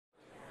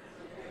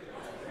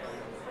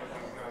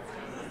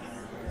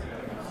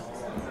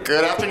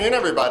Good afternoon,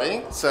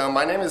 everybody. So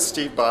my name is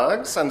Steve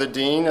Boggs. I'm the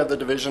Dean of the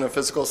Division of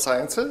Physical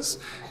Sciences,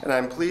 and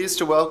I'm pleased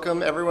to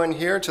welcome everyone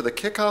here to the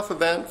kickoff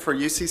event for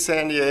UC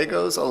San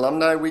Diego's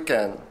Alumni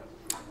Weekend.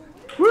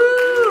 Woo!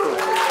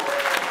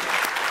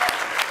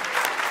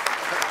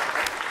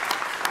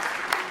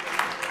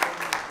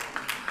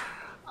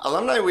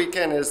 Alumni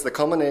Weekend is the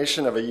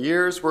culmination of a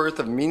year's worth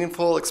of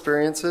meaningful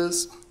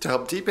experiences to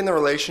help deepen the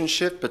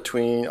relationship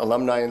between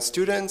alumni and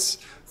students,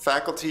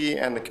 faculty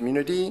and the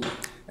community,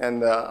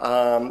 and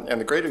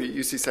the greater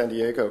UC San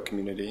Diego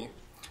community.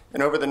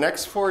 And over the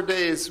next 4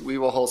 days, we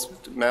will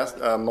host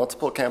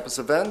multiple campus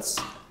events,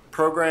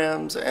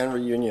 programs, and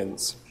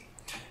reunions.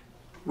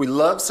 We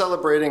love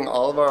celebrating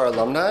all of our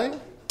alumni.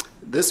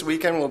 This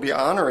weekend we'll be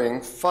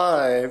honoring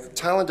 5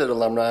 talented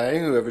alumni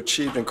who have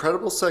achieved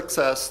incredible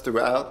success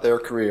throughout their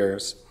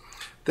careers.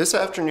 This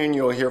afternoon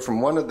you'll hear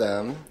from one of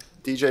them,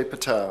 DJ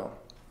Patil.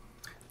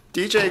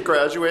 DJ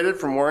graduated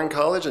from Warren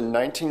College in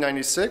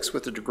 1996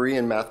 with a degree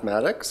in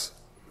mathematics.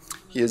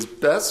 He is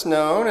best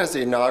known as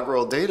the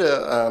inaugural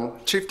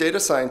chief data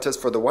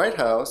scientist for the White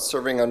House,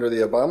 serving under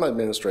the Obama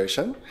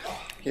administration.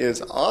 He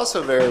is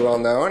also very well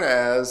known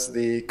as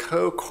the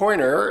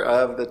co-coiner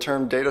of the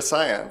term data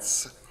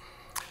science.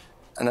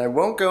 And I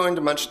won't go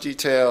into much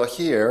detail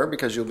here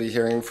because you'll be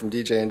hearing from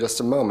DJ in just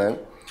a moment,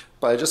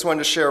 but I just wanted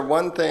to share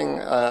one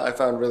thing I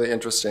found really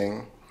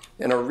interesting.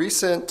 In a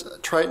recent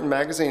Triton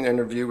magazine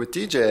interview with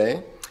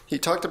DJ, he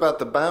talked about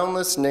the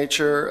boundless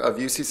nature of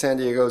UC San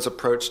Diego's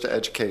approach to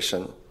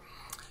education.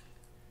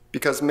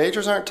 Because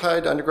majors aren't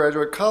tied to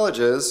undergraduate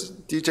colleges,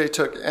 DJ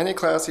took any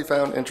class he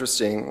found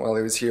interesting while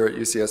he was here at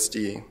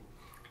UCSD.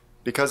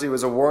 Because he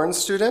was a Warren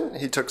student,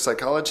 he took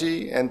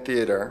psychology and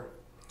theater.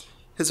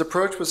 His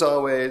approach was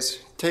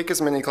always, take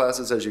as many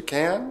classes as you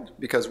can,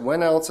 because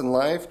when else in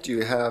life do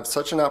you have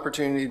such an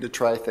opportunity to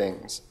try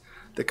things?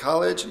 The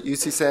college,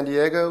 UC San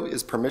Diego,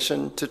 is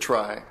permission to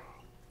try.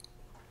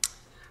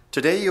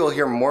 Today you'll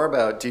hear more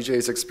about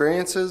DJ's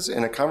experiences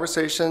in a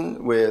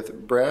conversation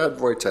with Brad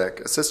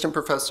Wojtek, Assistant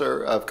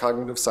Professor of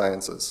Cognitive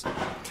Sciences.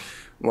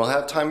 We'll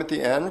have time at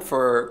the end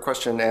for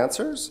question and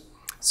answers,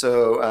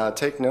 so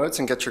take notes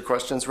and get your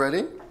questions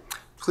ready.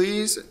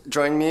 Please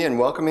join me in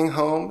welcoming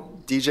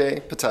home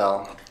DJ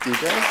Patil.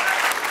 DJ?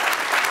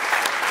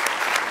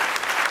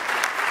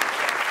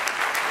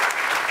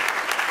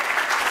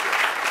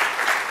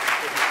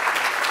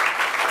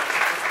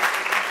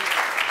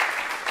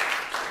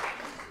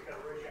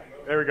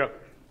 There we go.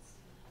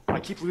 I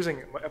keep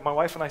losing. My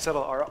wife and I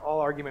settle all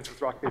arguments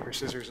with rock, paper,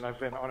 scissors, and I've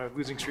been on a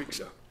losing streak,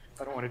 so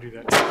I don't want to do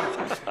that.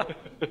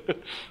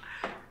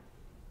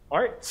 All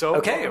right, so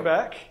welcome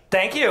back.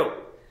 Thank you.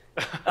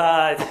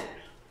 I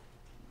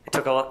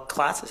took a lot of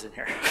classes in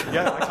here.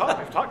 Yeah,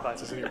 I've taught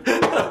classes in here.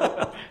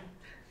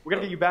 We're going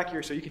to get you back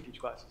here so you can teach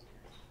classes.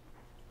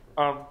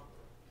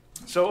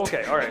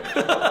 Okay, all right.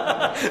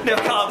 No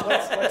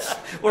comments.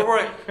 We're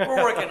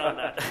working on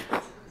that.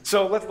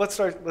 So let's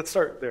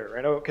start there,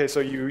 right? Okay, so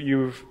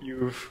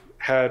you've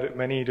had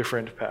many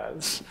different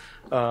paths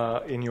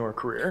in your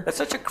career. That's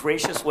such a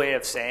gracious way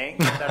of saying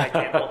that I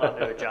can't hold on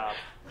to a job.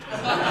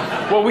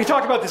 Well, we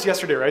talked about this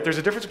yesterday, right? There's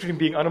a difference between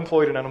being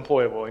unemployed and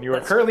unemployable, and you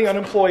are currently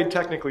unemployed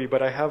technically,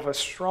 but I have a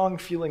strong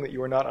feeling that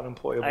you are not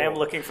unemployable. I am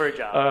looking for a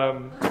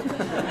job.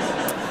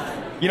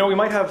 We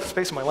might have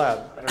space in my lab.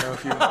 I don't know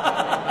if you.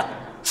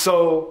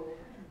 So.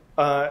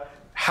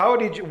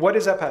 What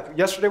is that path?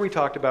 Yesterday we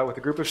talked about, with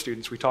a group of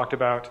students, we talked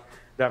about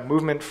that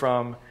movement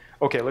from,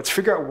 okay, let's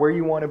figure out where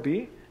you want to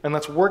be, and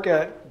let's work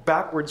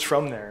backwards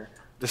from there,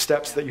 the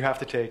steps that you have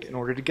to take in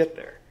order to get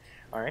there.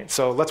 All right,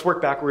 so let's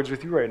work backwards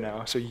with you right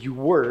now. So you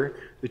were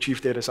the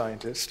chief data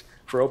scientist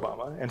for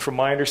Obama, and from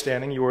my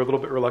understanding, you were a little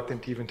bit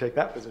reluctant to even take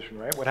that position,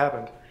 right? What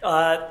happened?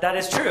 That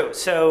is true.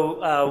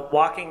 So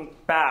walking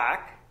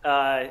back,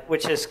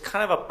 which is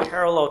kind of a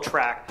parallel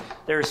track.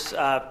 There's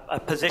a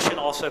position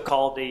also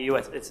called the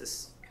U.S. It's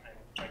this.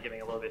 I'm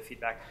giving a little bit of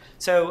feedback.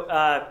 So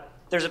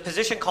there's a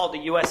position called the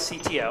U.S.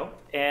 CTO,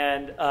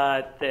 and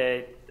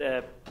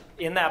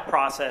in that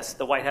process,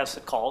 the White House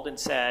had called and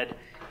said,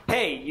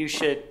 "Hey, you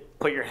should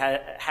put your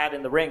hat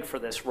in the ring for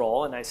this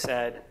role." And I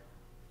said,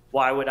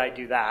 "Why would I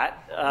do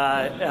that?"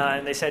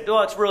 And they said,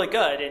 "Well, it's really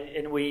good,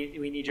 and we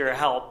need your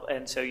help,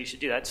 and so you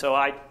should do that." So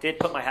I did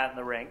put my hat in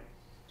the ring.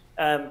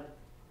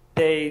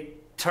 They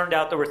turned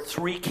out there were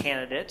 3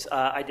 candidates.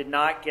 I did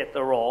not get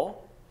the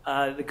role.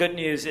 The good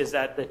news is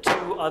that the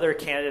 2 other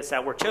candidates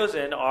that were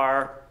chosen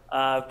are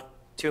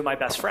 2 of my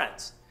best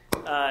friends.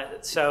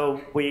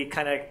 So we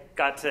kind of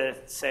got to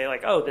say,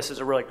 like, oh, this is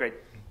a really great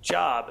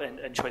job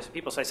and choice of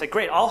people. So I said,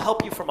 great, I'll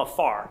help you from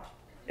afar.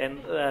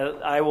 And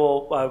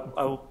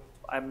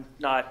I'm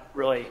not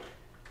really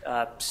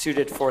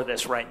suited for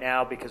this right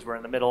now because we're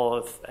in the middle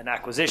of an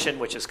acquisition,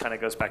 which is kind of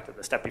goes back to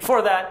the step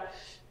before that.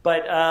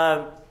 But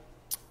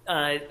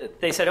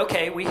they said,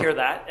 okay, we hear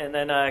that. And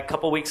then a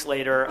couple weeks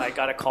later, I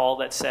got a call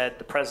that said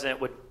the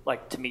president would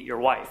like to meet your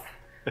wife.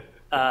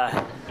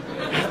 Now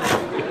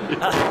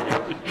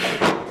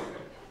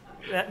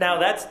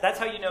that's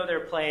how you know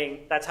they're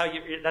playing. That's how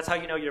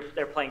you know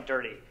they're playing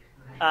dirty.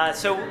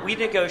 So we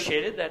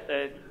negotiated that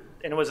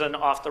it was an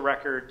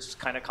off-the-records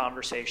kind of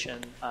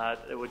conversation.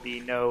 There would be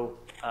no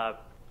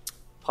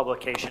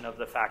publication of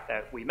the fact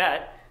that we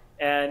met,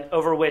 and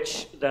over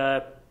which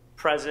the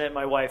president,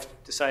 my wife,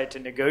 decided to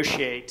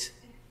negotiate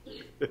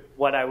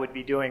what I would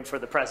be doing for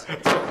the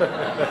president.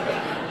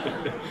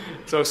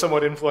 So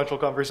somewhat influential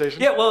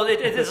conversation? Yeah, well,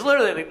 it's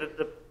literally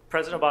the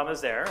President Obama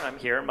is there, I'm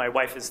here, my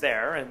wife is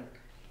there, and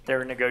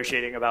they're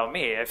negotiating about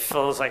me. It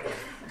feels like,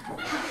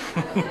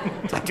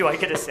 do I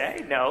get a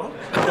say? No.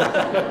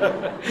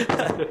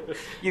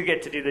 You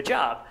get to do the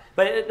job.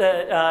 But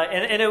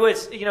and it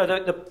was,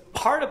 the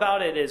part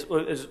about it is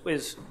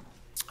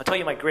I'll tell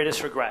you my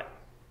greatest regret.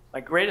 My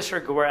greatest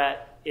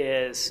regret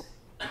is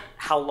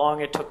how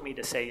long it took me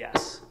to say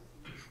yes.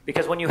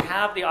 Because when you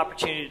have the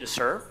opportunity to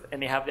serve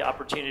and you have the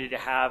opportunity to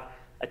have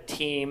a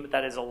team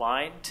that is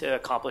aligned to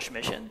accomplish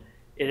mission,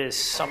 it is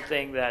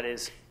something that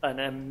is an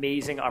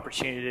amazing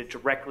opportunity to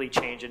directly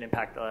change and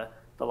impact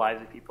the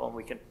lives of people. And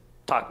we can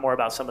talk more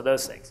about some of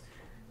those things.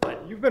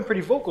 But you've been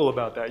pretty vocal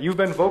about that. You've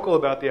been vocal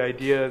about the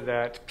idea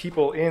that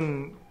people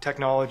in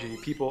technology,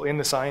 people in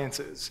the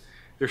sciences,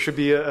 there should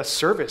be a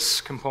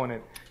service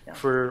component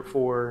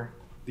for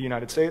the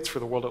United States, for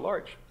the world at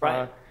large.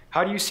 Right.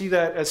 How do you see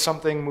that as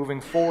something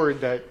moving forward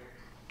that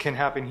can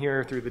happen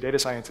here through the Data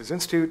Sciences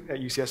Institute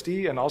at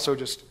UCSD and also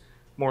just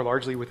more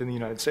largely within the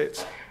United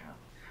States?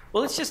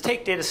 Well, let's just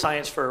take data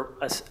science for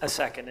a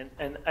second.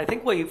 And I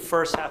think we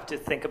first have to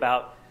think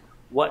about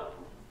what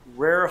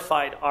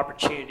rarefied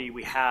opportunity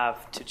we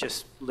have to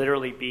just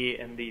literally be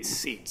in these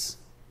seats.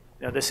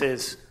 This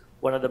is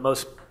one of the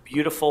most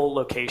beautiful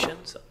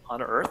locations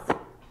on Earth.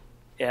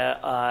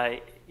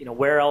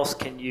 Where else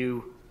can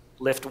you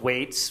lift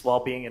weights while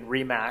being in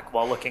REMAC,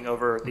 while looking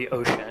over the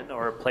ocean,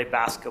 or play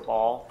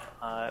basketball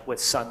with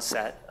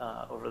sunset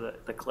over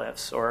the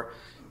cliffs, or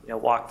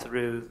walk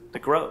through the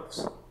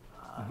groves?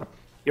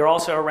 You're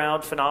also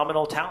around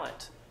phenomenal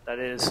talent that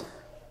is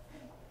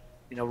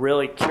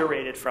really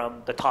curated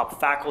from the top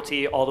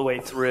faculty all the way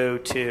through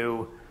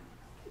to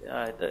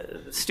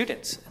the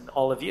students and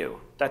all of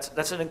you.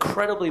 That's an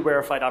incredibly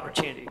rarefied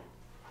opportunity.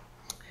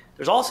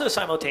 There's also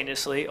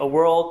simultaneously a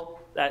world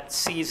that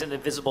sees an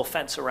invisible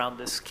fence around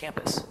this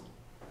campus,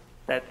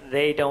 that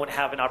they don't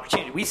have an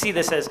opportunity. We see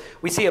this as,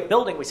 we see a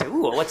building, we say,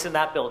 ooh, what's in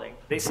that building?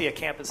 They see a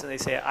campus and they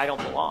say, I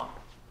don't belong.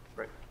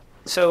 Right.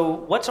 So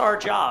what's our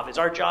job? Is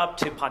our job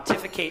to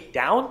pontificate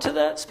down to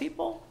those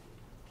people?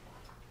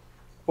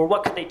 Or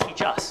what can they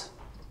teach us?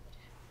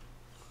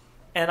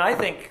 And I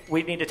think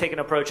we need to take an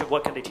approach of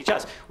what can they teach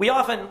us. We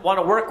often want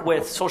to work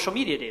with social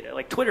media data,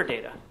 like Twitter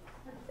data,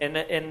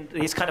 and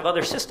these kind of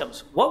other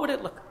systems. What would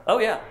it look? Oh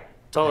yeah,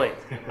 totally.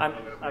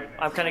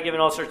 I'm kind of giving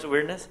all sorts of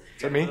weirdness.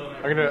 Is that me?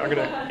 I'm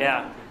gonna.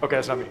 Yeah. Okay,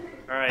 that's not me.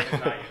 All right.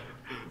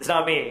 It's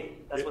not me.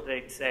 That's what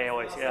they say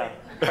always. Yeah.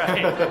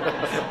 Right.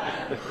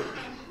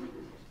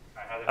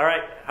 All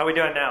right. How are we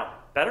doing now?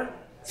 Better?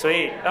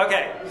 Sweet.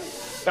 Okay.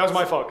 That was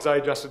my fault because I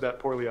adjusted that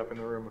poorly up in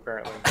the room.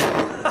 Apparently,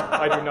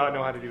 I do not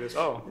know how to do this.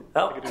 Oh.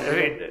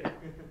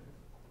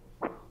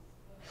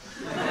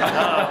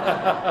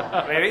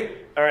 Maybe.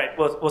 All right.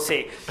 We'll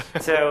see.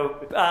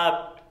 So,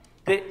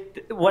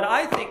 what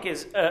I think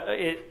is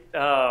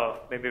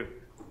maybe. Use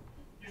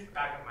the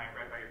backup mic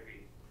right by your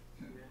feet.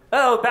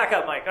 Oh,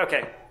 backup mic.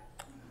 Okay.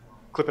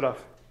 Clip it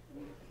off.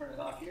 Turn it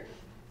off here.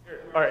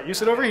 All right. You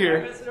sit over here.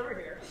 I'm gonna sit over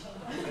here.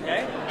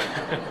 Okay.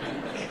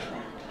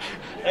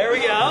 There we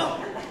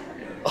go.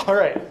 All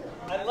right.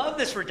 I love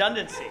this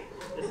redundancy.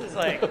 This is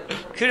like,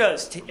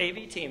 kudos to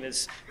AV team.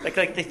 Is like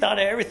they thought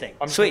of everything.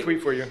 I'm sweet.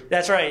 Tweet for you.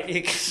 That's right.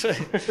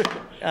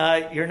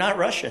 You're not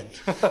Russian.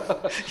 You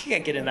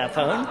can't get in that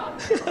phone.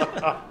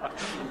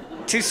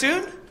 Too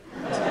soon?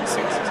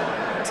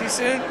 Too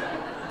soon?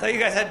 I thought you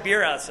guys had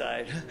beer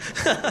outside.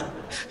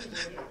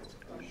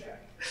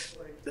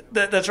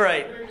 That's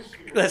right.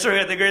 That's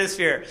right, the greatest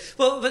fear.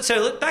 Well, but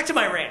so back to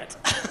my rant.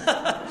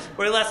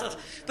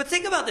 But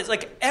think about this.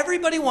 Like,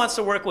 everybody wants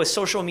to work with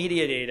social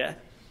media data,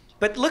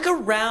 but look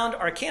around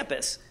our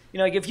campus.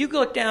 Like if you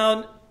look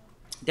down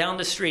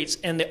the streets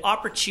and the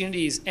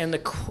opportunities and the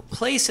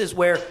places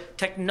where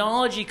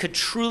technology could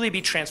truly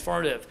be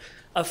transformative,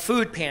 a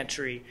food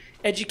pantry,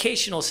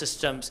 educational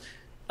systems,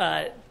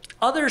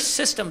 other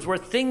systems where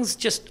things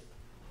just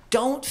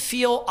don't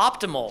feel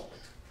optimal,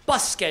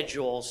 bus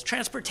schedules,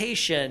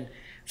 transportation,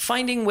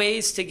 finding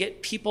ways to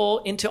get people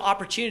into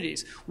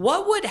opportunities.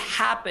 What would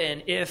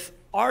happen if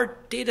our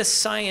data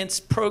science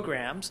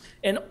programs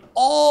and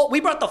we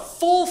brought the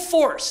full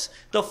force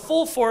of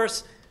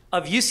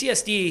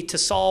UCSD to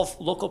solve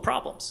local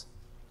problems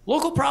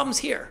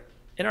here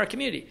in our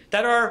community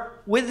that are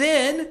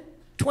within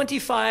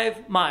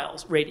 25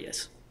 miles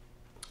radius,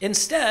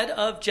 instead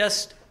of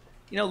just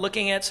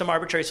looking at some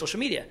arbitrary social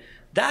media?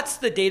 That's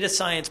the data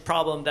science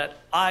problem that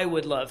I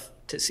would love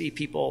to see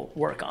people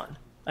work on.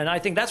 And I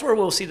think that's where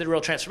we'll see the real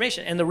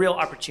transformation and the real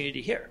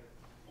opportunity here.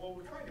 Well,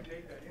 we're trying to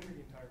take that in the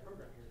entire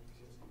program here at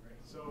UCSD, right?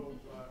 So,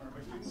 are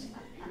my students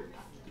here?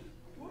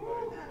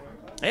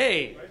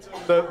 Hey. Right,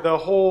 so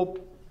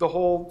the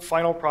whole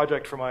final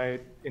project for my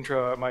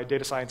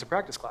data science and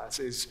practice class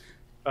is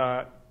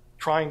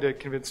trying to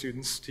convince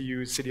students to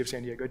use City of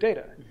San Diego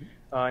data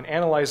and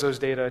analyze those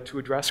data to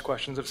address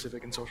questions of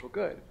civic and social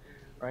good,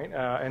 right?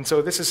 And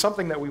so this is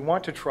something that we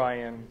want to try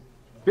and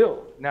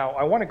build. Now,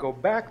 I want to go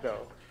back,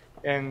 though,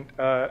 and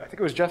I think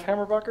it was Jeff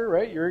Hammerbacher,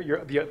 right?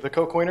 You're the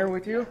co-coiner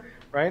with you,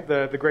 right?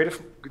 The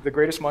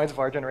greatest minds of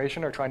our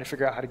generation are trying to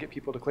figure out how to get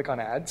people to click on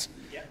ads,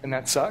 and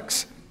that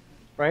sucks,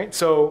 right?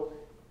 So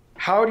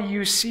how do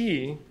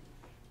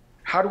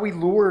we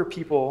lure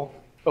people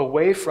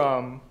away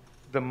from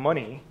the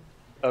money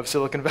of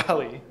Silicon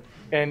Valley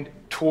and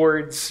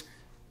towards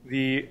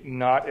the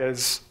not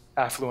as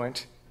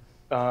affluent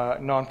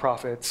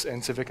nonprofits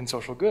and civic and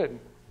social good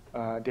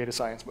data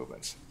science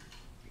movements?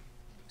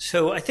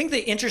 So I think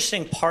the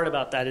interesting part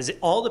about that is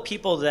all the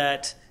people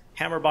that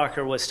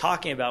Hammerbacher was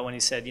talking about when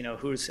he said,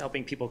 who's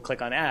helping people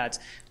click on ads,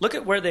 look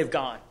at where they've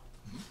gone.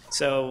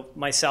 So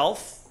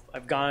myself,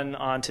 I've gone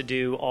on to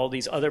do all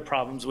these other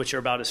problems which are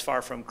about as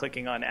far from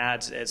clicking on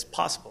ads as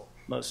possible,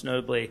 most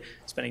notably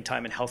spending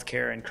time in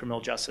healthcare and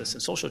criminal justice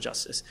and social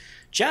justice.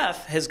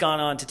 Jeff has gone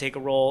on to take a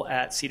role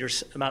at Cedar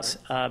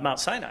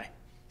Sinai,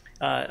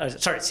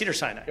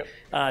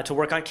 to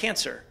work on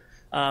cancer.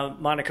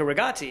 Monica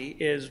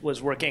Rigatti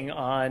was working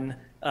on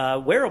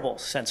wearable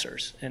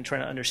sensors and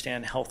trying to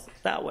understand health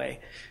that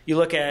way. You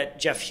look at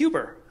Jeff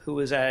Huber, who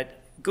was at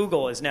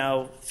Google, is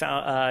now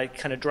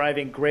kind of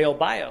driving Grail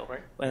Bio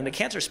in the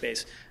cancer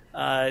space.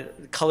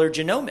 Color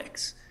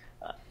genomics.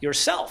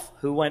 Yourself,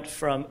 who went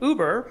from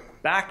Uber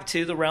back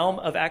to the realm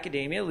of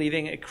academia,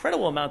 leaving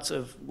incredible amounts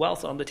of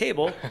wealth on the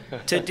table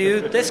to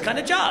do this kind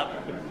of job.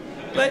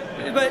 But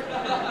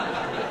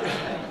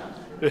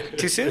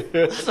too soon?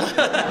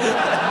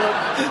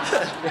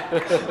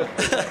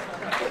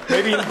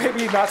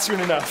 maybe not soon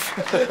enough.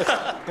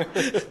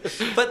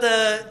 But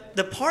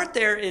the part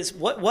there is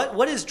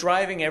what is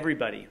driving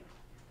everybody?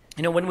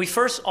 When we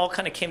first all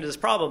kind of came to this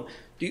problem,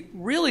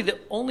 really the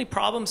only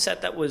problem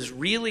set that was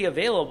really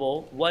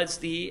available was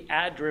the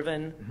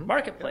ad-driven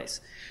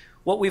marketplace.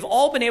 What we've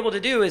all been able to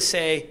do is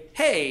say,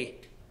 hey,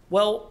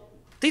 well,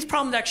 these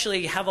problems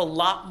actually have a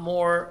lot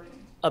more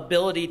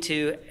ability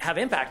to have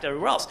impact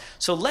everywhere else.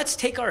 So let's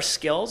take our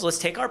skills, let's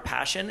take our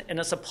passion, and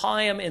let's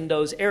apply them in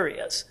those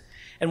areas.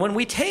 And when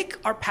we take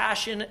our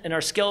passion and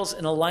our skills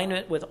in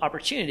alignment with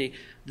opportunity,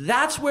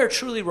 that's where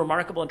truly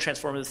remarkable and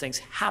transformative things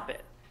happen.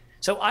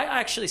 So I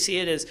actually see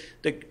it as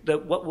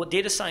what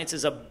data science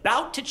is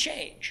about to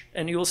change,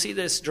 and you will see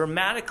this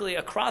dramatically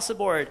across the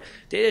board.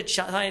 Data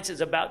science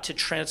is about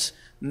to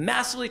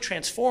massively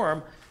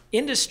transform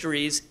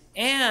industries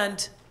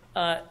and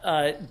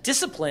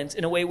disciplines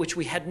in a way which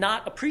we had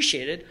not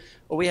appreciated,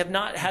 or we have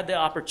not had the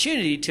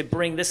opportunity to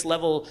bring this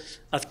level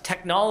of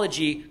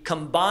technology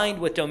combined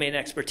with domain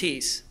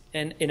expertise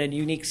in a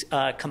unique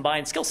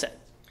combined skill set.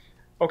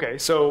 Okay,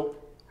 so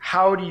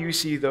how do you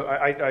see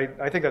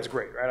I think that's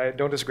great, right? I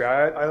don't disagree.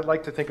 I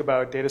like to think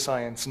about data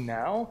science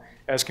now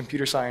as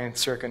computer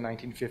science circa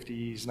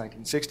 1950s,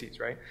 1960s,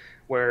 right?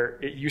 Where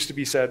it used to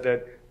be said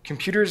that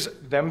computers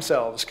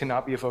themselves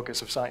cannot be a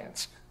focus of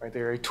science, right?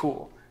 They're a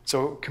tool.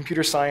 So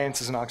computer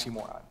science is an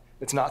oxymoron.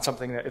 It's not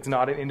it's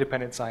not an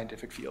independent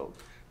scientific field,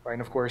 right?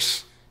 And of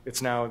course,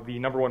 it's now the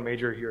 #1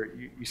 major here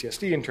at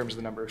UCSD in terms of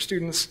the number of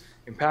students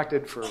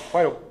impacted for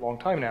quite a long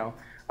time now.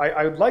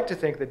 I would like to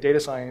think that data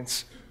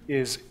science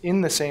is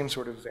in the same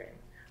sort of vein.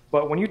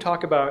 But when you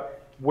talk about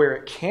where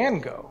it can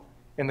go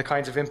and the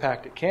kinds of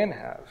impact it can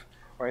have,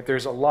 right,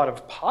 there's a lot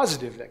of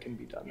positive that can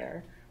be done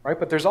there, right?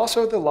 But there's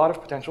also a lot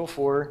of potential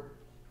for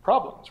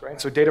problems, right?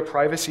 So data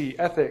privacy,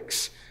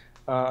 ethics,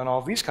 and all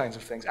of these kinds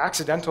of things.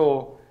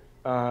 Accidental,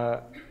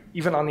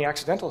 even on the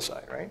accidental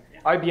side, right?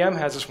 Yeah. IBM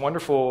has this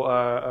wonderful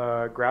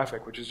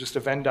graphic, which is just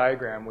a Venn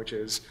diagram, which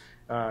is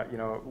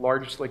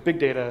large, like big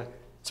data.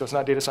 So it's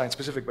not data science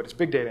specific, but it's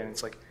big data, and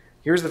it's like,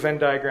 here's the Venn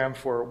diagram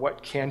for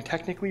what can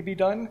technically be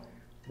done,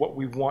 what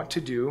we want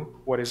to do,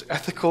 what is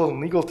ethical and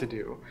legal to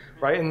do,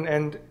 right?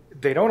 And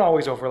they don't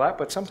always overlap,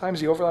 but sometimes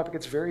the overlap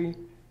gets very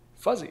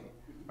fuzzy,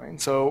 right? And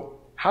so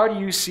how do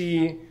you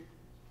see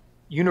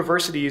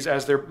universities,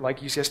 as they're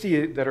like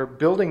UCSD, that are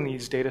building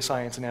these data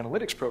science and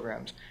analytics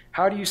programs,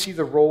 how do you see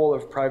the role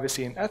of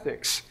privacy and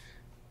ethics?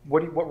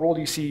 What role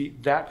do you see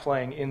that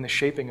playing in the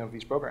shaping of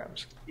these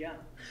programs? Yeah.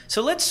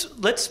 So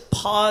let's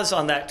pause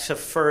on that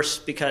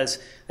first, because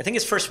I think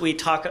it's first we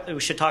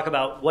should talk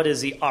about what is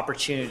the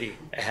opportunity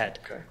ahead.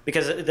 Okay.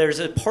 Because there's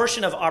a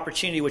portion of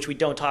opportunity which we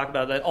don't talk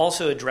about that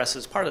also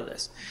addresses part of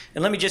this.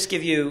 And let me just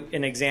give you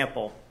an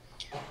example.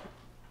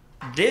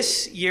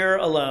 This year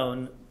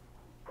alone,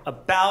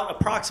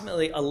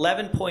 approximately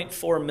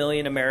 11.4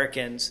 million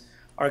Americans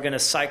are going to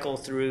cycle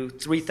through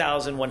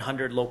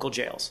 3,100 local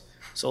jails.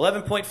 So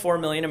 11.4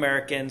 million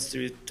Americans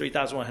through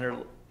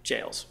 3,100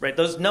 jails, right?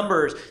 Those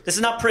numbers, this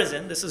is not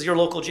prison, this is your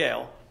local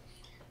jail.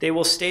 They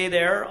will stay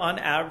there on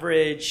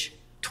average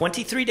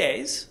 23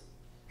 days.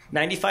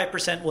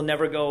 95% will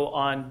never go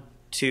on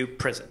to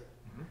prison.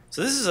 Mm-hmm.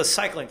 So this is a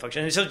cycling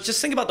function. And so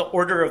just think about the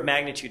order of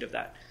magnitude of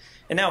that.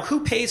 And now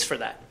who pays for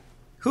that?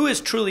 Who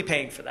is truly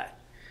paying for that?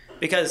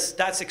 Because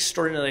that's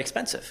extraordinarily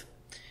expensive.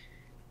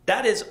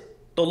 That is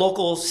the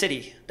local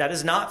city. That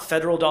is not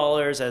federal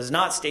dollars, that is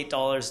not state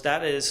dollars,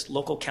 that is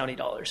local county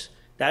dollars.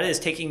 That is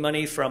taking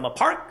money from a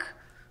park,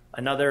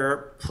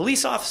 another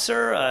police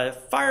officer, a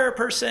fire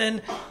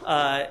person,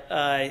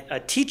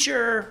 a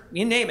teacher,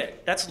 you name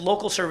it. That's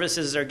local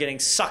services that are getting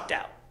sucked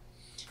out.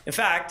 In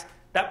fact,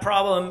 that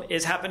problem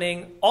is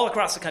happening all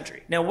across the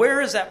country. Now,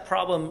 where is that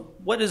problem?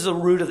 What is the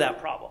root of that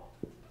problem?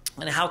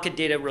 And how could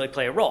data really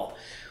play a role?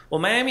 Well,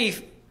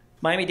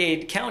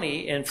 Miami-Dade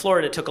County in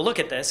Florida took a look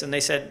at this, and they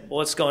said, well,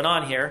 what's going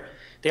on here?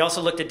 They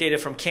also looked at data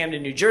from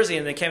Camden, New Jersey,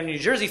 and then Camden, New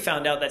Jersey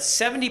found out that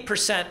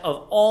 70%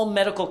 of all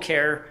medical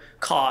care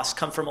costs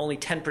come from only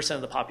 10%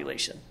 of the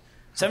population.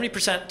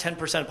 70%,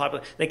 10% of the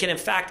population. They can, in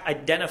fact,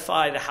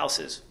 identify the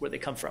houses where they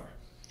come from.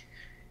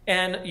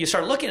 And you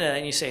start looking at it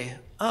and you say,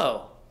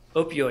 oh,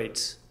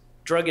 opioids,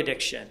 drug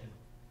addiction,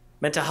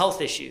 mental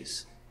health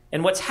issues.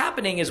 And what's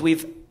happening is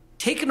we've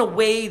taken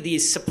away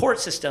these support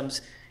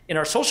systems in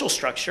our social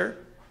structure,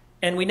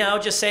 and we now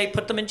just say,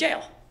 put them in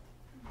jail.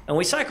 And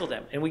we cycle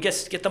them, and we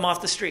get them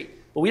off the street.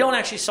 But we don't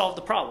actually solve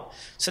the problem.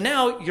 So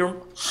now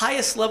your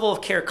highest level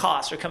of care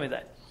costs are coming to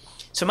that.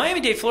 So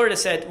Miami-Dade, Florida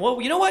said, well,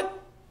 you know what?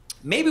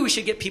 Maybe we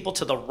should get people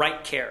to the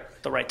right care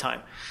at the right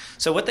time.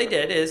 So what they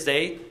did is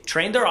they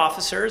trained their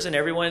officers and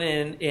everyone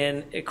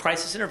in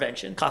crisis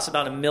intervention, cost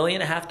about $1.5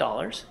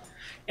 million.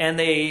 And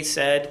they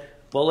said,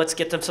 well, let's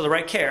get them to the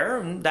right care.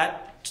 And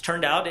that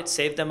turned out it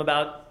saved them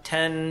about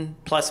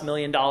 $10+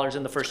 million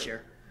in the first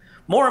year.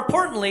 More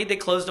importantly, they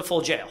closed a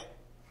full jail.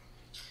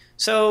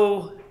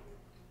 So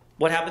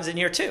what happens in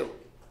year 2?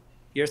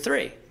 Year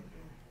 3?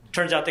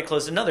 Turns out they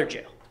closed another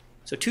jail.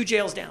 So 2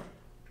 jails down.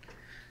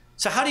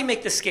 So how do you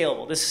make this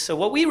scalable? So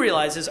what we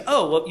realized is,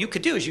 oh, what you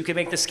could do is you could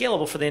make this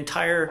scalable for the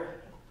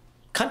entire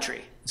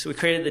country. So we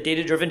created the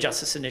Data-Driven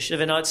Justice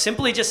Initiative, and it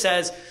simply just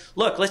says,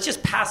 look, let's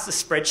just pass the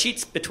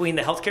spreadsheets between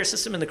the healthcare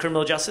system and the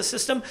criminal justice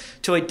system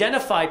to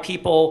identify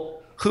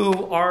people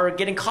who are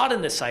getting caught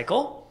in this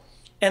cycle,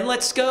 and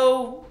let's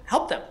go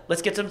help them.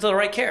 Let's get them to the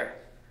right care.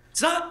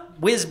 It's not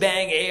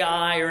whiz-bang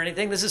AI or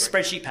anything. This is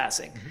spreadsheet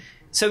passing. Mm-hmm.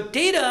 So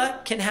data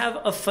can have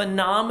a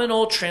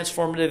phenomenal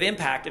transformative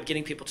impact of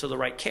getting people to the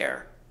right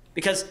care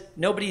because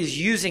nobody is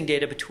using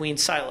data between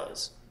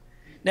silos.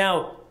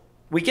 Now,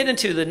 we get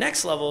into the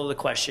next level of the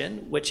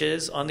question, which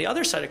is on the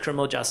other side of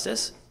criminal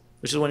justice,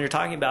 which is one you're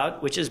talking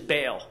about, which is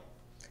bail.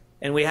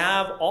 And we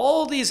have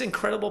all these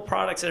incredible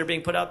products that are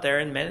being put out there,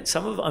 and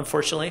some of them,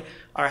 unfortunately,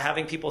 are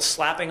having people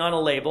slapping on a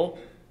label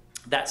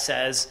that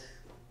says,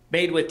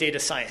 made with data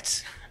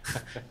science,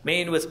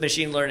 made with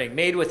machine learning,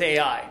 made with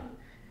AI.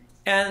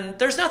 And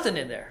there's nothing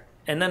in there.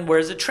 And then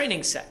where's the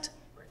training set?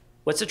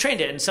 What's the training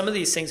data? And some of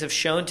these things have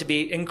shown to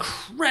be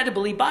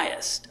incredibly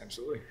biased.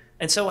 Absolutely.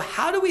 And so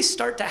how do we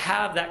start to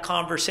have that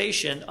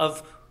conversation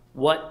of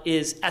what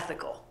is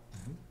ethical?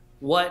 Mm-hmm.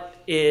 What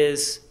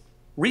is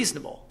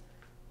reasonable?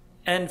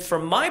 And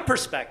from my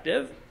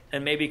perspective,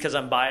 and maybe because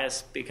I'm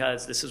biased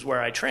because this is where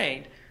I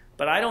trained,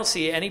 but I don't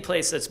see any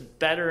place that's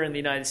better in the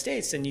United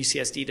States than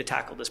UCSD to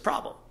tackle this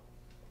problem.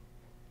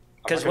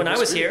 Because when I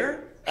was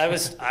here, I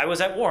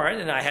was at Warren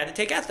and I had to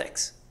take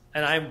ethics.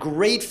 And I'm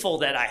grateful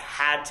that I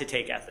had to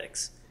take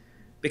ethics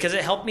because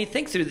it helped me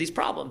think through these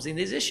problems and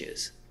these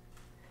issues.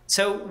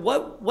 So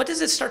what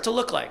does it start to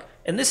look like?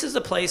 And this is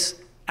the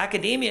place,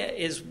 academia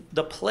is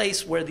the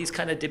place where these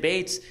kind of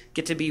debates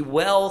get to be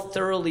well,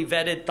 thoroughly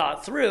vetted,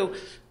 thought through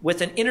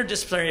with an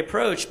interdisciplinary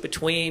approach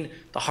between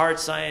the hard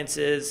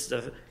sciences,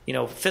 the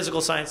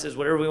physical sciences,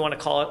 whatever we want to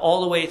call it, all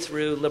the way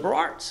through liberal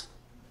arts.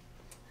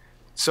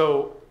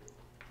 So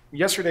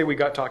yesterday we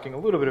got talking a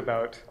little bit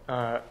about,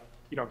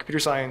 computer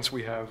science.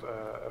 We have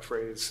a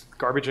phrase,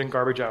 garbage in,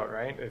 garbage out,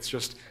 right? It's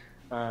just,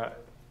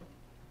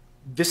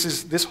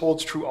 this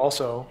holds true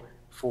also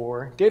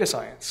for data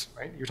science,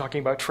 right? You're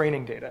talking about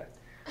training data,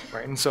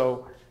 right? And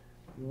so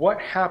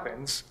what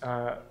happens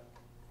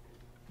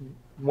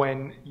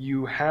when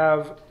you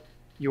have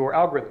your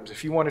algorithms,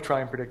 if you want to try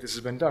and predict, this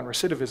has been done,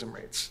 recidivism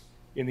rates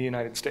in the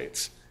United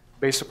States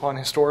based upon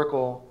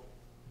historical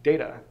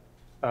data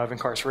of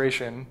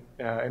incarceration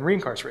and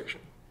reincarceration.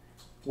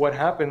 What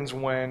happens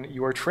when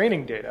your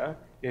training data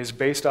is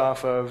based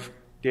off of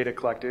data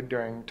collected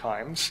during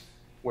times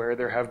where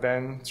there have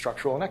been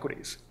structural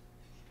inequities?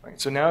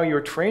 Right? So now your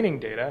training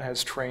data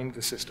has trained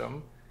the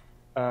system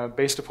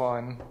based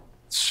upon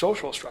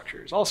social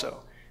structures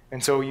also.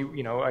 And so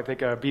I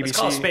think BBC... Let's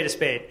call a spade a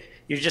spade.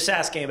 You're just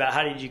asking about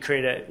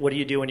what do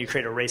you do when you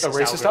create a racist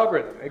algorithm? A racist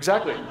algorithm,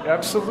 exactly,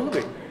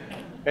 absolutely.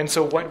 And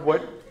so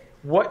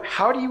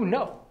how do you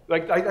know?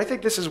 I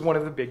think this is one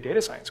of the big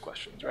data science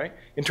questions, right?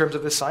 In terms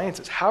of the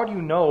sciences, how do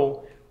you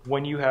know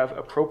when you have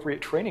appropriate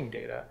training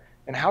data,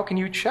 and how can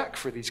you check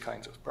for these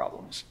kinds of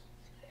problems?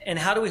 And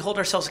how do we hold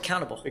ourselves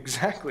accountable?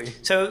 Exactly.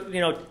 So,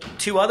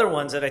 2 other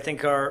ones that I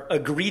think are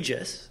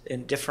egregious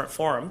in different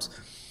forms.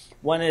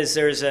 One is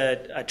there's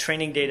a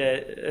training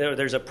data, or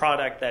there's a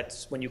product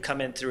that's when you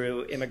come in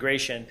through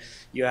immigration,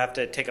 you have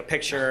to take a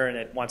picture and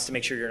it wants to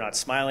make sure you're not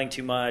smiling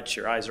too much,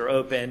 your eyes are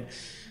open.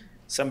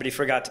 Somebody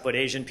forgot to put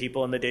Asian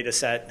people in the data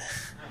set.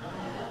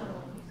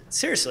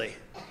 Seriously.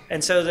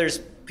 And so there's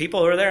people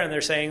who are there and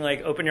they're saying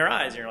like, open your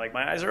eyes. And you're like,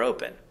 my eyes are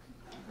open.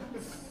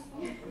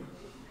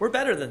 We're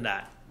better than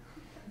that.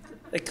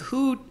 Like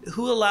who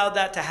allowed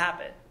that to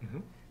happen? Mm-hmm.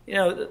 You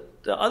know,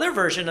 the other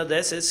version of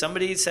this is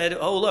somebody said,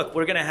 oh, look,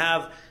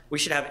 we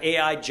should have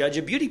AI judge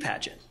a beauty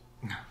pageant.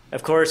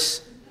 Of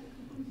course,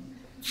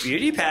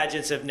 beauty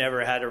pageants have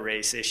never had a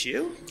race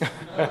issue.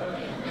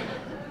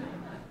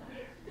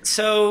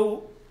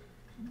 So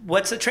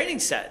what's the training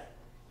set?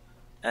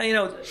 You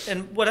know,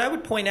 and what I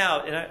would point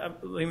out, and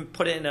let me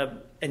put it in an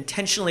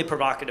intentionally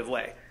provocative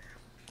way.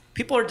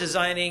 People are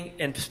designing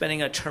and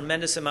spending a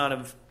tremendous amount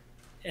of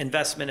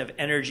investment of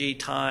energy,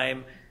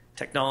 time,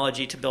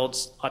 technology to build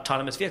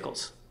autonomous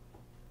vehicles.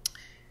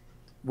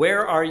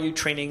 Where are you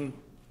training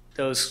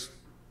those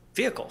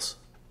vehicles?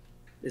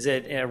 Is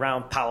it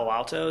around Palo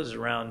Alto? Is it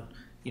around,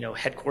 you know,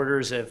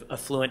 headquarters of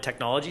affluent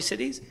technology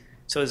cities?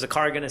 So is the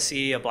car going to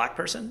see a black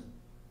person?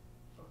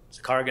 Is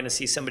the car going to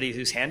see somebody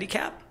who's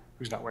handicapped?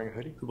 Who's not wearing a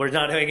hoodie? We're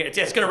not doing it.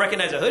 It's going to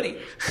recognize a hoodie.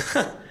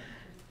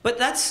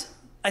 But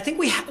I think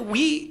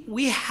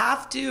we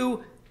have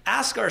to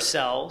ask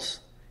ourselves,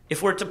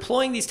 if we're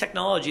deploying these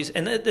technologies,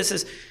 and this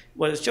is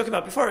what I was joking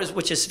about before,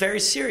 which is very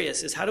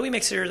serious, is how do we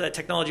make sure that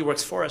technology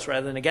works for us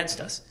rather than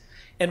against us?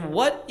 And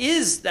what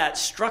is that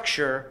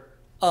structure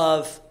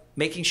of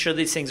making sure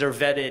these things are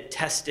vetted,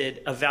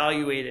 tested,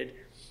 evaluated,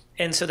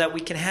 and so that we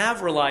can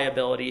have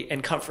reliability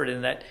and comfort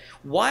in that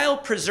while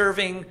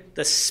preserving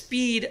the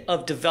speed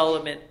of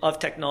development of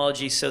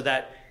technology so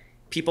that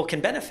people can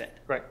benefit.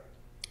 Right.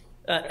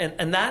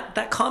 And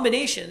that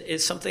combination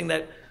is something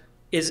that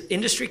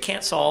industry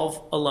can't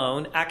solve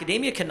alone,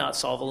 academia cannot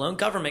solve alone,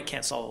 government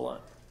can't solve alone.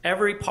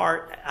 Every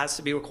part has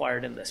to be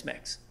required in this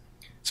mix.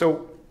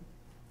 So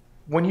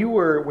when you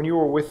were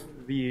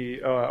with the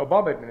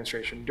Obama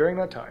administration, during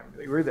that time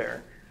that you were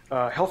there,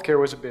 healthcare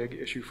was a big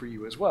issue for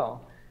you as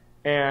well.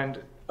 And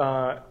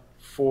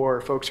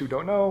for folks who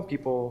don't know,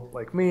 people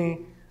like me,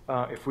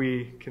 if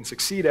we can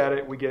succeed at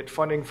it, we get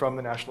funding from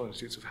the National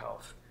Institutes of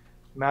Health.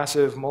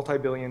 Massive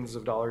multi-billions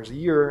of dollars a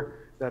year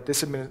that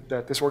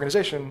this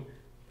organization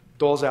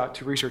doles out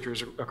to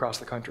researchers across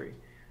the country.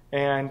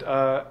 And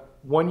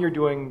when you're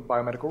doing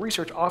biomedical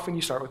research, often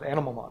you start with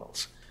animal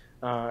models,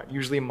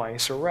 usually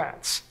mice or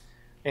rats.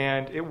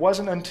 And it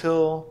wasn't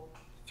until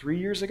 3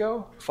 years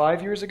ago,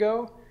 5 years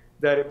ago,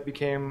 that it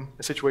became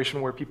a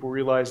situation where people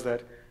realized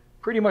that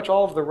pretty much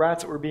all of the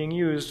rats that were being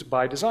used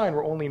by design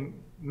were only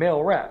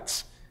male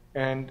rats.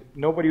 And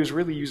nobody was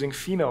really using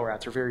female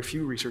rats, or very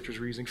few researchers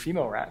were using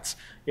female rats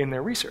in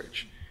their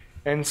research.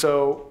 And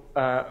so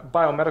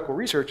biomedical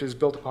research is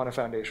built upon a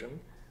foundation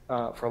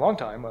for a long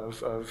time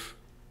of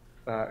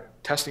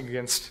testing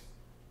against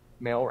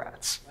male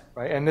rats,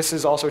 right? And this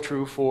is also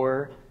true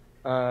for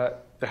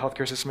the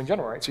healthcare system in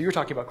general, right? So you were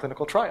talking about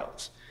clinical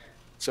trials.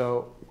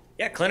 So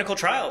yeah, clinical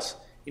trials.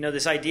 You know,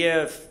 this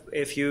idea of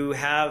if you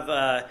have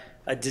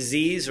a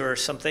disease or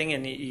something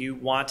and you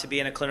want to be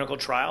in a clinical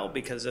trial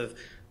because of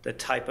the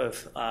type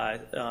of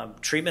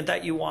treatment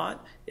that you want,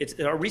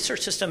 our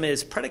research system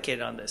is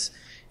predicated on this.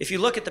 If you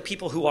look at the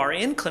people who are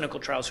in clinical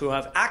trials, who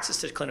have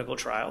access to clinical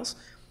trials,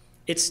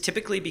 it's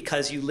typically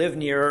because you live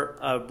near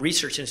a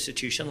research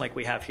institution like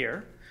we have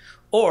here,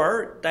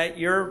 or that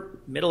you're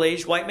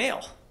middle-aged white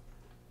male.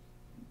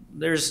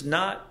 There's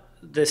not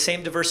the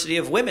same diversity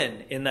of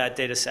women in that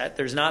data set.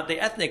 There's not the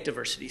ethnic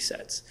diversity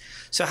sets.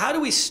 So how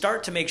do we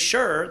start to make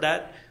sure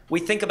that we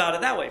think about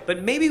it that way?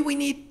 But maybe we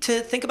need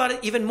to think about it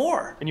even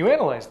more. And you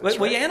analyze this,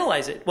 Well, right? you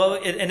analyze it. Well,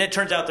 and it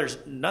turns out there's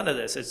none of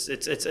this.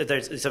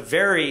 It's a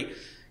very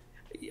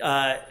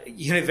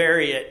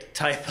univariate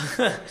type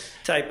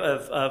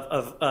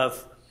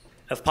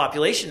of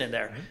population in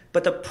there. Mm-hmm.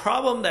 But the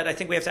problem that I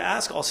think we have to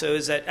ask also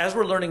is that as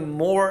we're learning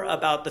more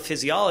about the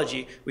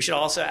physiology, we should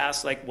also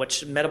ask, like,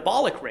 what's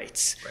metabolic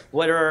rates? Right.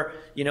 What are,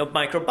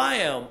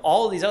 microbiome?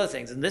 All of these other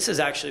things. And this is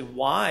actually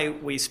why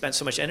we spent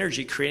so much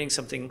energy creating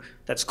something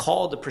that's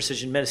called the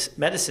Precision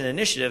Medicine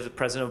Initiative that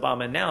President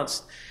Obama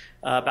announced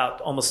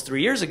about almost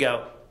 3 years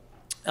ago,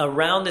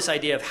 around this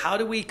idea of how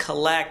do we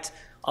collect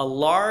a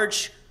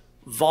large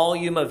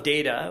volume of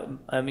data,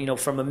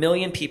 from 1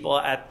 million people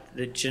at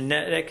the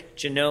genetic,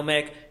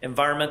 genomic,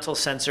 environmental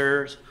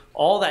sensors,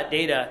 all that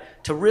data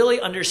to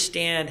really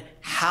understand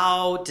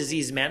how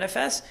disease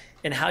manifests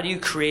and how do you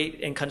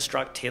create and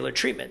construct tailored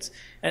treatments.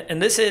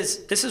 And this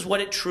is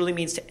what it truly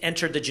means to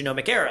enter the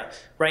genomic era.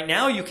 Right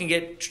now, you can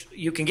get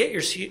your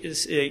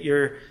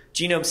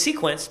genome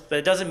sequenced, but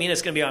it doesn't mean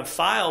it's going to be on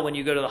file when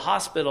you go to the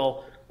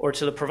hospital or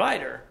to the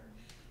provider.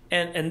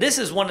 And this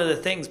is one of the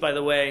things, by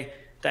the way,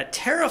 that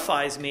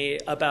terrifies me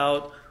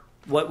about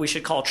what we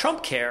should call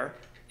Trump care,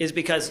 is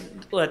because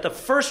at the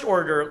first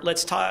order,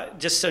 let's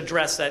just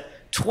address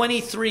that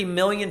 23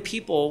 million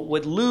people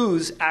would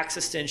lose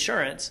access to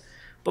insurance.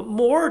 But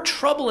more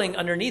troubling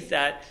underneath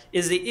that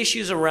is the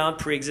issues around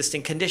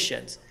pre-existing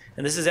conditions.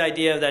 And this is the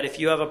idea that if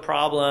you have a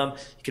problem,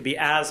 it could be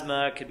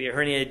asthma, it could be a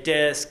herniated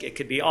disc, it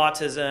could be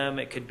autism,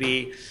 it could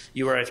be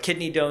you are a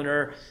kidney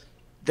donor,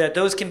 that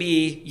those can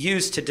be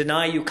used to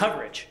deny you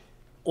coverage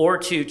or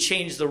to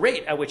change the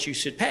rate at which you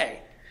should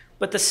pay.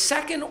 But the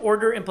second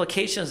order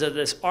implications of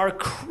this are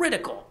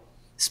critical,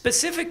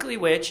 specifically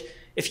which,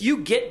 if you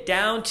get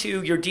down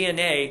to your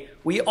DNA,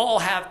 we all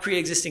have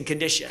pre-existing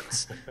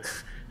conditions.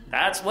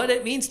 That's what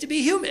it means to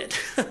be human.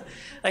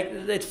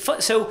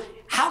 So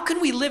how can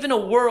we live in a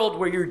world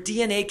where your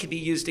DNA can be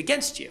used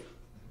against you?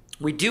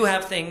 We do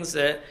have things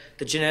that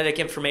the Genetic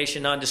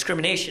Information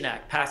Non-Discrimination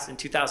Act, passed in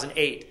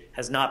 2008,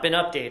 has not been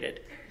updated.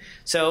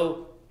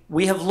 So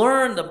we have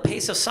learned the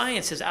pace of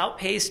science has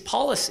outpaced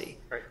policy.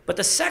 Right. But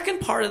the second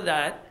part of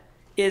that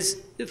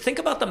is, think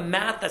about the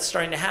math that's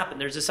starting to happen.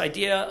 There's this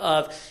idea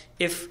of,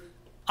 if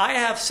I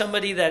have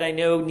somebody that I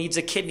know needs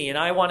a kidney and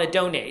I want to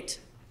donate,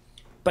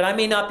 but I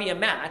may not be a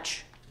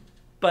match,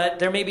 but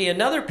there may be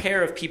another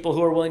pair of people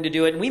who are willing to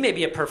do it, and we may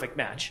be a perfect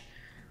match.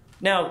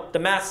 Now, the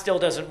math still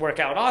doesn't work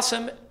out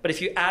awesome, but if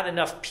you add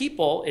enough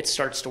people, it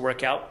starts to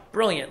work out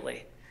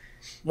brilliantly.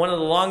 One of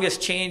the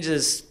longest chains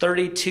is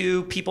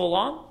 32 people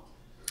long,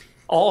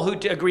 all who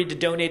agreed to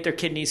donate their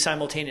kidneys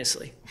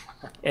simultaneously.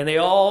 And they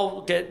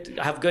all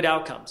have good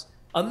outcomes.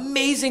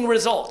 Amazing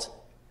result.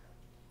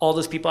 All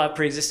those people have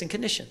pre-existing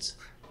conditions.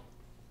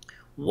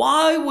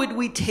 Why would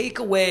we take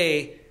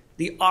away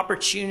the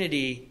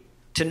opportunity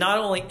to not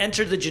only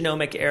enter the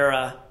genomic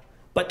era,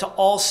 but to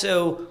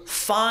also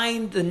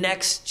find the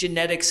next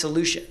genetic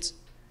solutions?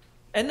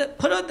 And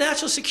put a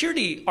national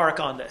security arc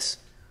on this.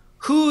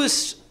 Who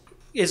is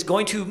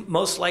going to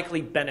most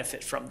likely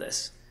benefit from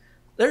this?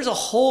 There's a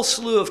whole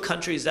slew of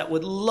countries that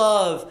would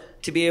love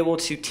to be able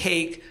to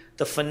take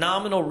the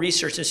phenomenal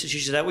research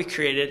institutions that we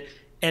created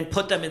and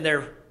put them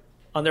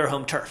on their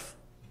home turf.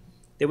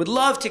 They would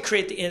love to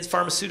create the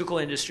pharmaceutical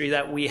industry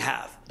that we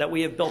have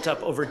built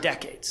up over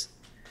decades.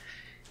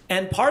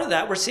 And part of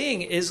that we're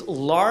seeing is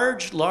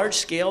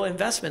large-scale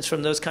investments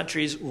from those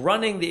countries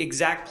running the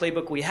exact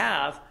playbook we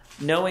have,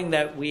 knowing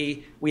that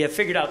we have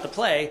figured out the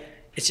play.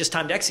 It's just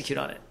time to execute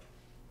on it.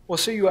 Well,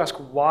 so you ask,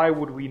 why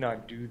would we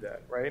not do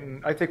that, right?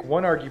 And I think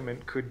one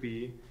argument could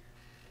be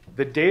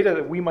the data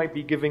that we might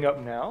be giving up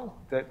now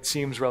that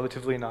seems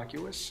relatively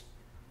innocuous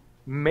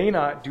may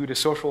not, due to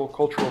social,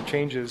 cultural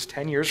changes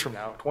 10 years from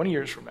now, 20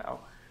 years from now,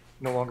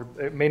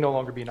 it may no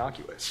longer be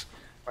innocuous,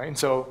 right? And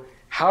so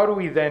how do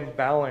we then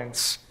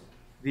balance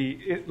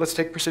let's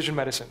take precision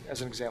medicine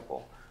as an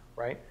example,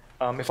 right?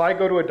 If I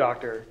go to a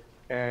doctor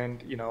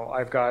and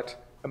I've got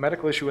a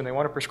medical issue and they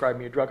want to prescribe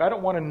me a drug, I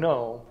don't want to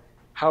know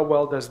how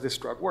well does this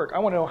drug work. I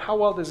want to know how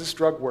well does this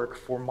drug work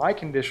for my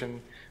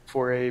condition,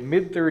 for a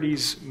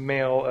mid-30s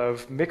male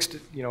of mixed,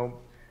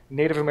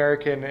 Native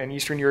American and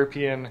Eastern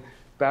European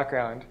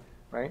background,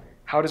 right?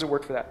 How does it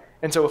work for that?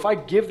 And so if I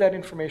give that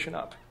information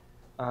up,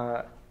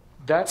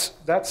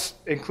 that's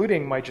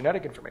including my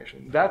genetic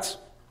information. That's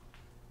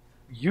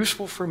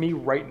useful for me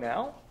right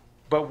now,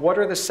 but what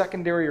are the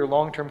secondary or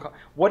long-term,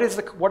 what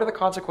are the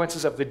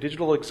consequences of the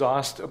digital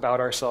exhaust about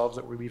ourselves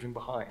that we're leaving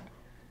behind?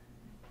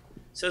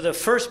 So the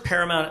first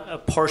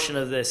paramount portion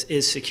of this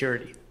is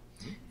security.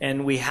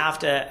 And we have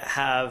to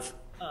have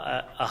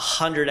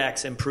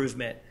 100x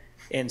improvement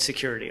in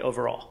security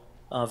overall,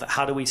 of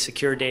how do we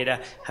secure data,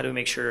 how do we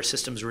make sure our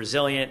system's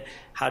resilient,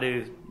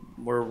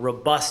 we're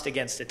robust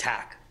against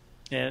attack.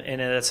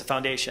 And that's a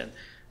foundation.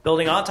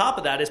 Building on top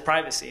of that is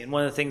privacy. And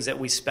one of the things that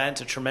we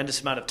spent a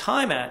tremendous amount of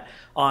time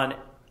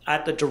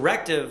at the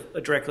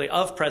directive directly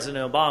of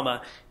President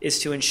Obama is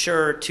to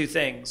ensure two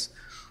things.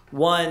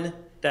 One,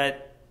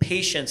 that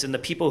patients and the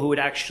people who would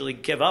actually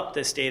give up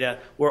this data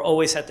were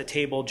always at the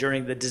table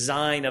during the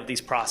design of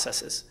these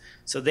processes.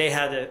 So they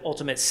had the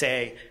ultimate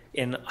say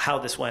in how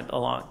this went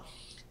along.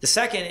 The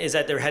second is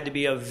that there had to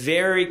be a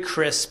very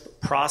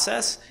crisp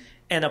process,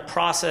 and a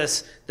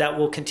process that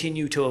will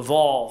continue to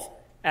evolve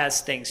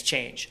as things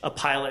change, a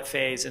pilot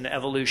phase and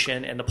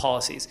evolution and the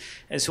policies.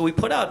 And so we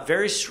put out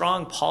very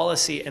strong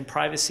policy and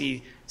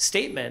privacy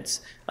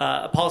statements.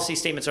 Policy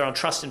statements around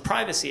trust and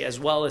privacy as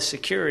well as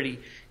security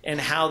and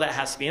how that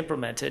has to be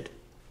implemented.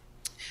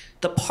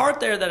 The part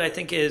there that I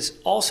think is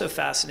also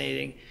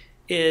fascinating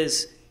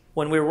is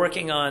when we were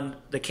working on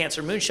the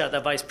cancer moonshot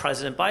that Vice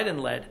President Biden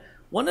led,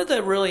 one of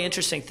the really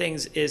interesting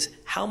things is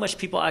how much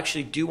people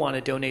actually do want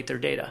to donate their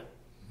data.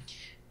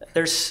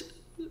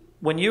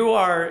 When you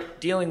are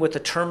dealing with a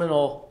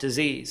terminal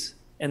disease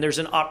and there's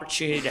an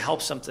opportunity to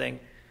help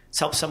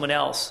someone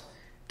else,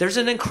 there's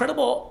an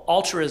incredible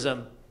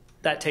altruism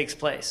that takes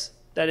place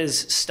that is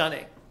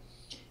stunning.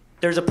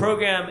 There's a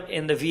program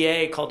in the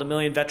VA called the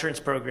Million Veterans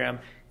Program,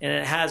 and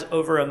it has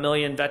over 1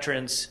 million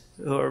veterans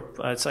who are,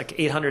 it's like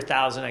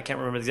 800,000, I can't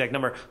remember the exact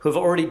number, who have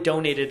already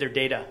donated their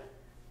data,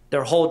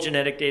 their whole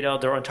genetic data,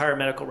 their entire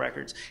medical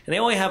records. And they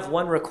only have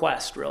one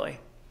request, really.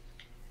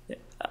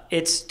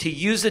 It's to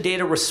use the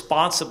data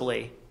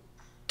responsibly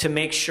to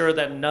make sure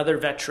that another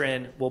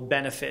veteran will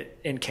benefit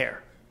in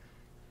care.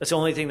 That's the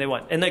only thing they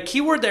want. And the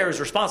key word there is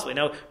responsibly.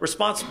 Now,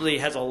 responsibly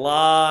has a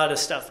lot of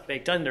stuff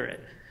baked under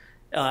it.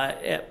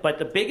 But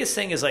the biggest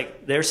thing is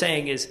they're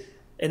saying is,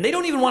 and they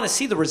don't even want to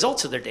see the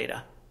results of their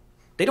data.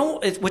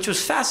 Which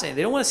was fascinating.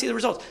 They don't want to see the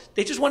results.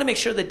 They just want to make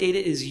sure the data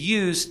is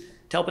used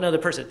to help another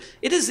person.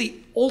 It is the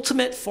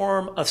ultimate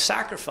form of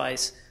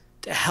sacrifice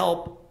to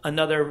help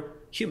another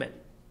human.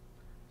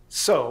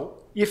 So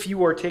if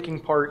you are taking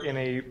part in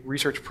a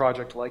research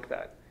project like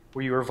that,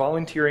 where you are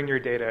volunteering your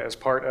data as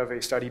part of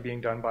a study being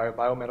done by a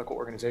biomedical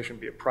organization,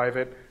 be it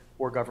private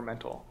or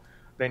governmental,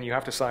 then you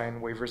have to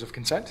sign waivers of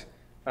consent.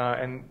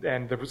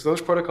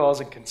 Those protocols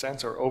and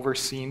consents are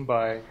overseen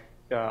by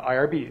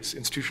IRBs,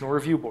 institutional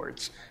review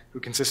boards, who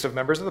consist of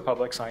members of the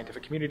public,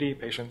 scientific community,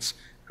 patients,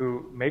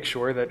 who make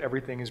sure that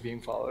everything is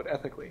being followed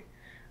ethically.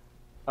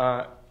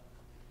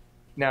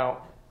 Now,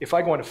 if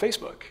I go onto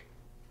Facebook,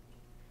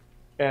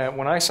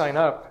 when I sign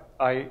up,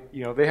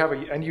 they have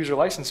an end user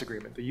license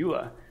agreement, the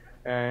EULA,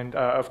 and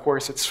of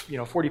course it's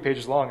 40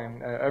 pages long,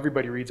 and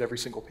everybody reads every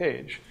single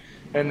page,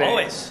 and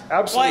they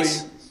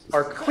absolutely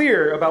are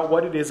clear about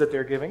what it is that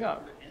they're giving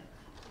up.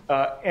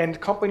 And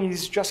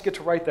companies just get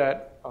to write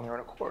that on their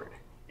own accord,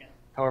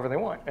 however they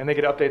want, and they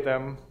get to update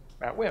them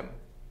at whim.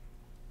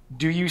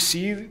 Do you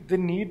see the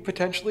need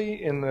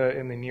potentially in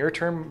the near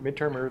term,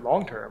 midterm, or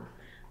long term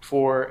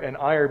for an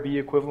IRB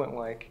equivalent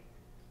like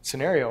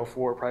scenario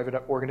for private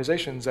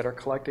organizations that are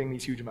collecting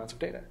these huge amounts of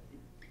data?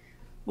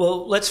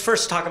 Well, let's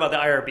first talk about the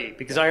IRB,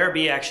 because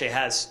IRB actually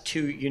has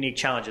two unique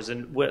challenges.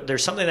 And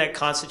there's something that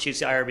constitutes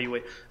the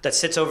IRB, that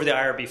sits over the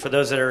IRB. For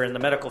those that are in the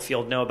medical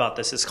field know about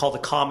this. It's called the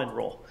common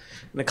rule.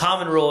 And the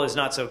common rule is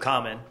not so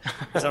common,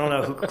 because I don't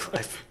know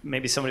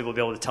maybe somebody will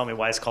be able to tell me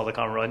why it's called the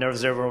common rule. I never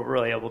was ever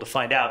really able to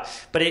find out.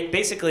 But it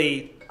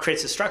basically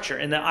creates a structure.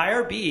 And the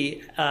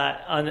IRB,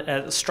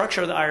 the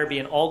structure of the IRB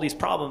and all these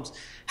problems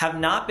have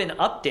not been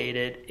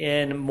updated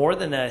in more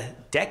than a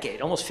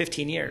decade, almost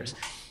 15 years.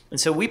 And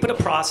so we put a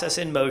process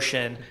in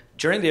motion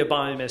during the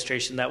Obama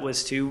administration that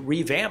was to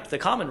revamp the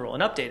common rule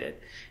and update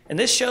it. And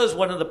this shows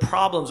one of the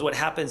problems, what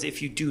happens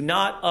if you do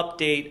not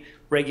update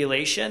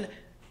regulation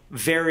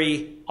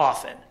very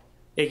often.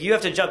 You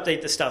have to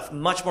update the stuff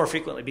much more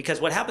frequently,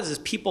 because what happens is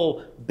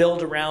people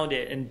build around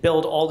it and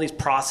build all these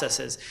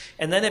processes,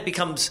 and then it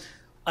becomes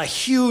a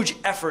huge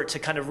effort to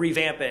kind of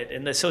revamp it.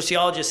 And the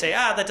sociologists say,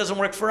 that doesn't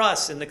work for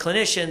us. And the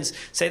clinicians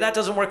say, that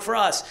doesn't work for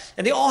us.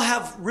 And they all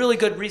have really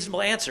good,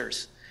 reasonable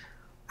answers.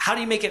 How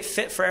do you make it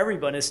fit for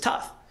everyone is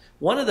tough.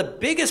 One of the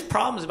biggest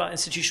problems about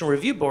institutional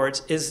review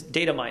boards is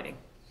data mining.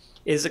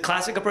 Is the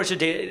classic approach to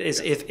data is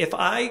if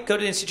I go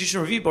to the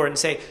institutional review board and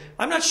say,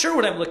 I'm not sure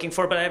what I'm looking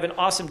for, but I have an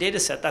awesome data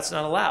set, that's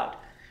not allowed.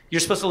 You're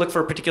supposed to look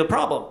for a particular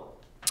problem.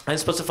 I'm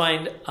supposed to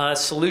find a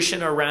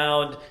solution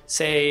around,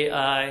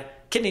 say,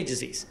 kidney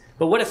disease.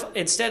 But what if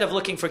instead of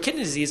looking for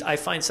kidney disease, I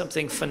find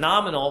something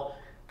phenomenal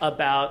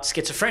about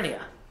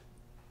schizophrenia?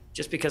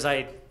 Just because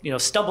I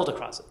stumbled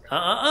across it.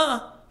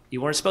 You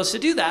weren't supposed to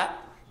do that.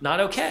 Not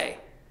okay.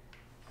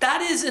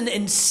 That is an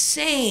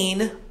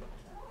insane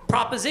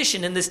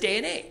proposition in this day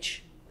and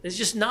age. It's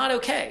just not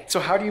okay. So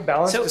how do you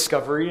balance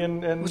discovery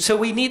and... So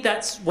we need,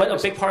 that's what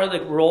a big part of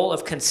the role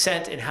of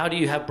consent, and how do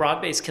you have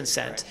broad-based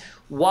consent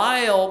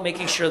while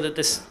making sure that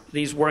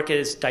these work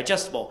is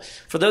digestible.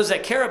 For those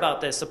that care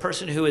about this, the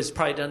person who has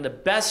probably done the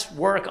best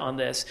work on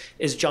this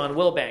is John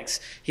Wilbanks.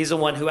 He's the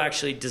one who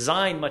actually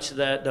designed much of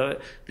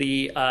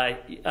the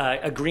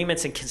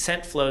agreements and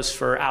consent flows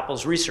for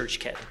Apple's research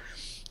kit.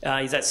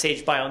 He's at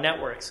Sage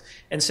Bionetworks.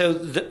 And so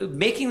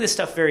making this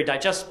stuff very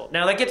digestible.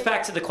 Now that gets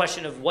back to the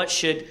question of what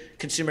should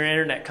consumer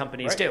internet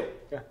companies do?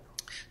 Yeah.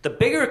 The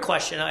bigger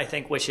question, I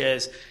think, which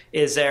is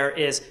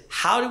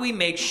how do we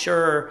make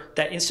sure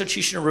that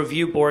institutional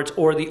review boards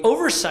or the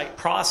oversight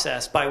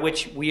process by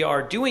which we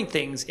are doing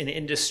things in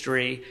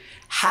industry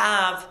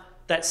have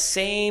that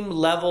same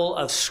level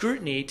of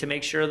scrutiny to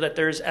make sure that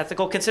there's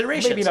ethical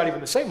considerations? Maybe not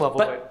even the same level,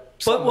 but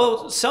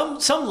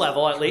some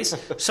level at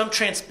least, some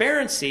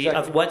transparency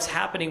of what's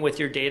happening with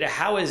your data,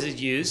 how is it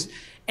used,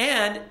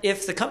 and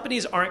if the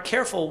companies aren't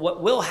careful,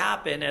 what will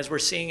happen, as we're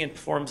seeing in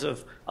forms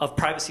of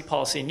privacy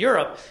policy in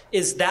Europe,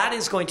 is that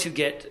is going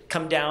to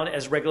come down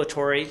as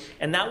regulatory,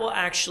 and that will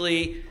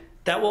actually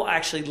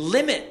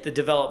limit the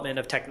development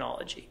of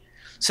technology.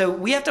 So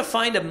we have to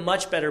find a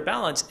much better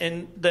balance.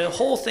 And the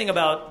whole thing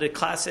about the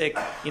classic,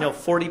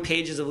 40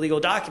 pages of legal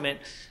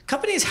document,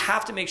 companies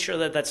have to make sure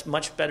that that's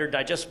much better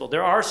digestible.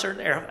 There are certain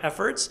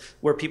efforts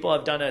where people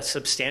have done a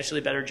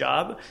substantially better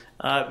job.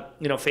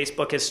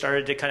 Facebook has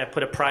started to kind of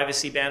put a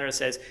privacy banner that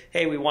says,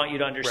 hey, we want you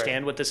to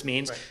understand what this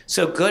means. Right.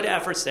 So good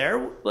efforts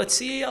there. Let's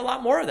see a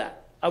lot more of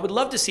that. I would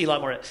love to see a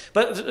lot more of that.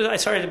 But I'm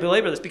sorry to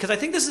belabor this, because I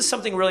think this is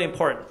something really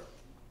important.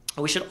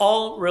 We should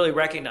all really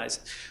recognize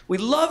it. We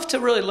love to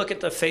really look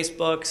at the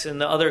Facebooks and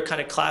the other kind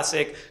of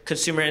classic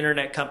consumer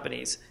internet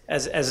companies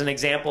as an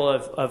example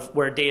of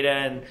where data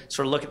and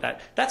sort of look at that.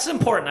 That's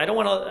important. I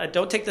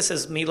don't take this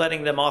as me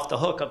letting them off the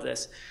hook of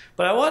this.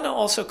 But I want to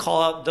also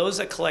call out those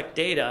that collect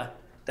data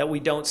that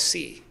we don't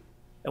see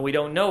and we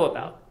don't know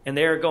about. And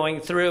they're going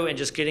through and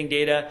just getting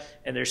data,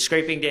 and they're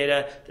scraping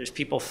data. There's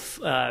people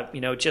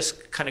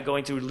just kind of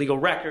going through legal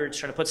records,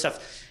 trying to put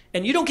stuff.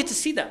 And you don't get to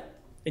see them,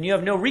 and you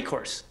have no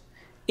recourse.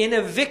 In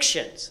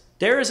evictions,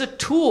 there is a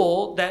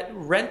tool that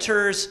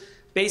renters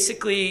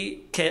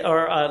basically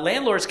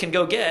landlords can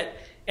go get,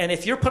 and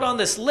if you're put on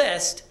this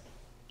list,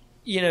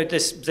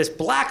 this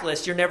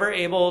blacklist, you're never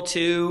able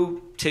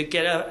to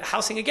get a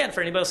housing again for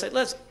anybody else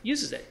that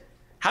uses it.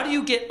 How do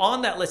you get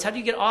on that list? How do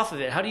you get off of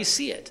it? How do you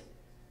see it?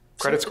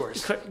 Credit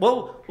scores.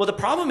 Well, the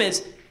problem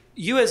is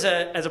you as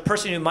a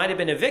person who might have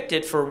been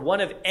evicted for one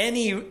of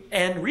any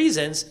N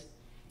reasons,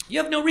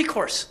 you have no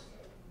recourse.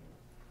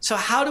 So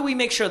how do we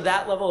make sure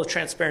that level of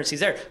transparency is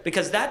there?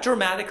 Because that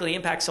dramatically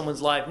impacts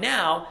someone's life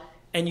now,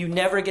 and you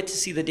never get to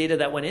see the data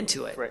that went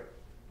into it. Right.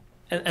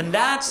 And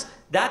that's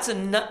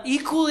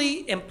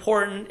equally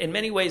important, in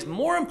many ways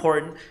more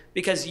important,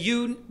 because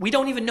we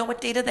don't even know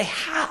what data they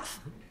have.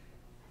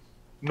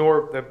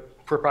 Nor the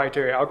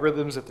proprietary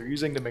algorithms that they're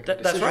using to make the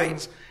decisions.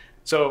 That's right.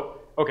 So,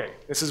 okay,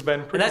 this has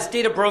been pretty... And that's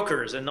data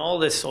brokers and all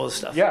this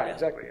stuff. Yeah,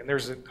 exactly. And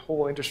there's a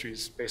whole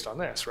industries based on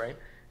this, right?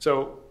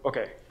 So,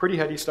 okay, pretty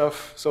heady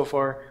stuff so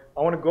far.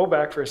 I want to go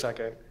back for a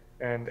second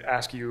and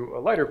ask you a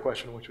lighter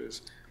question, which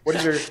was, what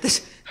is your...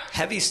 This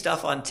heavy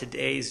stuff on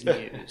today's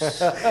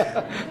news.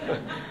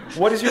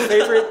 What is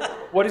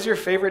your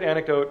favorite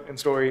anecdote and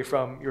story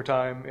from your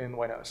time in the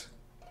White House?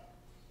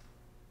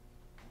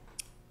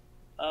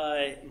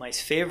 My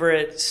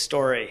favorite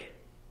story.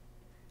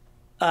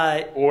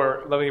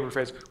 Or let me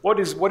rephrase. What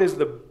is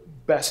the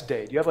best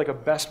day? Do you have like a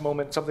best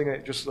moment, something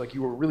that just like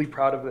you were really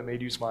proud of that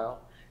made you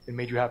smile and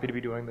made you happy to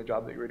be doing the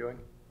job that you were doing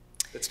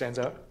that stands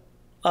out?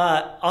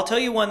 I'll tell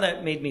you one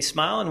that made me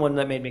smile and one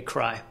that made me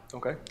cry.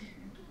 Okay.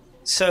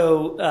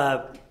 So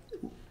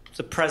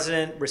the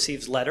president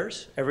receives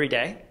letters every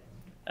day.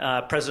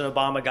 President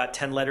Obama got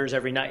 10 letters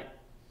every night.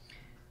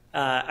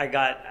 I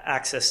got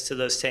access to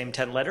those same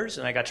 10 letters,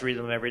 and I got to read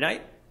them every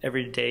night.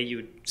 Every day you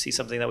would see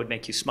something that would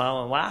make you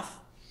smile and laugh.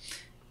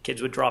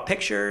 Kids would draw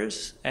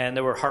pictures, and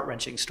there were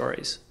heart-wrenching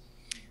stories.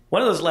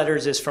 One of those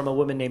letters is from a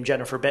woman named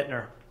Jennifer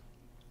Bittner.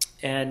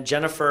 And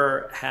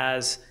Jennifer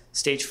has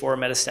stage 4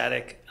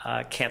 metastatic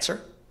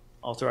cancer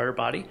all throughout her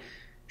body.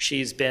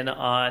 She's been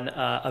on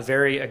a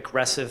very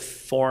aggressive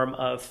form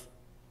of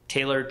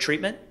tailored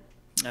treatment,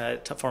 a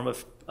form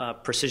of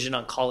precision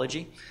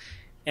oncology.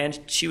 And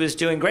she was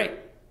doing great.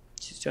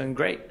 She's doing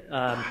great.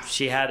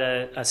 She had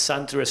a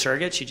son through a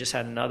surrogate. She just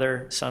had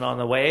another son on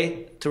the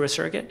way through a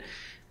surrogate.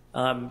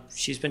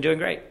 She's been doing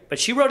great. But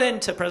she wrote in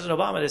to President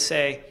Obama to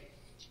say,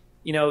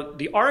 you know,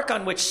 the arc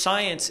on which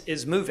science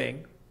is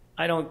moving,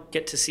 I don't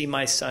get to see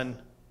my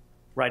son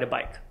ride a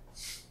bike.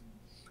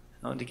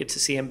 I don't get to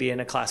see him be in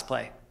a class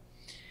play.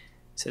 He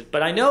said,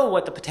 but I know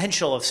what the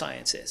potential of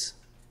science is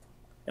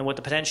and what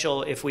the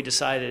potential, if we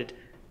decided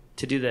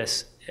to do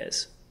this,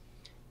 is.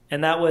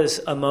 And that was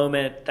a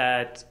moment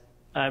that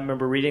I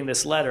remember reading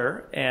this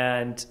letter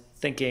and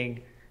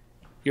thinking,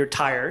 you're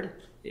tired.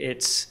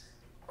 It's,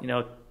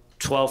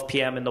 12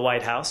 p.m. in the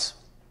White House.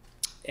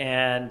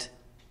 And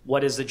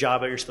what is the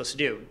job that you're supposed to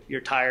do? You're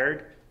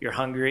tired. You're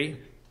hungry.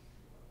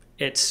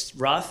 It's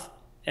rough.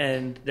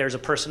 And there's a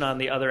person on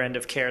the other end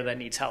of care that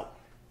needs help.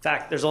 In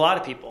fact, there's a lot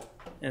of people.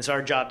 And it's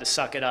our job to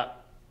suck it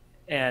up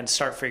and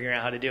start figuring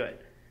out how to do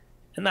it.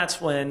 And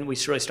that's when we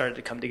really started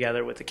to come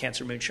together with the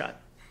Cancer Moonshot.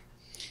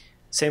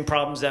 Same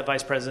problems that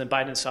Vice President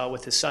Biden saw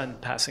with his son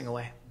passing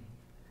away.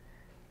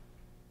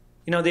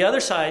 The other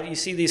side, you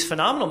see these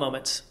phenomenal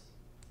moments.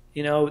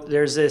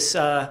 There's this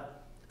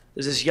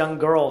young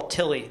girl,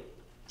 Tilly,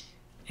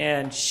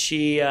 and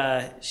she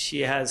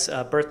has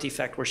a birth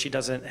defect where she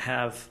doesn't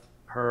have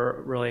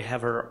her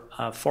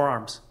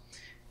forearms,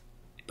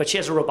 but she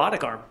has a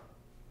robotic arm.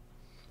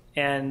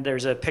 And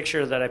there's a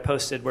picture that I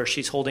posted where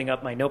she's holding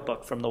up my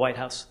notebook from the White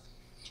House,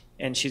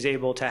 and she's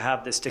able to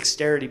have this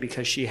dexterity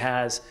because she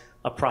has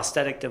a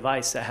prosthetic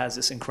device that has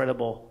this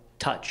incredible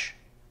touch,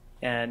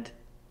 and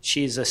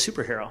she's a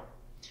superhero.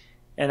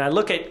 And I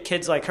look at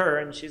kids like her,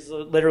 and she's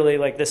literally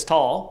like this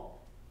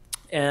tall,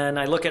 and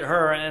I look at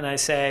her and I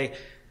say,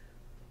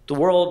 the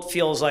world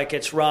feels like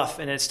it's rough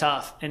and it's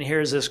tough, and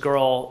here's this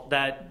girl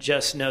that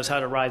just knows how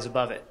to rise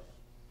above it.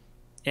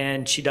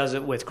 And she does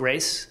it with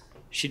grace,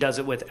 she does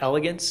it with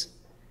elegance,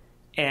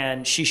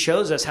 and she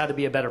shows us how to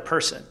be a better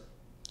person.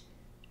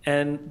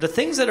 And the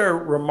things that are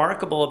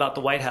remarkable about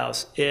the White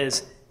House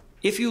is,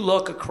 if you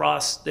look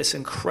across this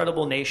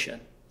incredible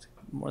nation,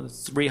 more than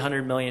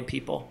 300 million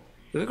people,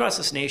 look across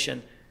this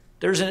nation,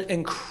 there's an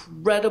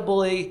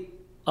incredibly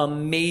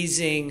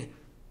amazing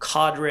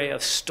cadre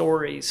of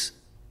stories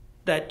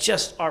that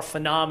just are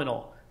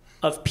phenomenal,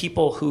 of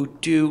people who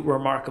do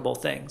remarkable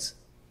things.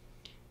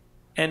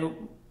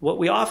 And what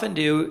we often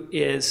do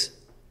is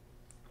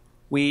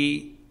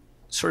we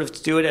sort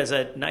of do it as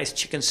a nice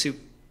chicken soup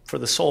for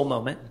the soul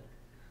moment,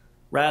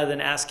 rather than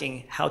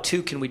asking, how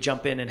can we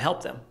jump in and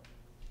help them?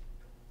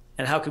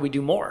 And how could we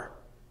do more?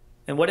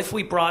 And what if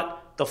we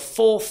brought the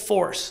full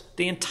force,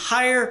 the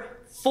entire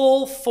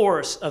full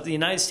force of the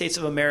United States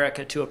of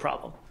America to a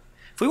problem?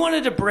 If we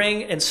wanted to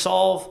bring and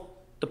solve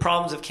the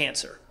problems of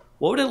cancer,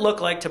 what would it look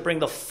like to bring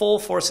the full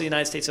force of the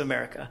United States of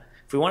America?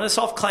 If we wanted to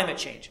solve climate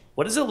change,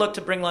 what does it look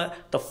to bring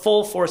the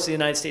full force of the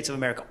United States of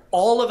America?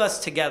 All of us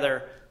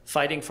together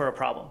fighting for a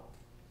problem.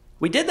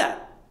 We did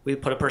that. We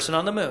put a person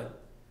on the moon.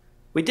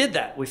 We did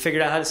that. We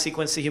figured out how to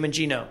sequence the human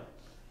genome.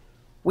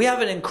 We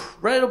have an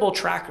incredible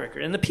track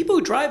record. And the people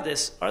who drive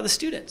this are the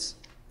students.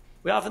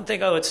 We often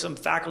think, oh, it's some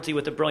faculty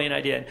with a brilliant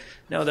idea.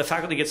 No, the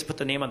faculty gets to put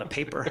the name on the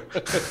paper.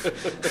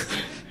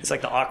 It's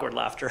like the awkward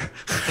laughter.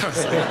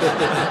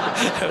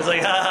 I was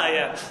like,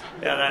 yeah,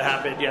 that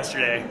happened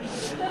yesterday.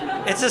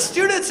 It's the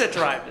students that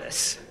drive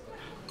this.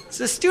 It's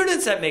the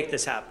students that make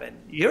this happen.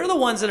 You're the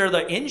ones that are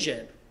the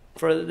engine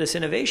for this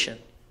innovation.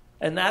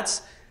 And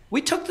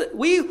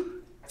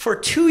for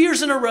 2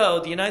 years in a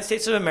row, the United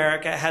States of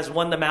America has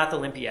won the Math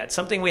Olympiad,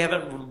 something we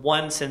haven't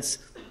won since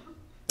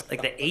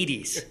like the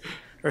 80s.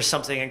 Or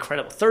something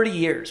incredible. 30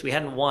 years we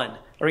hadn't won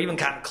or even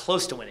gotten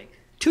close to winning.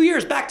 2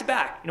 years back to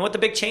back. You know what the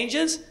big change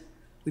is?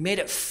 We made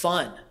it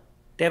fun.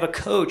 They have a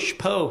coach,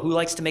 Poe, who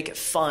likes to make it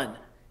fun,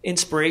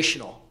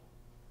 inspirational.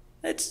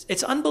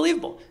 It's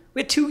unbelievable.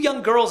 We had 2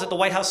 young girls at the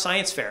White House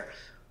Science Fair,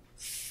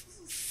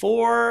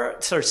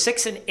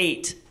 6 and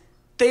 8.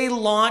 They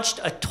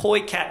launched a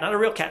toy cat, not a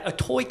real cat, a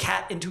toy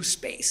cat into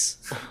space.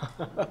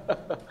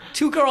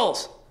 2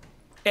 girls.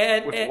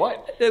 With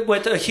what?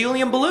 With a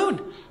helium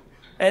balloon.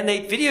 And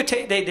they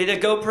videotaped, they did a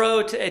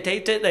GoPro,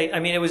 taped it.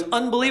 It was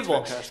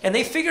unbelievable. And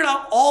they figured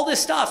out all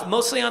this stuff,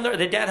 mostly on their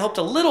dad helped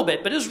a little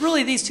bit, but it was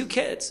really these 2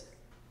 kids.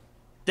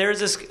 There's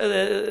this,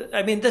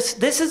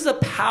 this is the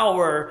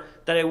power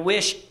that I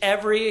wish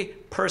every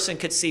person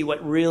could see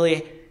what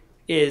really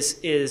is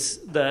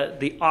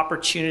the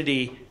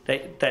opportunity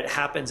that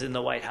happens in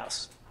the White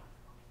House.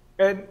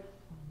 And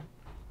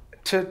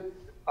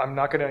I'm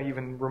not going to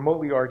even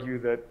remotely argue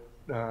that,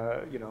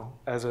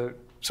 as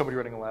somebody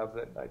running a lab,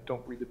 that I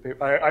don't read the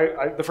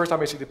paper. The first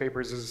time I see the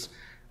papers is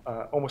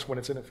almost when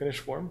it's in a finished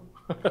form,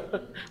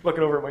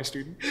 looking over at my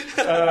student.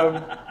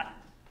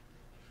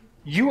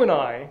 You and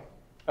I,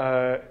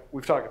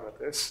 we've talked about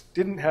this,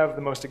 didn't have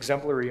the most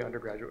exemplary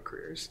undergraduate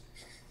careers.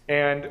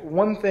 And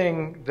one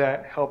thing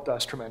that helped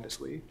us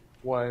tremendously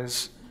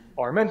was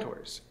our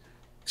mentors.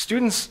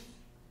 Students,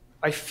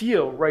 I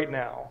feel right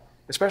now,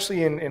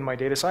 especially in my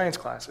data science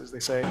classes, they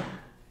say,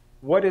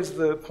 what is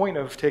the point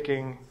of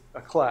taking a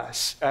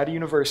class at a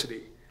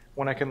university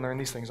when I can learn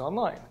these things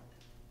online,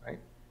 right?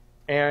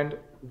 And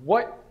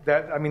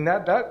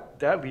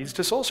that leads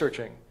to soul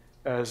searching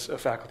as a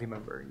faculty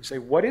member. You say,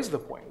 what is the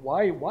point?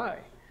 Why,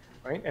 right?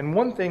 And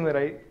one thing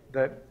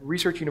that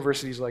research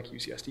universities like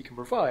UCSD can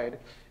provide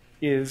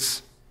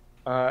is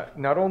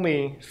not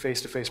only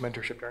face-to-face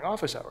mentorship during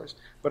office hours,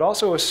 but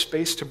also a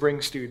space to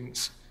bring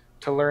students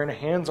to learn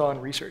hands-on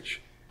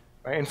research,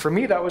 right? And for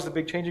me, that was the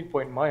big changing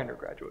point in my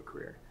undergraduate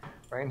career,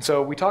 right? And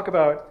so we talk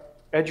about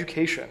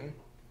education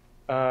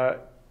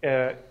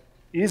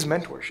is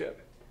mentorship.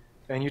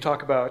 And you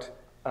talk about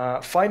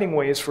finding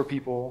ways for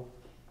people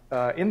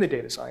in the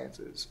data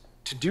sciences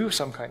to do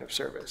some kind of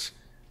service.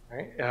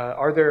 Right?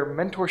 Are there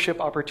mentorship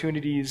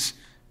opportunities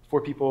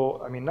for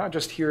people, not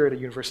just here at a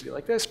university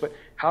like this, but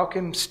how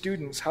can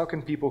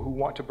people who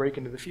want to break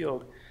into the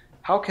field,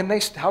 how can they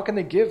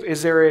give?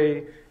 Is there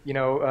a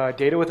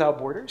Data Without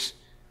Borders?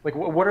 Like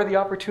what are the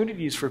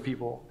opportunities for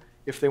people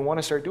if they want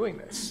to start doing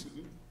this?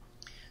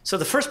 So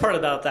the first part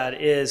about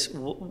that is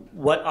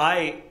what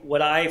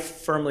I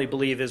firmly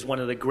believe is one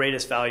of the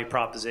greatest value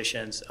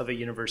propositions of a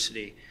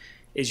university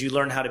is you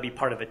learn how to be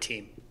part of a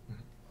team.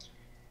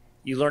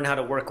 You learn how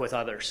to work with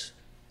others.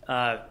 2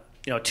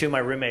 of my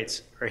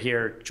roommates are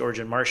here, George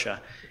and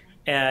Marcia.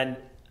 And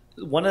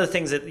one of the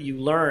things that you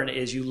learn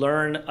is you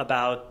learn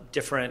about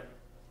different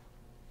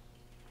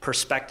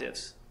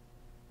perspectives,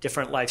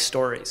 different life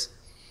stories.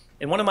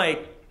 And one of my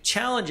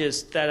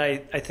challenges that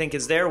I think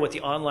is there with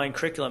the online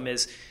curriculum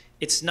is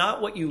it's not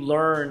what you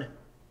learn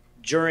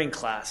during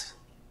class.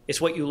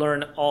 It's what you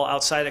learn all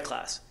outside of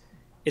class.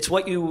 It's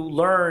what you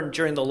learn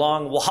during the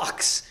long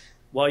walks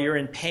while you're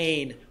in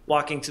pain,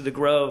 walking to the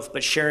Grove,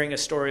 but sharing a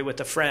story with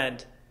a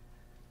friend.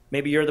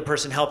 Maybe you're the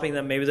person helping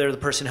them. Maybe they're the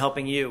person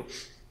helping you.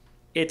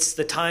 It's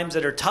the times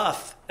that are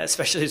tough,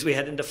 especially as we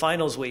head into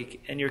finals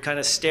week, and you're kind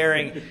of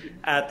staring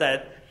at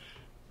that,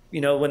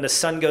 when the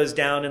sun goes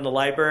down in the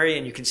library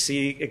and you can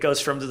see it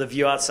goes from the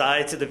view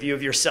outside to the view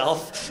of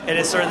yourself. And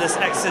it's sort of this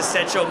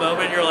existential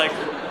moment. You're like,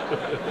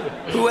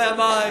 who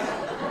am I?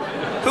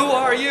 Who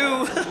are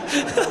you?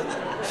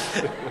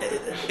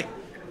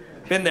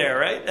 Been there,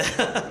 right?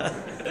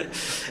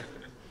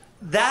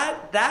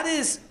 That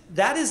is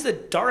the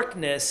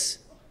darkness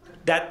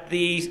that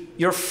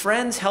your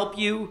friends help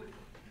you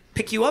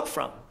pick you up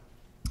from.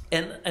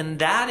 And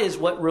that is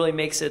what really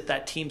makes it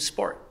that team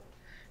sport.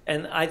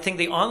 And I think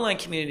the online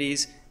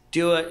communities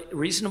do a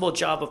reasonable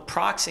job of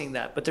proxying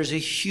that, but there's a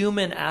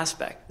human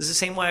aspect. This is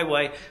the same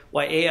why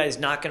AI is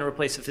not going to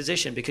replace a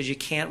physician, because you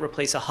can't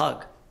replace a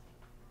hug.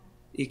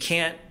 You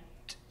can't I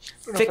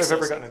don't know if I've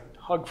ever gotten a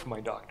hug from my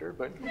doctor,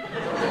 but...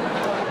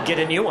 Get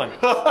a new one.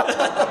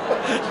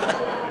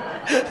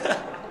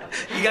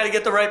 You got to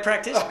get the right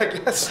practitioner. I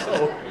guess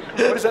so.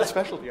 What is that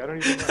specialty? I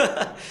don't even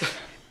know.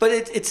 But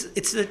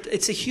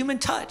it's a human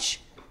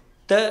touch.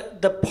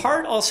 The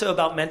part also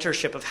about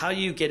mentorship, of how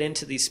you get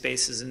into these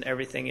spaces and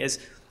everything, is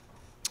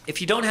if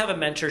you don't have a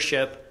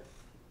mentorship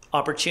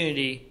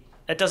opportunity,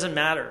 that doesn't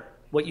matter.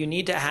 What you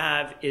need to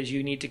have is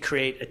you need to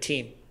create a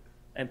team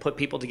and put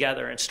people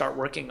together and start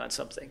working on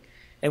something.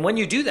 And when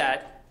you do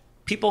that,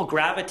 people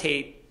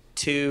gravitate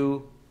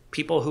to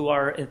people who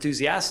are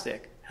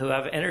enthusiastic, who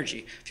have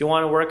energy. If you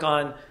want to work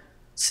on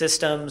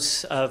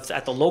systems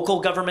at the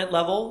local government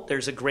level,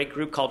 there's a great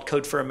group called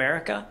Code for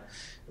America.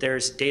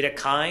 There's Data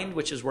Kind,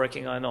 which is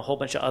working on a whole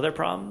bunch of other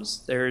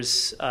problems.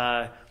 There's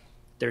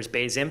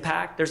Bayes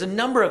Impact. There's a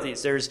number of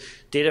these. There's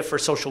Data for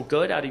Social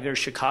Good out of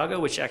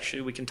Chicago, which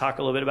actually we can talk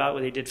a little bit about,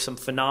 where they did some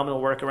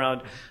phenomenal work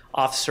around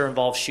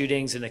officer-involved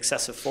shootings and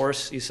excessive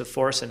force, use of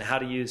force, and how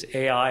to use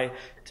AI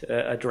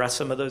to address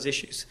some of those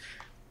issues.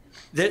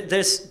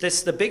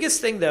 The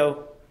biggest thing,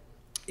 though,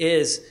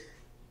 is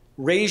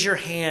raise your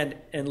hand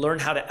and learn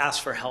how to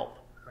ask for help.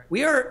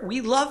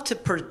 We love to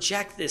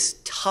project this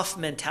tough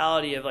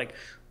mentality of like,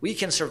 we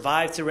can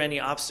survive through any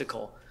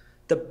obstacle.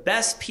 The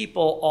best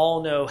people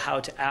all know how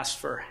to ask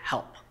for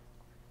help.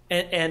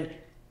 And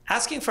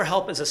asking for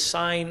help is a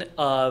sign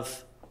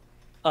of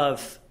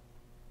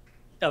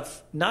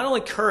not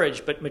only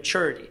courage, but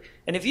maturity.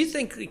 And if you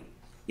think,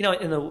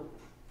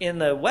 in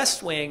the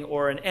West Wing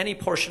or in any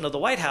portion of the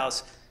White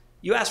House,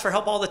 you ask for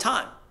help all the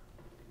time.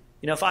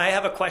 If I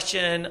have a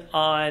question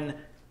on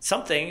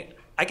something,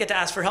 I get to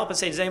ask for help and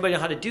say, does anybody know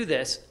how to do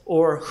this?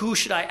 Or who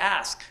should I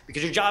ask?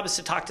 Because your job is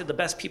to talk to the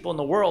best people in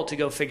the world to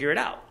go figure it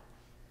out.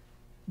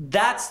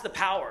 That's the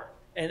power.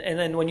 And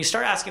then when you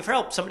start asking for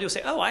help, somebody will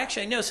say, oh, I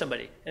actually know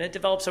somebody. And it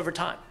develops over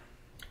time.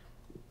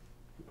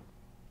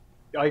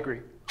 I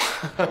agree.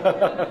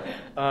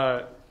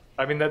 I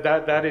mean,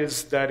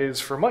 that is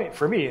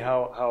for me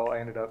how I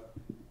ended up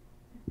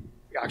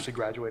actually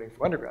graduating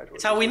from undergraduate.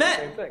 It's how we met.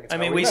 Same thing. I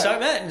mean, we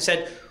met and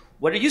said,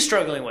 what are you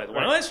struggling with?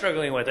 What am I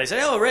struggling with? I said,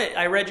 oh, right.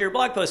 I read your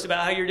blog post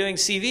about how you're doing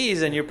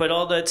CVs and you put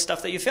all the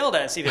stuff that you failed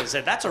at in CVs. I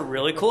said, that's a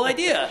really cool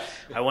idea.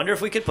 I wonder if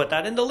we could put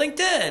that into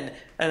LinkedIn.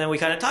 And then we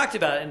kind of talked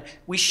about it. And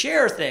we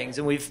share things.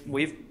 And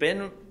we've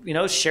been,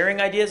 sharing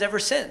ideas ever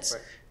since.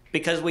 Right.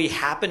 Because we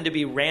happened to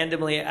be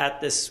randomly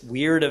at this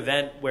weird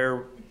event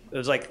where it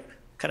was like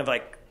kind of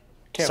like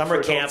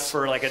summer camp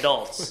for like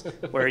adults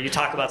where you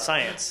talk about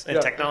science and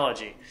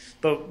technology.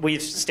 But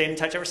we've stayed in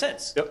touch ever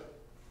since. Yep.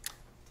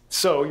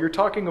 So you're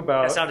talking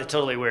about... That sounded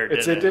totally weird, No,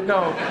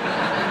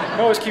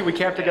 it was cute. We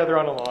camped together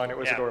on a lawn. It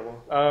was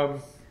adorable.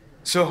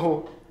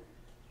 So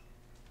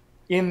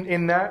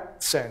in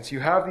that sense, you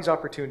have these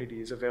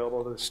opportunities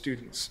available to the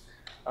students.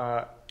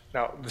 Now,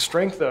 the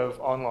strength of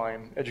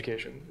online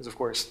education is, of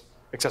course,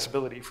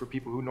 accessibility for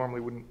people who normally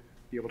wouldn't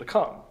be able to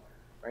come,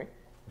 right?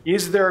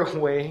 Is there a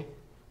way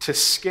to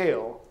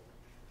scale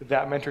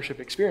that mentorship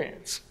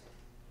experience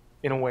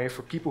in a way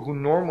for people who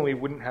normally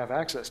wouldn't have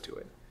access to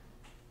it?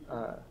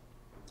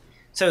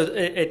 So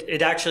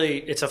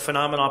it's a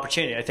phenomenal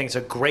opportunity. I think it's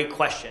a great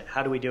question.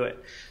 How do we do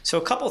it? So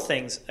a couple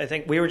things. I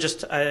think we had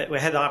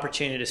the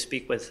opportunity to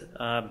speak with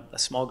a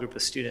small group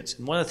of students.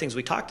 And one of the things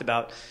we talked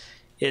about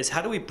is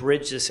how do we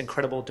bridge this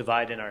incredible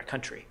divide in our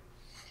country?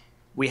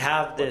 We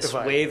have this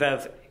wave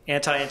of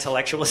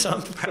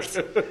anti-intellectualism.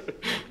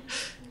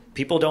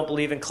 People don't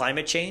believe in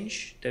climate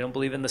change. They don't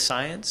believe in the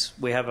science.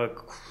 We have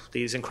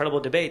these incredible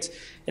debates.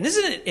 And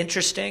isn't it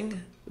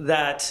interesting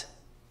that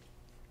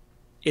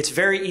it's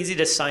very easy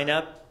to sign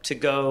up to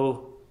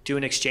go do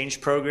an exchange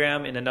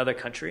program in another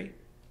country,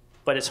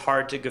 but it's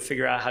hard to go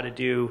figure out how to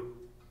do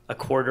a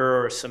quarter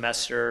or a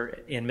semester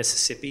in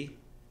Mississippi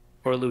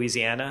or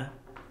Louisiana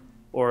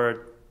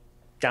or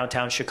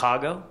downtown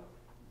Chicago?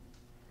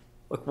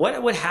 Look,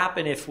 what would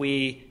happen if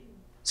we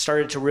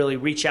started to really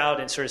reach out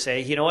and sort of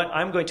say, you know what,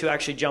 I'm going to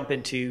actually jump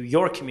into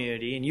your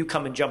community and you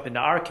come and jump into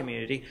our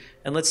community,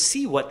 and let's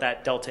see what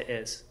that delta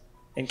is.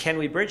 And can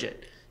we bridge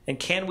it? And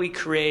can we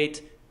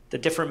create the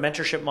different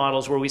mentorship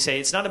models where we say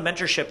it's not a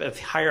mentorship of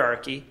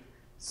hierarchy,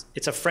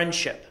 it's a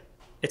friendship,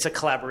 it's a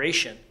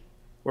collaboration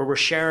where we're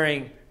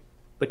sharing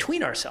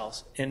between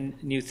ourselves in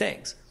new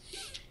things.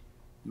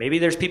 Maybe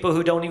there's people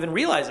who don't even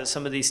realize that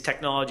some of these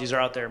technologies are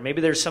out there. Maybe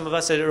there's some of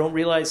us that don't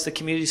realize the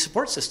community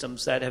support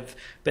systems that have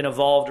been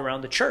evolved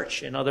around the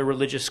church and other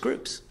religious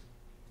groups.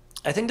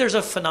 I think there's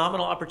a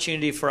phenomenal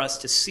opportunity for us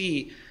to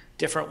see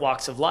different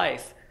walks of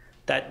life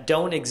that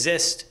don't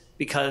exist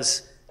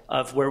because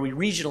of where we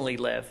regionally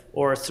live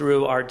or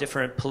through our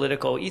different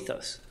political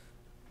ethos.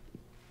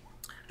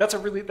 That's a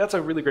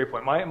really great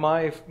point.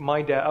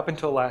 My dad, up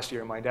until last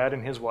year, my dad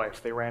and his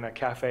wife, they ran a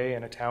cafe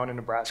in a town in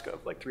Nebraska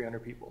of like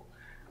 300 people,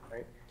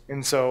 right?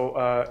 And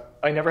so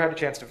I never had a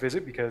chance to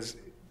visit because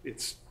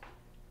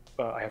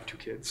I have 2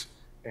 kids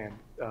and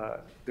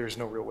there's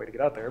no real way to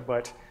get out there.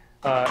 But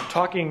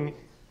talking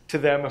to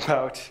them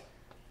about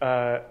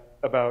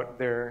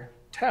their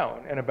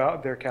town and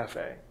about their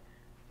cafe,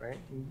 right?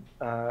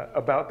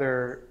 About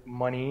their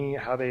money,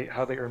 how they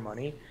earn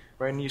money,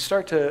 right? And you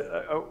start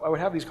to, I would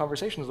have these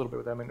conversations a little bit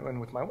with them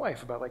and with my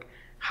wife about like,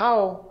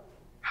 how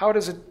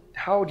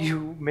do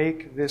you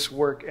make this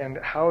work, and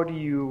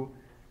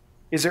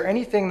is there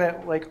anything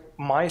that like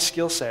my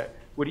skill set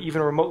would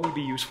even remotely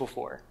be useful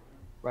for,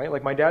 right?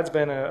 Like my dad's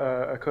been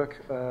a cook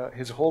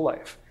his whole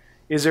life.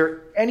 Is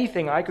there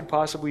anything I could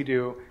possibly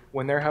do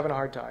when they're having a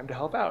hard time to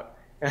help out?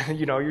 And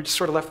you're just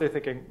sort of left there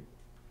thinking,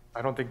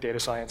 I don't think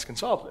data science can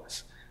solve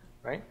this.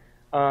 Right?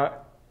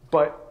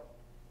 But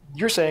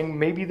you're saying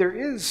maybe there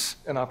is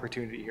an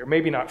opportunity here.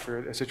 Maybe not for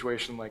a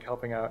situation like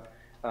helping out,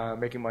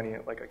 making money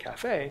at like a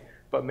cafe,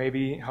 but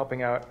maybe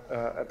helping out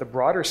at the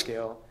broader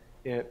scale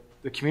at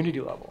the community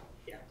level.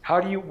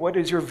 Yeah. What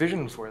is your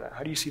vision for that?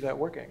 How do you see that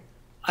working?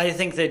 I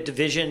think the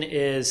vision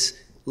is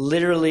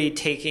literally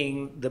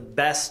taking the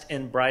best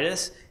and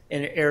brightest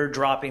and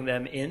airdropping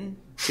them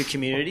into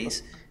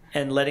communities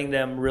and letting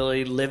them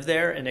really live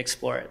there and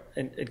explore it.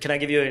 And can I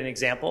give you an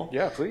example?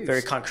 Yeah, please.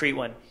 Very concrete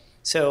one.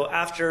 So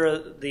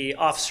after the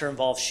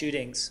officer-involved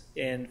shootings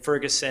in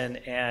Ferguson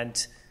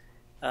and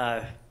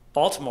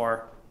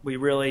Baltimore, we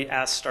really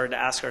started to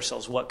ask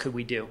ourselves, what could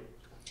we do?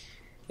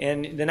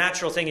 And the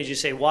natural thing is you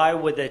say, why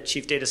would the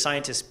chief data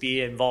scientist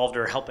be involved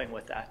or helping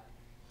with that?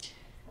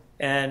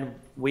 And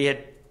we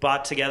had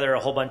brought together a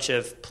whole bunch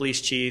of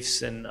police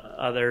chiefs and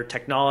other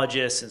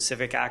technologists and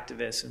civic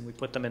activists, and we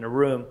put them in a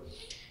room.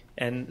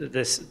 And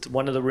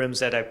one of the rooms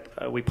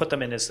that we put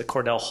them in is the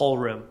Cordell Hull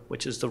room,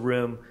 which is the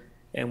room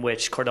in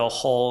which Cordell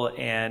Hull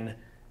and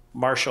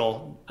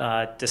Marshall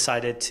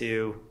decided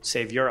to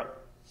save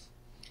Europe.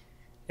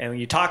 And when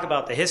you talk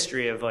about the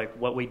history of like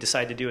what we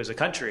decided to do as a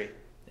country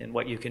and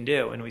what you can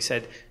do, and we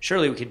said,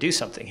 surely we could do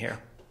something here.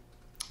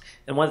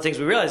 And one of the things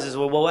we realized is,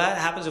 well, what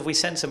happens if we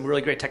send some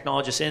really great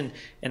technologists in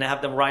and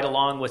have them ride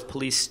along with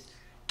police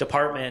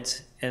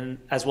departments and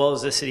as well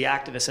as the city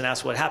activists and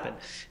ask what happened?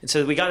 And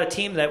so we got a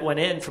team that went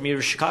in from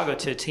University of Chicago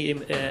to a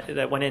team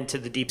that went into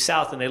the Deep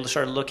South, and they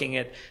started looking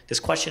at this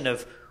question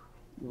of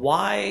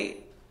why,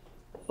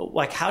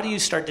 like, how do you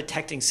start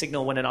detecting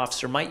signal when an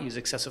officer might use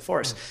excessive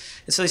force?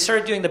 And so they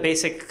started doing the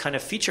basic kind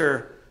of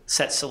feature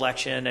set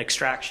selection,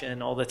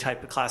 extraction, all the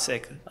type of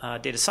classic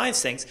data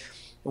science things.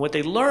 And what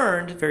they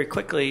learned very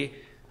quickly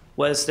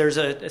was there's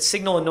a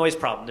signal and noise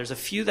problem. There's a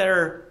few that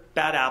are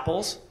bad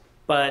apples,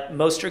 but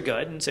most are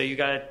good. And so you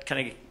got to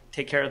kind of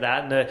take care of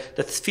that. And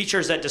the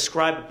features that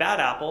describe a bad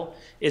apple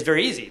is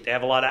very easy. They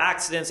have a lot of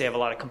accidents. They have a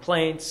lot of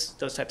complaints,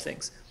 those types of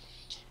things.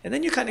 And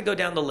then you kind of go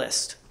down the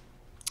list.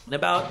 And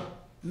about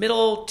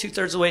middle,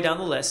 2/3 of the way down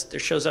the list,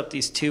 there shows up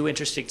these two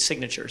interesting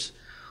signatures.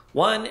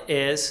 One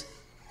is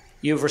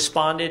you've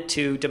responded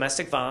to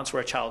domestic violence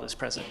where a child is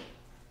present.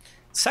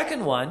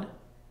 Second one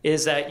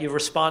is that you've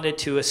responded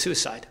to a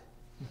suicide.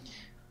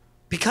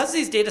 Because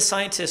these data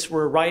scientists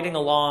were riding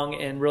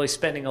along and really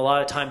spending a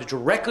lot of time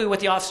directly with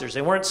the officers,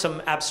 they weren't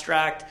some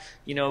abstract,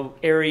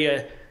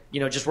 area,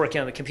 just working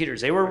on the computers.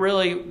 They were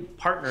really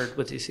partnered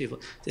with these people.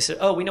 They said,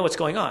 oh, we know what's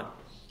going on.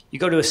 You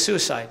go to a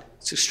suicide,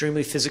 it's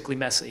extremely physically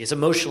messy. It's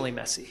emotionally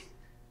messy.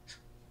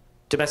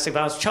 Domestic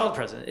violence with child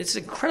present, it's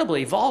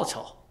incredibly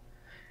volatile.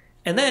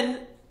 And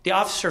then the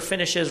officer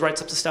finishes,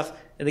 writes up the stuff,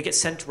 and they get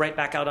sent right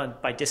back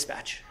out by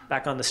dispatch,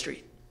 back on the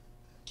street.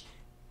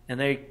 And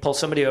they pull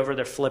somebody over,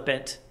 they're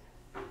flippant.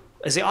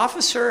 Has the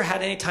officer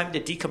had any time to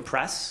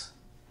decompress?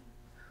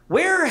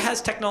 Where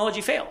has technology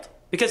failed?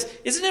 Because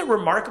isn't it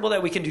remarkable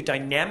that we can do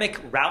dynamic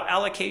route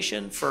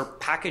allocation for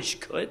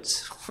packaged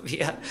goods?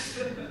 Yeah.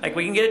 Like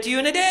we can get it to you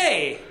in a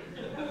day.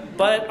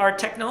 But our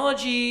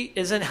technology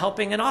isn't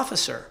helping an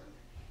officer.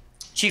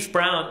 Chief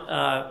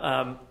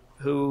Brown,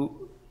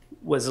 who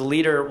was a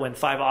leader when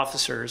 5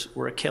 officers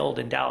were killed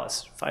in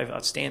Dallas, 5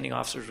 outstanding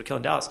officers were killed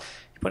in Dallas,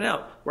 he pointed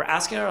out, we're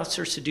asking our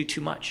officers to do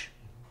too much.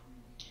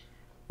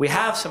 We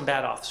have some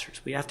bad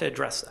officers. We have to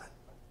address that.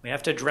 We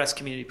have to address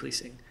community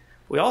policing.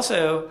 We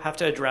also have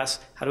to address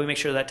how do we make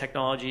sure that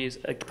technology is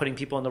putting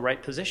people in the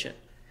right position.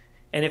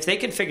 And if they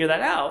can figure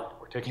that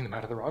out... We're taking them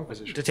out of the wrong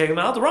position. To take them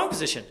out of the wrong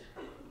position.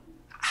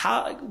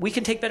 How we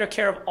can take better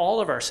care of all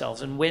of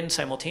ourselves and win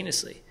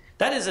simultaneously.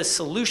 That is a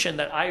solution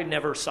that I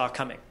never saw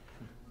coming.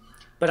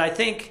 But I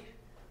think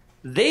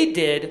they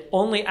did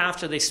only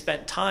after they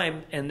spent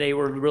time and they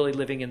were really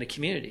living in the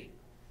community.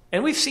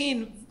 And we've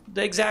seen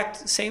the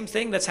exact same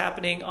thing that's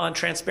happening on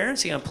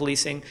transparency on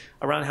policing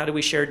around how do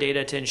we share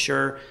data to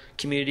ensure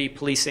community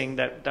policing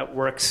that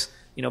works,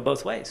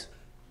 both ways.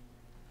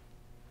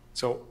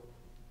 So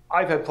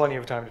I've had plenty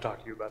of time to talk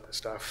to you about this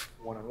stuff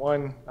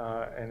one-on-one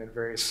and in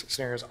various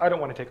scenarios. I don't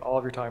want to take all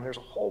of your time. There's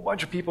a whole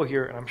bunch of people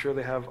here, and I'm sure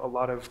they have a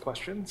lot of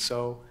questions.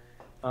 So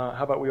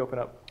how about we open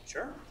up?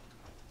 Sure.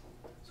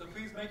 So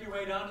please make your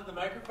way down to the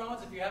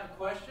microphones if you have a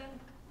question.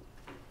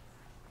 You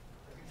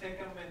can take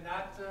them in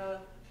that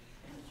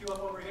queue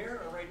up over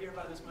here or right here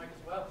by this mic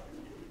as well.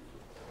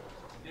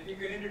 If you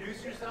could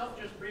introduce yourself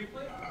just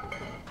briefly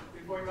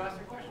before you ask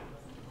your question.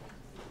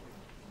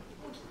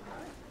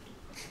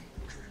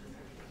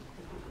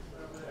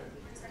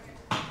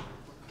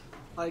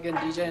 Hi again,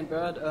 DJ and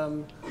Bird.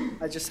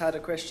 I just had a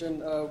question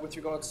with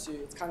regards to,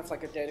 it's kind of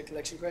like a data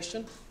collection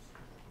question.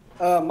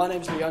 My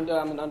name's Leander.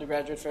 I'm an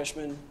undergraduate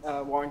freshman,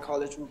 Warren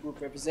College, group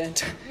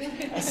represent.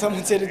 As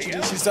someone said,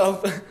 introduce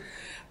yourself.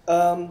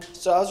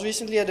 So I was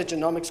recently at a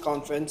genomics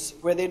conference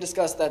where they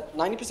discussed that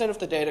 90% of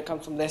the data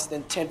comes from less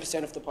than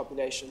 10% of the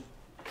population.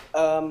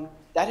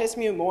 That hits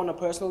me more on a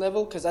personal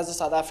level because as a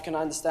South African,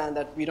 I understand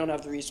that we don't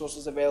have the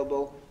resources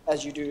available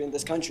as you do in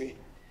this country.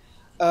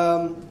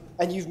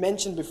 And you've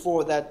mentioned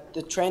before that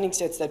the training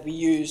sets that we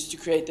use to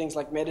create things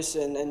like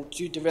medicine and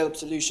to develop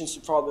solutions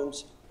to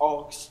problems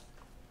are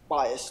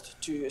biased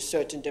to a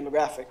certain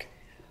demographic.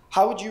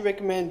 How would you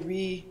recommend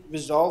we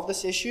resolve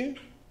this issue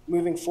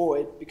moving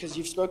forward? Because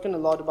you've spoken a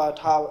lot about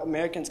how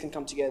Americans can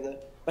come together,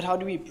 but how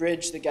do we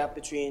bridge the gap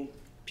between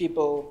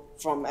people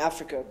from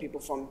Africa,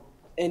 people from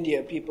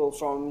India, people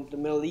from the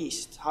Middle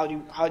East? How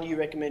do you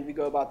recommend we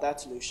go about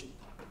that solution?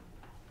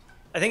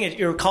 I think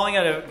you're calling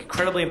out an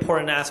incredibly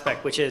important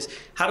aspect, which is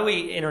how do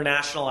we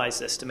internationalize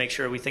this to make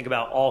sure we think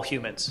about all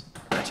humans,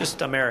 not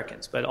just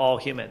Americans, but all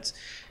humans.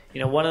 You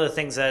know, one of the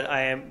things that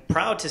I am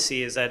proud to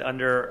see is that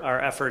under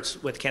our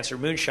efforts with Cancer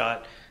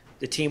Moonshot,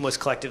 the team was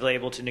collectively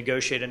able to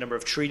negotiate a number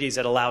of treaties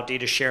that allow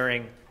data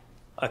sharing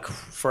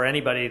for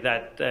anybody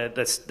that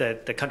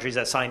the countries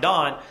that signed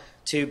on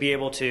to be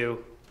able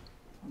to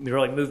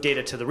really move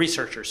data to the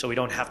researcher, so we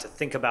don't have to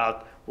think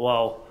about,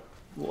 well,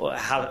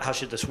 how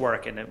should this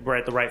work, and we're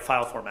at the right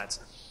file formats.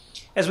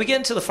 As we get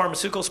into the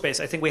pharmaceutical space,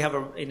 I think we have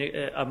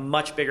a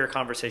much bigger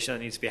conversation that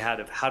needs to be had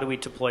of how do we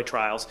deploy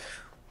trials,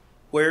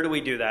 where do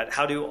we do that,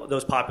 how do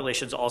those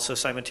populations also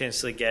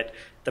simultaneously get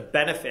the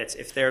benefits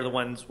if they're the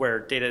ones where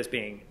data is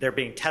being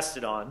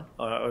tested on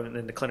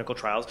in the clinical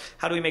trials,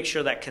 how do we make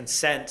sure that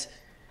consent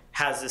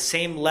has the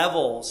same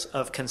levels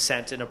of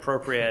consent and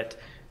appropriate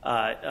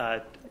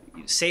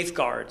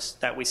safeguards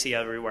that we see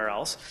everywhere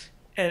else.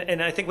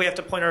 And I think we have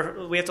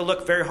to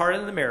look very hard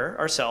in the mirror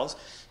ourselves.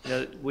 You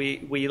know,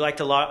 we like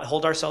to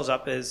hold ourselves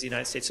up as the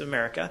United States of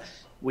America.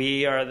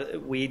 We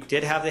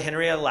did have the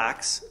Henrietta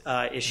Lacks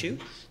issue,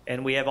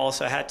 and we have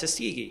also had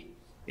Tuskegee,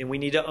 and we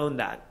need to own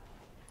that.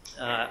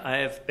 I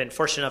have been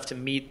fortunate enough to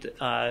meet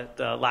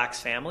the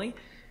Lacks family,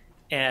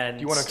 and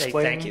do you want to say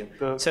explain thank you.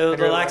 So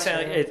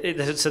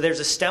there's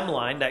a stem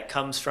line that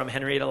comes from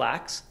Henrietta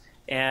Lacks,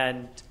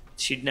 and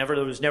there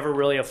was never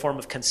really a form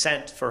of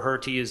consent for her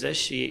to use this.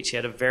 She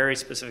had a very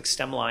specific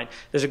stem line.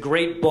 There's a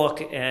great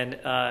book, and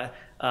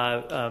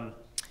The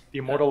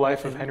Immortal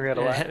Life of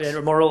Henrietta Lacks.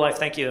 Immortal Life,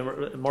 thank you.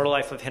 Immortal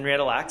Life of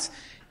Henrietta Lacks.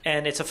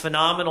 And it's a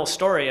phenomenal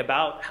story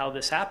about how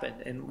this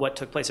happened and what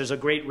took place. There's a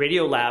great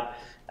Radio Lab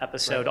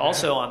episode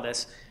also on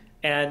this.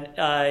 And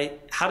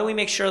how do we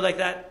make sure like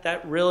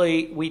that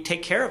really we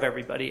take care of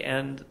everybody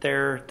and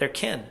their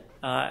kin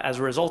as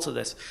a result of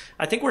this?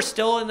 I think we're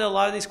still in a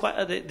lot of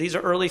these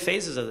are early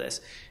phases of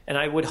this. And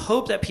I would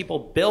hope that people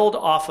build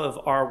off of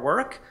our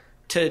work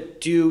to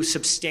do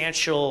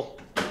substantially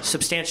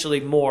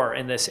more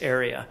in this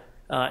area.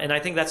 And I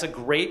think that's a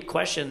great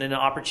question and an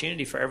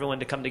opportunity for everyone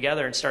to come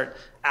together and start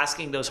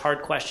asking those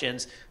hard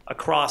questions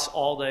across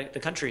all the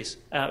countries,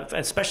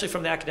 especially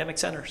from the academic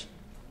centers.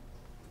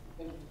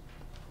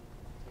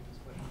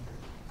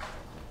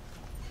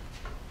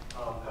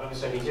 Hello,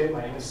 Mr. DJ.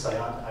 My name is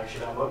Sayan.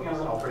 Actually, I'm working as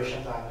an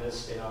operations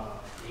analyst in a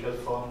legal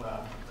firm.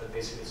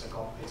 Basically, it's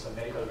a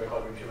medical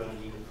record retrieval and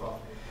legal firm.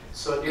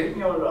 So during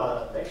your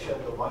lecture,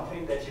 the one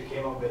thing that you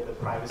came up with, the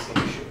privacy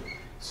issue.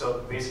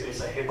 So basically,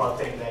 it's a HIPAA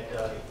thing that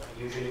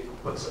usually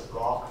puts a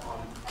block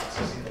on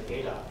accessing the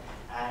data.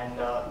 And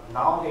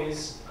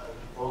nowadays,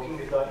 working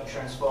with the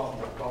insurance firm,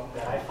 the problem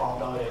that I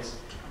found out is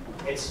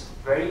it's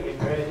very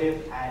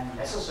imperative and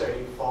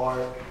necessary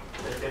for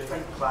the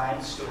different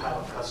clients to have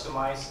a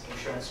customized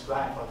insurance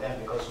plan for them,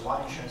 because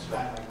one insurance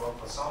plan might work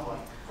for someone,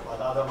 while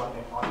the other one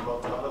may not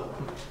work for the other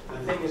one.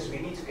 The thing is, we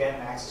need to get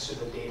access to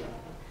the data.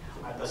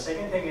 And the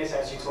second thing is,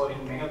 as you told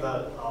in many of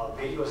the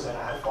videos that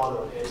I have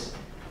followed, is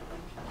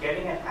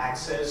getting an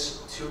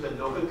access to the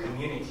local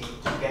community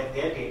to get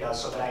their data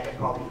so that I can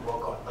probably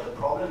work on. But the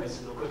problem is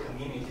the local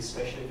community,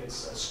 especially if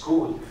it's a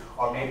school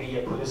or maybe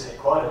a police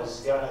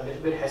headquarters, they are a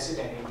little bit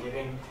hesitant in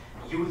giving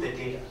you the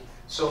data.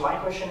 So my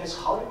question is,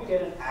 how do we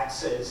get an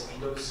access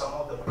into some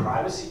of the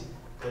privacy,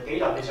 the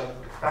data which are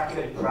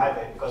practically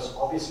private, because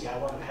obviously I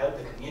want to help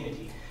the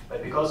community,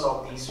 but because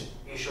of these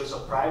issues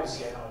of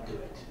privacy, I can't do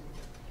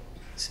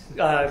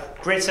it.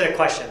 Great set of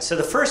questions. So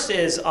the first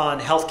is on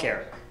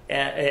healthcare. Or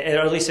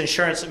at least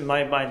insurance, in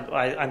my mind,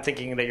 I'm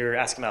thinking that you're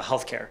asking about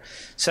healthcare.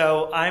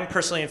 So I'm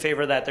personally in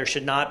favor that there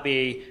should not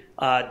be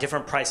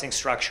different pricing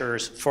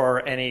structures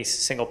for any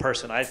single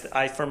person.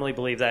 I firmly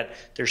believe that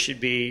there should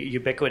be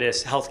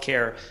ubiquitous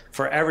healthcare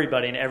for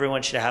everybody, and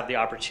everyone should have the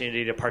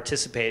opportunity to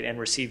participate and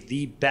receive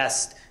the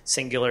best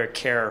singular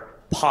care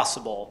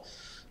possible,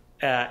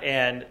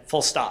 and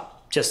full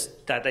stop,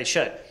 just that they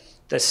should.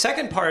 The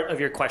second part of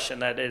your question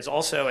that is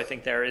also, I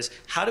think, there is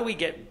how do we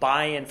get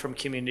buy-in from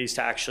communities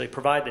to actually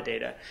provide the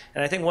data?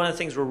 And I think one of the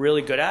things we're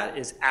really good at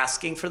is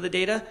asking for the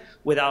data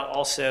without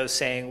also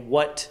saying,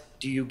 what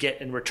do you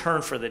get in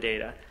return for the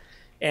data?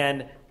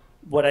 And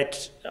what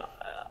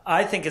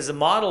I think is the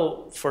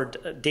model for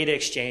data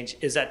exchange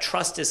is that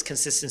trust is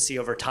consistency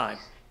over time.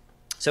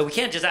 So we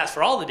can't just ask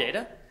for all the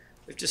data.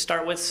 We have to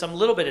start with some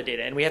little bit of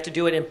data, and we have to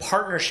do it in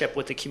partnership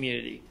with the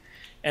community.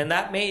 And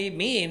that may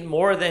mean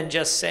more than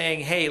just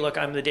saying, hey, look,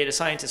 I'm the data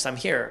scientist, I'm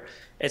here.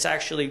 It's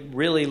actually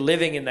really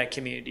living in that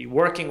community,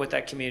 working with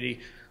that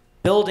community,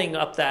 building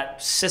up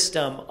that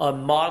system, a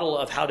model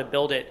of how to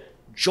build it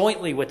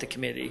jointly with the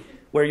community,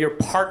 where you're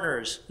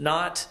partners,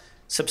 not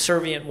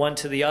subservient one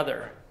to the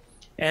other.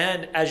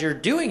 And as you're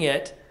doing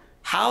it,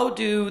 how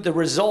do the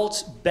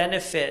results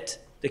benefit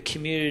the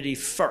community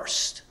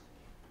first?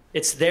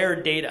 It's their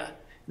data.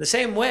 In the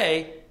same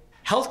way,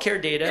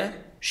 healthcare data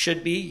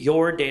should be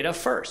your data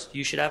first.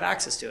 You should have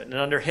access to it. And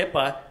under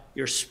HIPAA,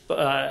 you're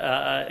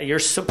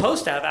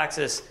supposed to have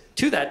access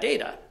to that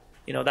data.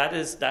 You know, that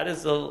is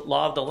the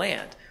law of the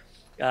land.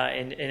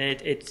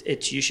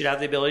 And you should have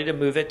the ability to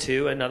move it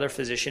to another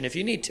physician if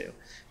you need to.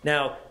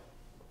 Now,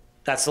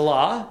 that's the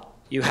law.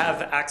 You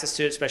have access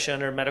to it, especially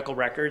under medical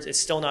records. It's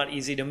still not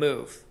easy to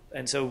move.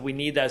 And so we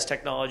need those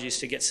technologies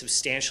to get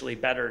substantially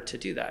better to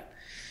do that.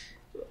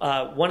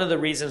 One of the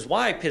reasons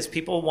why is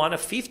people want a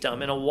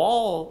fiefdom and a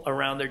wall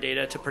around their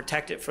data to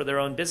protect it for their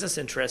own business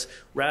interests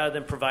rather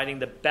than providing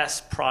the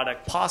best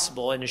product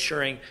possible and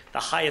ensuring the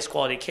highest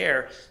quality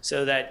care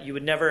so that you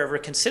would never ever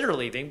consider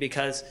leaving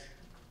because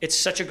it's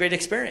such a great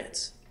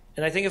experience.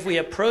 And I think if we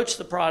approach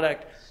the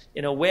product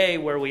in a way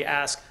where we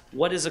ask,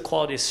 what is the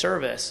quality of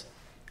service,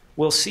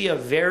 we'll see a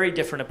very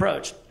different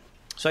approach.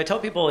 So I tell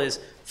people is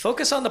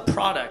focus on the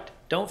product,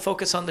 don't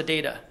focus on the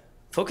data.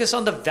 Focus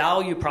on the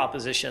value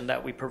proposition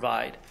that we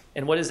provide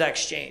and what is that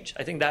exchange.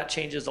 I think that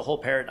changes the whole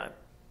paradigm.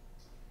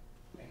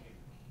 Thank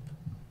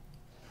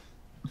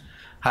you.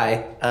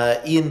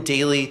 Hi, Ian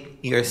Daly,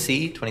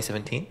 ERC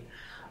 2017.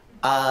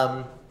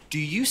 Do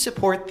you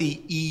support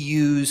the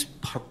EU's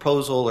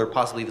proposal or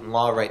possibly even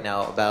law right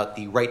now about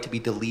the right to be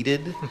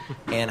deleted?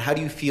 And how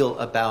do you feel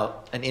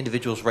about an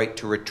individual's right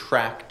to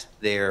retract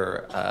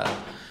their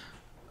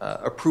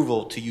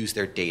approval to use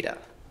their data?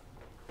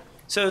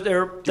 So Do you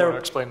want to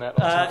explain that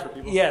also for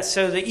people? Yeah,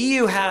 so the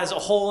EU has a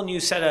whole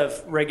new set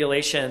of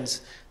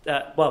regulations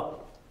that,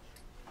 well,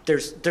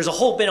 there's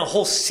been a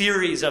whole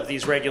series of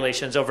these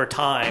regulations over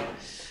time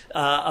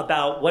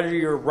about what are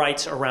your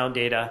rights around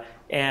data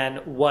and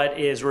what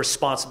is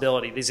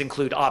responsibility. These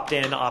include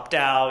opt-in,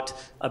 opt-out,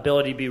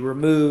 ability to be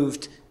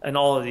removed, and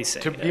all of these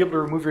things. To be able to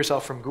remove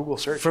yourself from Google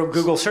searches. From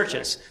Google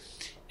searches.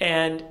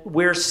 And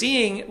we're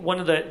seeing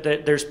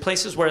there's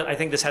places where I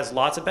think this has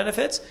lots of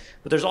benefits,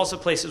 but there's also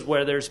places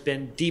where there's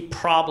been deep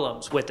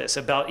problems with this,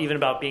 even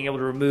about being able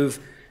to remove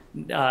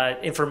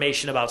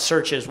information about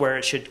searches where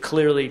it should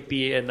clearly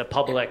be in the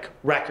public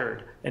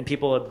record and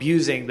people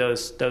abusing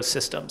those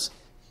systems.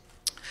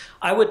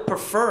 I would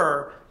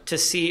prefer to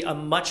see a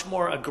much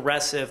more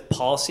aggressive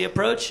policy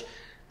approach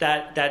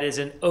that is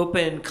an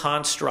open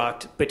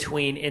construct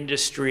between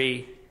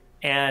industry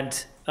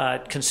and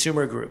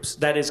consumer groups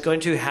that is going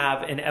to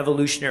have an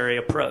evolutionary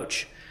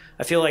approach.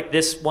 I feel like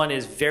this one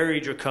is very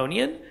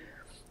draconian,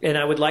 and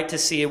I would like to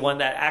see one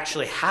that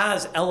actually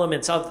has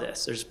elements of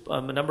this. There's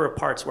a number of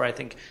parts where I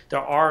think there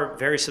are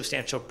very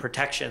substantial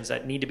protections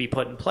that need to be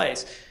put in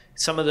place.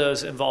 Some of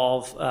those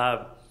involve,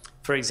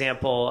 for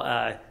example,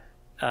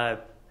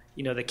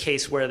 the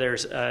case where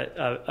there's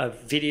a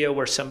video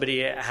where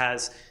somebody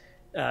has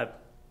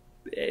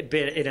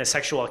been in a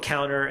sexual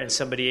encounter and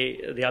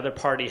the other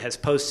party has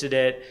posted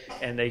it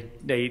and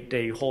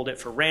they hold it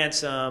for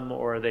ransom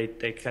or they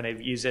kind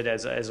of use it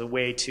as a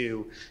way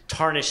to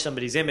tarnish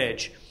somebody's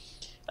image.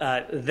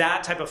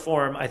 That type of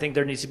form, I think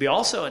there needs to be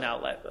also an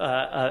outlet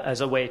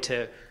as a way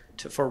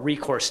for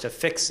recourse to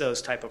fix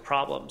those type of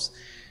problems.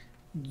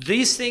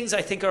 These things,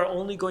 I think, are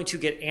only going to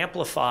get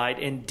amplified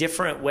in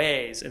different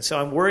ways. And so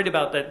I'm worried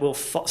about that we'll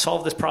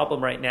solve this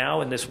problem right now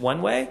in this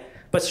one way,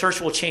 but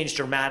search will change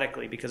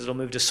dramatically because it'll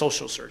move to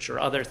social search or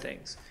other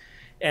things.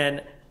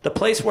 And the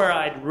place where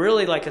I'd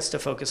really like us to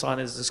focus on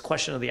is this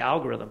question of the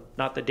algorithm,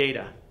 not the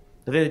data.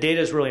 I think the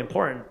data is really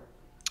important,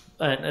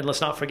 and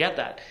let's not forget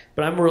that.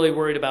 But I'm really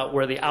worried about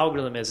where the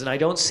algorithm is, and I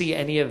don't see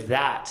any of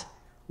that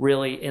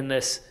really in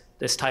this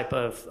type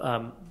of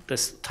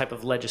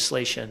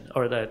legislation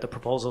or the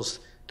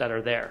proposals that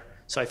are there.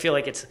 So I feel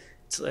like it's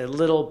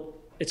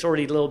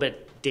already a little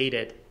bit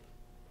dated.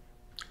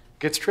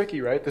 Gets tricky,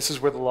 right? This is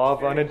where the law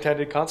of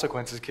unintended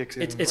consequences kicks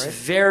in. It's right?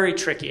 very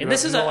tricky, and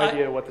this is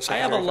idea what the I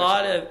have a secretary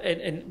lot of,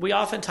 and we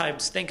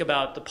oftentimes think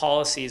about the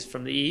policies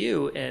from the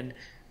EU, and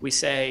we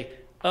say,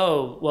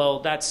 oh, well,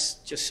 that's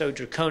just so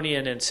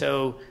draconian and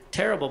so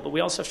terrible. But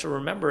we also have to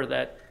remember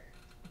that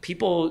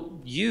people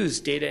use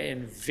data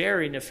in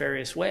very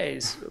nefarious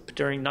ways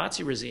during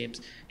Nazi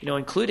regimes,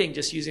 including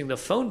just using the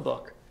phone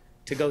book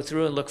to go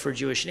through and look for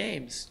Jewish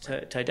names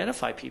to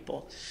identify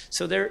people.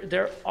 So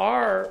there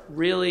are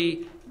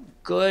really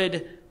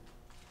good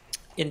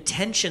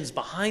intentions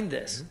behind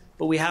this,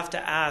 but we have to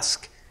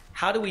ask,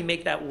 how do we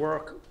make that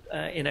work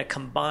in a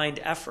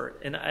combined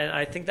effort? And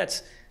I think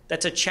that's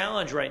a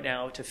challenge right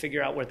now to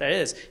figure out what that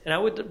is. And I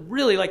would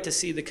really like to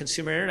see the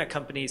consumer internet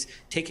companies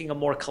taking a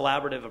more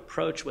collaborative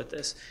approach with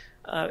this.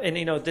 And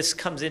this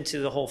comes into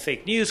the whole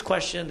fake news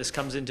question. This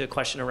comes into a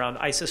question around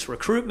ISIS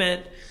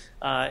recruitment,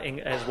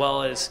 as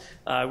well as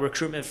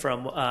recruitment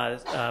from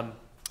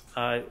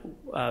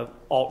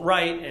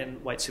alt-right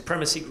and white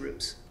supremacy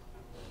groups.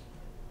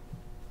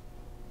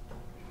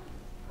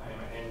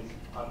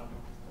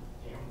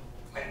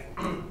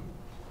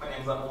 My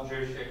name's Level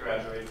Jewish. I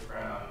graduated from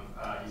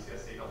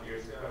UCSD a couple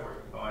years ago. I work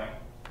at Boeing.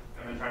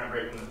 I've been trying to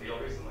break from the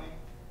field recently.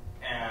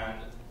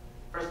 And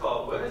first of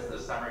all, what is the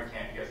summer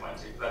camp you guys went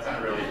to? That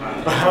sounded really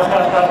fun.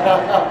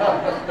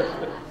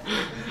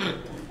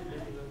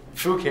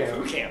 Foo camp.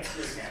 Foo camp.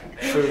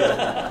 Foo.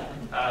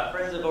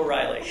 Friends of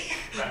O'Reilly.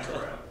 Friends of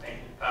O'Reilly. Thank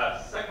you.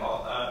 Second of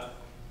all,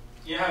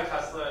 you know how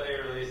Tesla,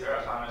 they released their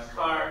autonomous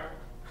car.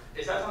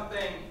 Is that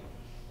something,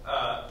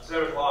 so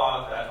there was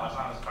law that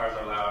autonomous cars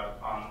are allowed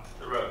on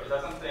the road. Is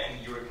that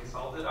something you were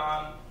consulted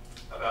on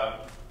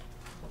about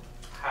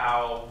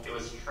how it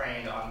was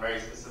trained on very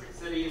specific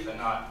cities and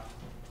not,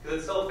 because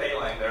it's still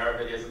failing. There are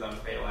videos of them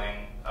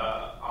failing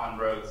on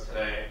roads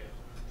today.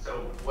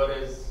 So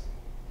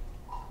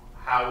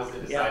how was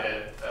it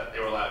decided that they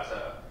were allowed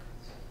to?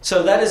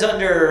 So that is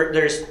under,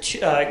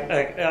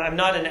 I'm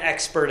not an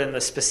expert in the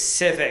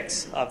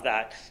specifics of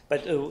that,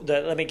 but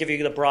let me give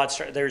you the broad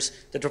story. There's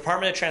the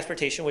Department of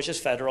Transportation, which is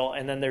federal,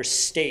 and then there's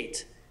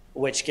state,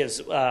 which gives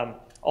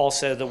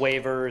also the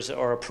waivers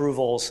or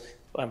approvals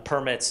and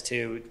permits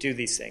to do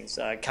these things.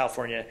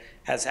 California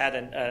has had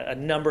a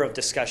number of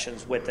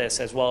discussions with this,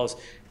 as well as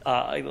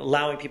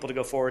allowing people to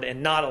go forward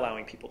and not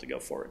allowing people to go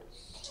forward.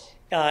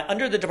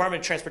 Under the Department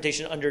of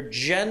Transportation, under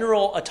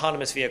general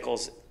autonomous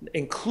vehicles,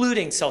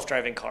 including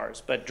self-driving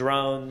cars, but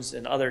drones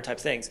and other type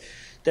of things,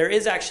 there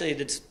is actually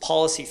this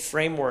policy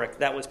framework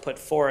that was put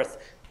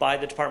forth by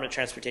the Department of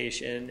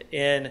Transportation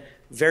in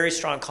very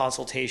strong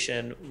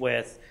consultation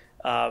with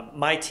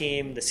my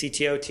team, the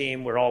CTO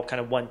team. We're all kind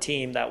of one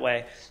team that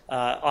way,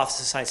 Office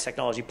of Science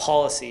Technology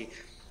Policy,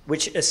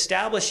 which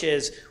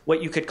establishes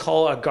what you could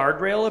call a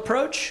guardrail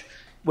approach,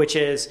 which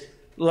is,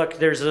 look,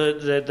 there's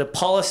the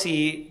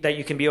policy that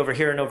you can be over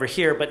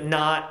here, but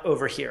not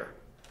over here.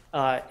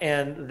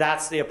 And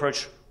that's the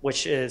approach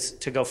which is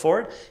to go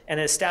forward. And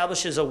it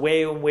establishes a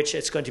way in which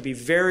it's going to be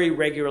very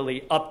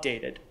regularly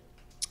updated.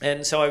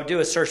 And so I would do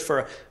a search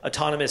for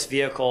autonomous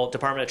vehicle,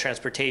 Department of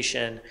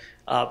Transportation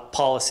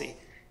policy.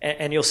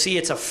 And you'll see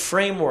it's a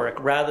framework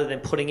rather than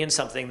putting in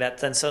something that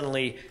then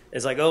suddenly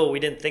is like, oh, we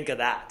didn't think of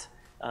that.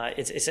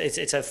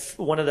 It's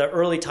one of the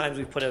early times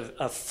we've put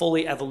a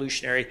fully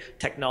evolutionary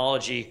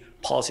technology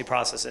policy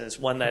process, and it's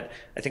one that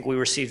I think we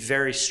received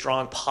very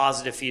strong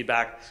positive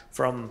feedback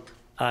from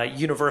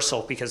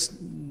Universal, because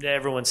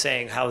everyone's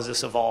saying, how does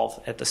this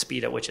evolve at the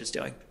speed at which it's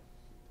doing?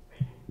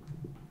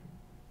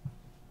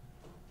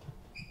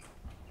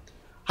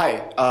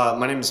 Hi,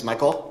 my name is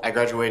Michael. I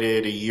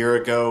graduated a year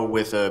ago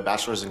with a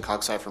bachelor's in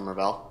Cog Sci from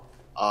Ravel.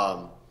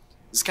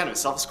 This is kind of a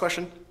selfish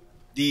question.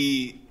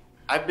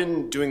 I've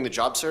been doing the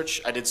job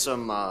search. I did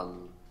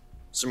some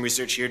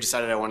research here,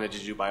 decided I wanted to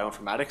do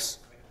bioinformatics.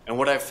 And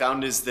what I've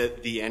found is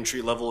that the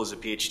entry level is a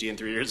PhD and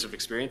 3 years of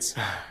experience.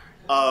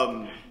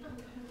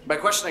 My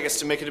question, I guess,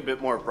 to make it a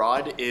bit more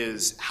broad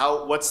is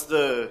what's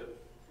the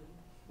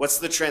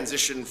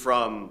transition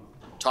from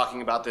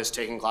talking about this,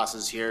 taking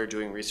classes here,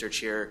 doing research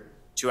here,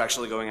 to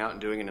actually going out and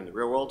doing it in the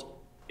real world?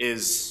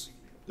 Is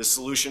the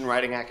solution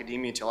writing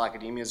academia until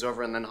academia is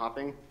over and then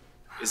hopping?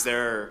 Is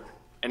there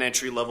an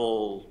entry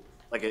level,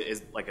 like a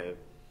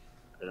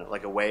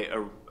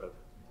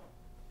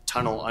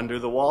tunnel under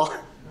the wall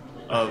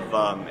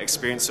of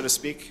experience, so to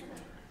speak?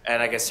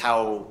 And I guess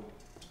how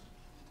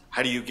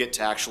do you get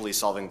to actually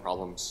solving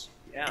problems?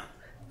 Yeah.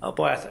 Oh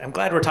boy, I'm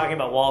glad we're talking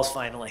about walls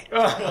finally.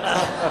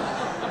 I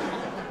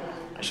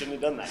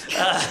shouldn't have done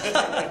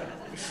that.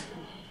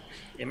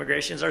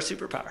 Immigration is our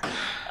superpower.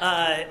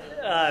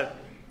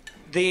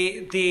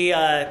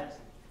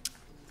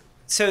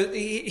 So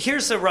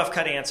here's the rough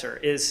cut answer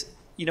is,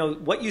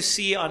 what you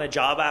see on a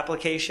job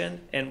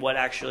application and what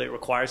actually it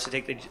requires to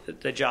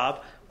take the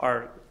job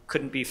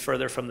couldn't be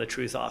further from the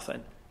truth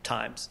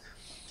oftentimes.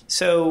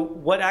 So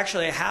what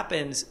actually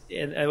happens,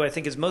 and what I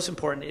think is most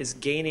important, is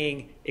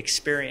gaining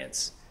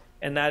experience.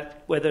 And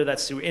that, whether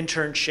that's through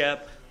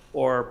internship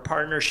or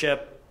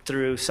partnership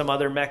through some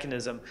other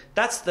mechanism,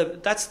 that's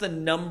the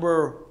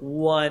number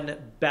one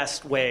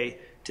best way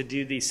to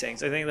do these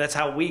things. I think that's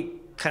how we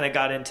kind of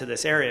got into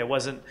this area. It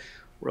wasn't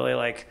really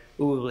like,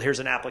 ooh, here's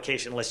an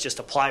application, let's just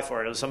apply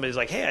for it. It was somebody's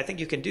like, hey, I think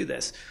you can do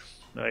this.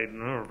 Like,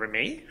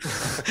 me?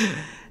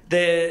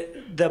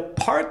 The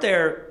part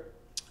there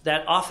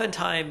that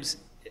oftentimes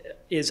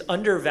is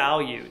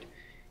undervalued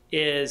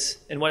is,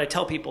 and what I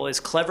tell people is,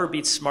 clever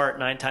beats smart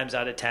 9 times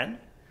out of 10.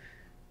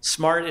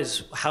 Smart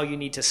is how you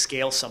need to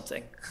scale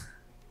something.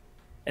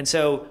 And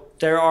so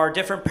there are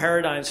different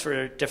paradigms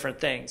for different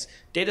things.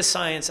 Data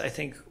science, I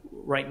think,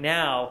 right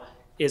now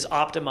is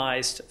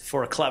optimized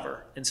for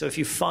clever. And so if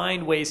you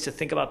find ways to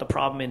think about the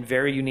problem in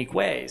very unique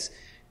ways,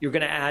 you're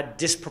going to add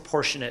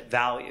disproportionate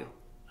value.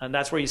 And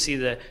that's where you see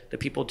the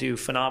people do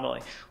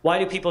phenomenally. Why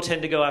do people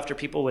tend to go after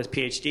people with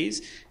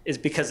PhDs? Is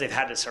because they've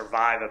had to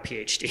survive a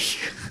PhD.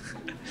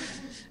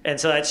 And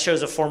so that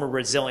shows a form of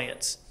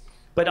resilience.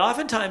 But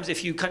oftentimes,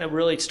 if you kind of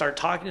really start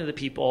talking to the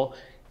people,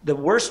 the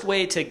worst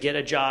way to get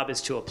a job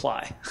is to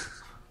apply.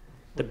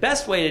 The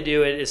best way to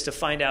do it is to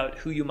find out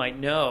who you might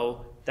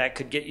know that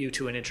could get you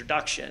to an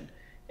introduction.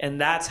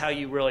 And that's how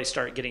you really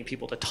start getting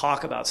people to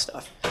talk about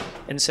stuff.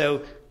 And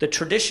so the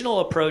traditional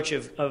approach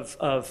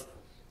of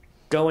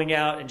going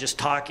out and just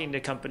talking to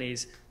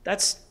companies,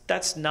 that's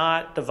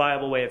not the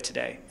viable way of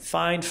today.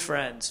 Find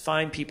friends,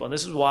 find people. And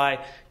this is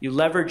why you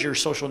leverage your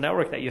social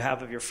network that you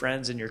have of your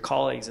friends and your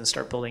colleagues and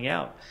start building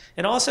out.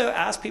 And also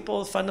ask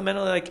people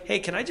fundamentally like, hey,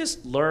 can I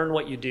just learn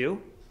what you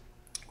do?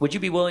 Would you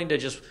be willing to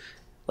just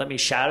let me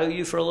shadow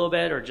you for a little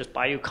bit or just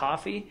buy you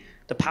coffee?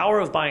 The power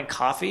of buying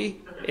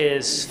coffee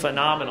is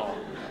phenomenal.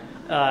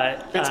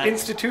 It's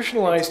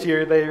institutionalized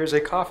here. There's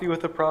a coffee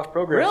with a prof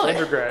program for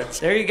undergrads.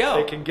 There you go.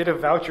 They can get a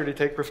voucher to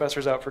take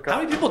professors out for coffee.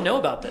 How many people know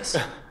about this?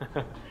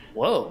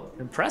 Whoa,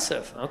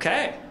 impressive.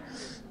 Okay.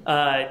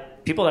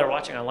 People that are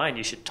watching online,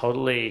 you should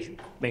totally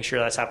make sure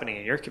that's happening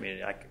in your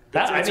community. I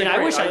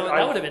wish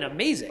that would have been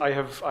amazing.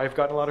 I've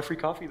gotten a lot of free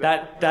coffee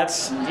there.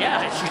 That's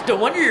no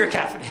wonder you're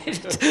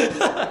caffeinated.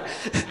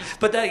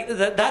 But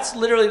that's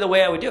literally the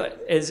way I would do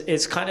it.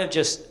 Is kind of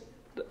just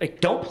like,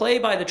 don't play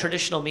by the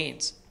traditional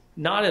means.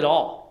 Not at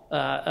all.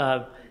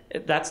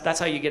 That's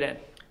how you get in.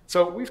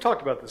 So we've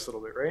talked about this a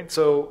little bit, right?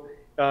 So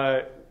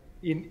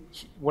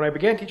when I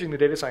began teaching the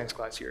data science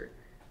class here,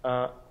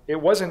 it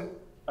wasn't.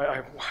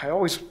 I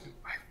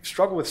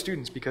struggle with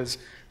students because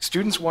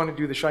students want to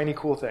do the shiny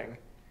cool thing,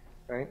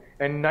 right?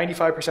 And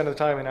 95% of the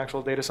time in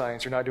actual data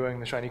science, you're not doing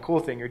the shiny cool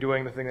thing. You're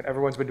doing the thing that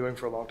everyone's been doing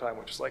for a long time,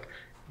 which is like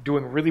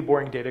doing really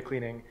boring data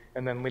cleaning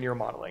and then linear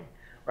modeling.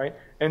 Right?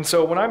 And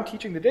so when I'm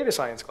teaching the data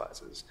science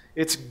classes,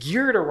 it's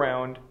geared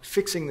around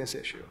fixing this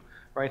issue.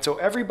 Right? So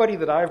everybody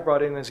that I've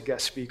brought in as a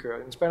guest speaker,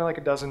 and it's been like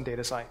a dozen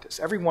data scientists,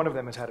 every one of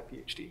them has had a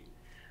PhD.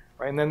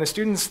 Right? And then the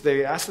students,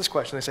 they ask this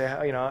question, they say,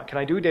 can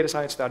I do data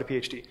science without a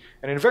PhD?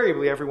 And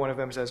invariably, every one of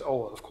them says, oh,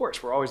 well, of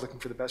course, we're always looking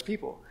for the best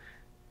people.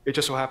 It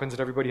just so happens that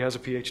everybody has a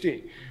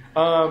PhD.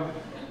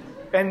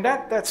 And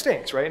that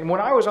stinks, right? And when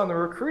I was on the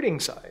recruiting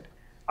side,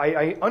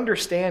 I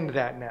understand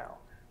that now,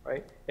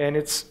 right? And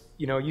it's,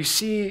 you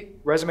see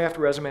resume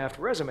after resume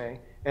after resume,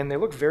 and they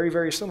look very,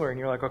 very similar. And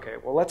you're like, okay,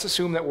 well, let's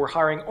assume that we're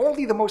hiring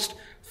only the most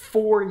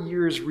 4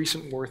 years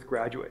recent worth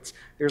graduates.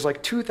 There's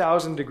like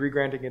 2,000 degree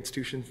granting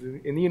institutions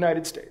in the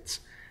United States.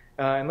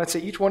 And let's say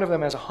each one of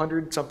them has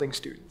 100-something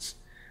students.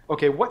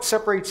 Okay, what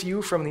separates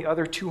you from the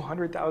other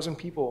 200,000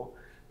 people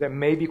that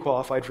may be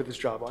qualified for this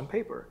job on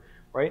paper?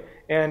 Right?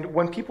 And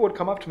when people would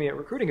come up to me at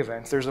recruiting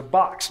events, there's a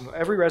box, and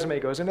every resume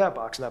goes into that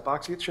box, and that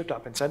box gets shipped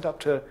up and sent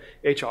up to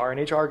HR, and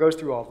HR goes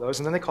through all of those,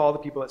 and then they call the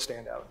people that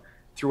stand out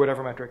through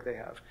whatever metric they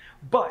have.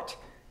 But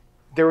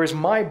there is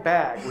my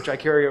bag, which I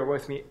carry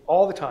with me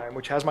all the time,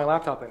 which has my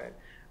laptop in it.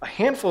 A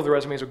handful of the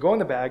resumes will go in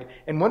the bag,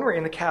 and when we're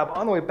in the cab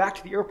on the way back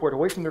to the airport,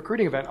 away from the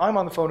recruiting event, I'm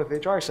on the phone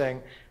with HR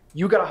saying,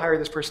 you got to hire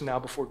this person now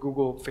before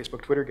Google,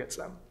 Facebook, Twitter gets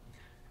them.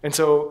 And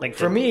so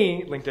for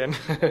me,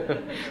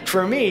 LinkedIn,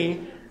 for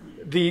me,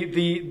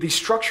 the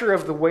structure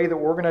of the way that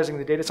we're organizing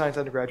the data science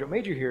undergraduate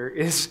major here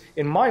is,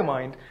 in my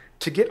mind,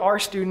 to get our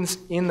students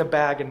in the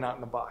bag and not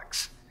in the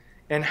box.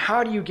 And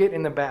how do you get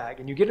in the bag?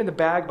 And you get in the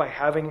bag by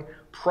having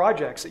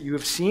projects that you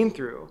have seen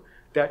through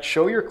that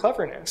show your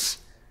cleverness.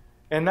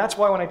 And that's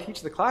why when I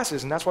teach the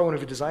classes, and that's why when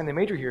we design the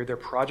major here, they're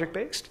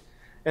project-based.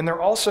 And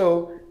they're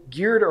also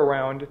geared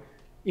around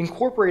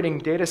incorporating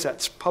data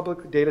sets,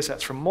 public data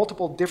sets from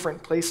multiple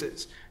different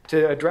places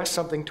to address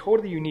something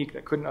totally unique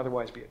that couldn't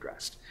otherwise be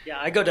addressed. Yeah,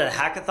 I go to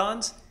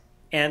hackathons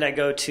and I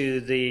go to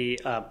the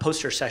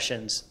poster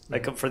sessions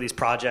like for these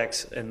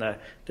projects in the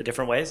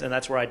different ways, and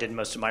that's where I did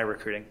most of my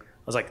recruiting.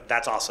 I was like,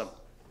 that's awesome.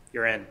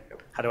 You're in.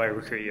 How do I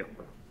recruit you?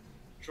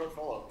 Short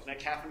follow-up. Can I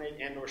caffeinate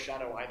and or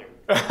shadow either?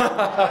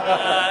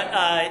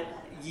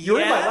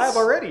 You're in my lab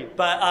already.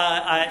 But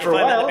if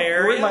I'm in the Bay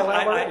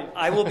Area,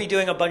 I will be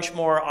doing a bunch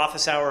more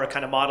office hour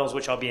kind of models,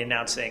 which I'll be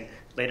announcing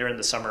later in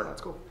the summer.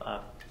 That's cool.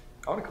 I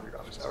want to come to your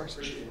office hours.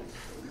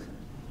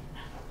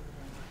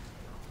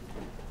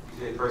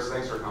 Okay, first,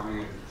 thanks for coming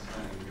and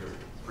spending your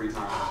free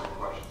time answering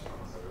questions from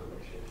us. I really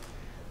appreciate it.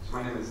 So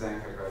my name is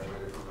Zank. I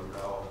graduated from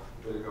Rebel.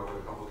 Did go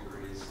with a couple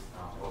degrees,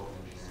 both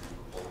in engineering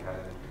and both had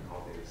anything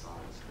called data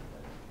science.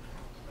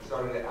 I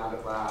started at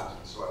Abbott Labs,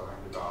 and so I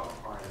learned about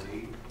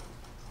R&D and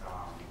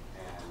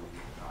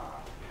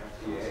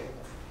FDA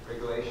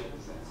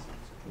regulations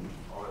and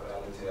all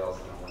that entails.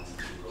 And I went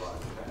into a lot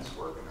of defense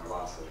work, and there are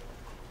lots of,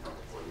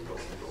 before you go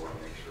in the door,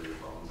 make sure your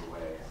phone's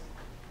away.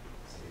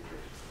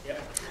 Yep.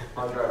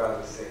 Hard drive out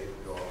of the safe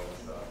and do all that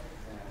stuff.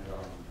 And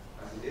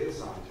as a data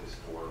scientist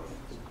for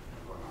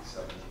going on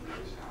 17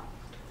 years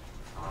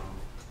now,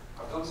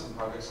 I've done some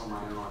projects on my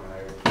own,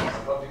 and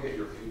I'd love to get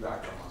your feedback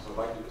on them. So I'd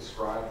like to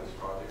describe this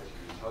project to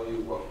you, tell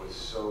you what was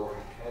so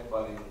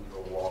headbutting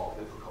the wall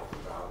difficult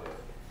about it.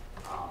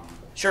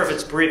 Sure, if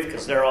it's brief,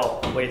 because they're all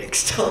waiting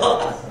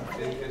still.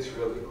 It's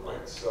really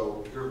quick.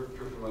 So you're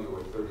familiar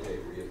with 30-day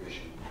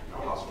readmission,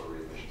 hospital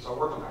readmission. So I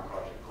worked on that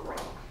project for a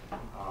while.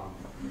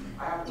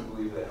 I happen to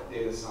believe that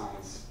data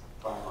science,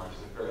 by and large,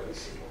 is a fairly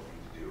simple thing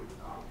to do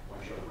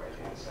once you have the right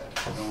data set.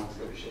 No one's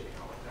going to shake it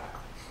out like that.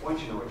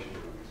 Once you know what you're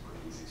doing, it's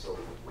pretty easy. So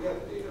we had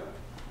the data,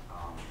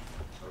 or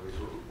at least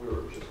we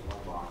were just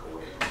one block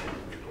away from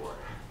opening the door.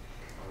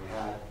 And we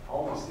had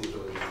almost the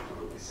ability to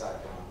do it. We sat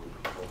down with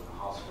people in the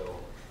hospital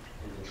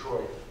in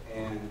Detroit,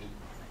 and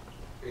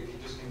it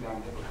just came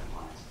down to HIPAA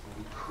compliance. And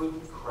we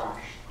couldn't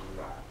crash through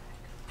that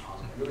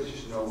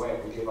way,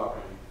 we gave up,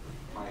 and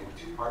my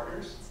two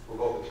partners were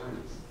both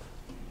attorneys.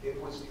 It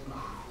was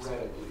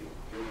incredibly,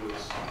 it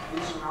was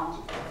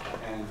insurmountable,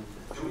 and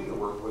doing the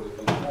work would have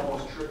been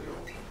almost trivial.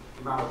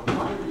 The amount of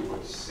money we would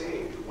have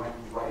saved went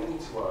right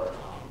into our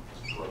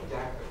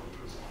deck that we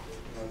presented.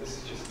 You know, this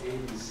is just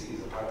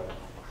ABCs of how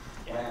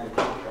to land a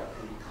contract,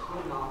 and we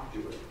could not do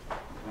it.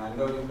 And I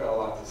know you've got a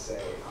lot to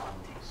say.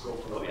 So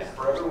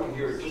for everyone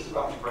here, just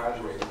about to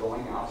graduate and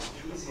going out, it's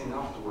easy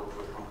enough to work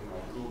for a company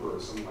like Uber or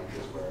something like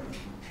this, where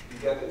you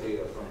get the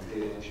data from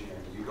data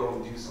engineering, you go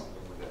and do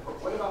something with it.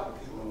 But what about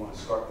the people who want to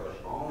start their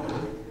own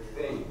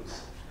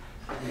things,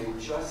 and they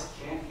just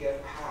can't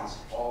get past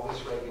all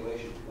this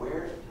regulation?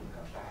 Where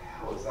the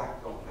hell is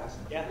that going? That's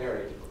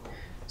very difficult.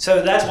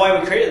 So that's why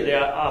we created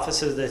the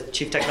Office of the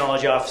Chief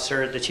Technology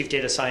Officer, the Chief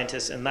Data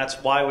Scientist, and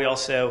that's why we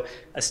also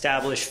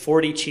established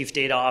 40 Chief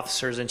Data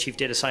Officers and Chief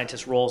Data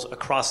Scientist roles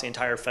across the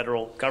entire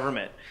federal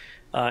government,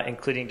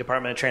 including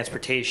Department of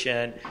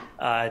Transportation,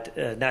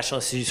 National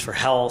Institutes for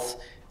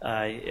Health,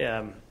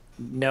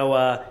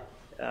 NOAA,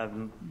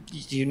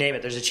 you name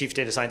it. There's a Chief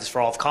Data Scientist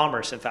for all of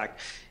commerce, in fact.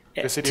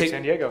 The city of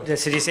San Diego. The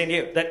city of San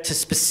Diego. That to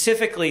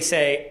specifically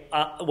say,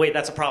 wait,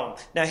 that's a problem.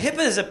 Now,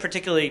 HIPAA is a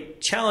particularly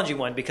challenging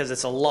one because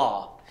it's a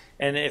law.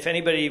 And if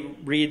anybody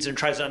reads and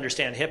tries to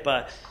understand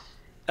HIPAA,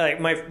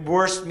 like my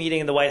worst meeting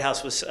in the White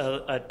House was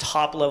a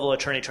top-level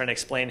attorney trying to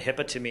explain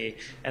HIPAA to me.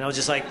 And I was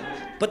just like,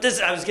 but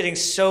this, I was getting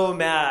so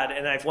mad.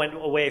 And I went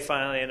away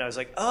finally, and I was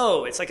like,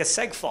 oh, it's like a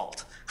seg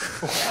fault.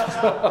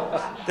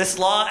 This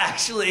law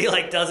actually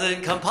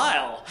doesn't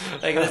compile.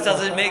 This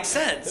doesn't make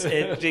sense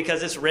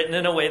because it's written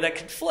in a way that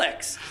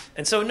conflicts.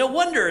 And so no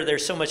wonder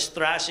there's so much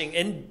thrashing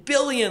and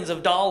billions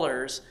of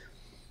dollars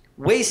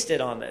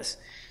wasted on this.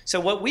 So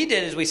what we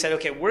did is we said,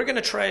 okay, we're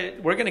going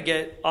to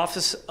get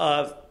Office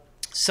of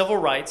Civil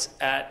Rights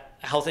at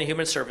Health and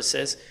Human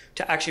Services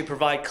to actually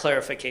provide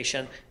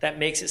clarification that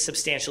makes it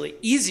substantially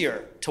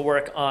easier to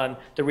work on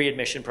the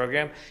readmission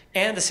program.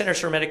 And the Centers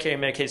for Medicare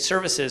and Medicaid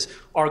Services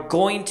are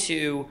going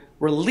to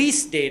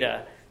release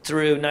data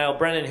through Niall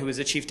Brennan, who is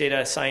the Chief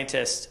Data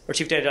Scientist or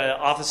Chief Data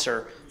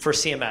Officer for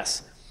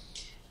CMS.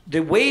 The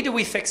way do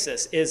we fix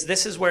this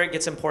is where it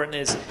gets important,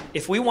 is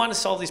if we want to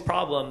solve these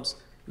problems,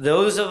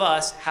 those of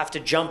us have to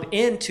jump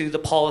into the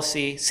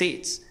policy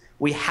seats.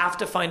 We have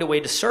to find a way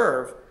to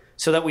serve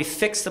so that we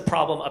fix the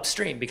problem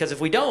upstream. Because if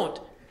we don't,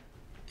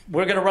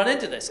 we're going to run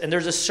into this. And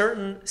there's a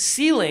certain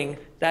ceiling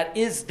that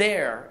is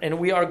there, and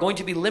we are going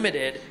to be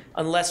limited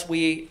unless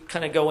we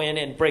kind of go in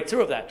and break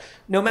through of that.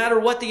 No matter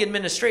what the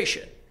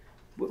administration,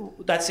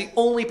 that's the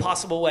only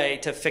possible way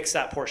to fix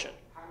that portion.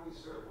 How do we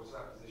serve? What's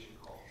that position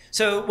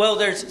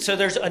called?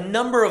 There's a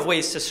number of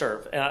ways to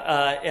serve.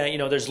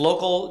 There's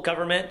local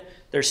government,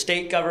 there's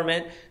state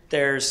government,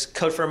 there's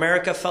Code for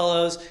America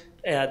Fellows,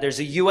 there's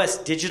a U.S.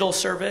 Digital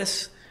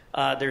Service,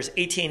 there's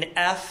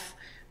 18F,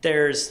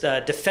 there's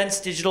the Defense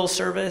Digital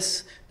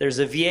Service, there's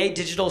a VA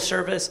Digital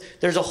Service.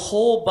 There's a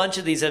whole bunch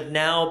of these have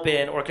now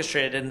been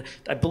orchestrated, and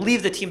I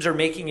believe the teams are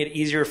making it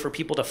easier for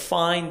people to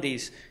find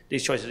these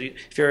choices.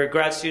 If you're a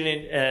grad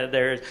student,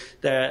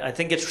 I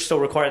think it's still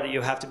required that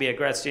you have to be a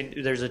grad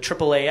student. There's a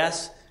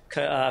AAAS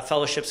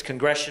fellowships,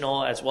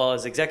 congressional as well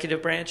as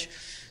executive branch.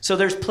 So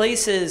there's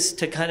places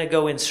to kind of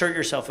go insert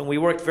yourself, and we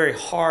worked very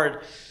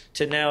hard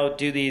to now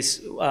do these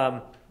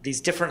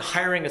different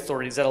hiring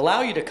authorities that allow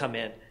you to come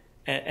in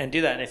and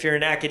do that. And if you're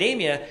in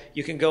academia,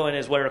 you can go in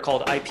as what are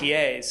called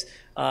IPAs,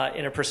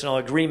 interpersonal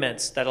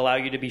agreements that allow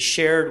you to be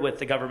shared with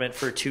the government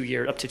for 2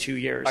 years, up to 2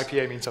 years.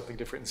 IPA means something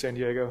different in San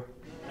Diego.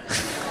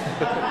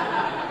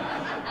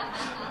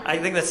 I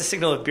think that's a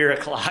signal of beer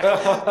o'clock.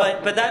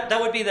 but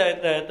that would be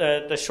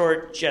the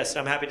short gist.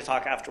 I'm happy to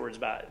talk afterwards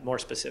about more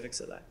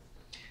specifics of that.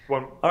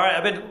 All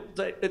right,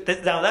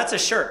 now that's a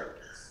shirt.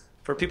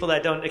 For people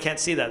that can't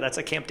see that, that's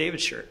a Camp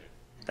David shirt.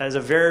 That is a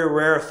very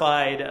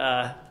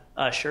rarefied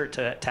shirt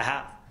to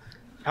have.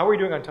 How are we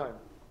doing on time?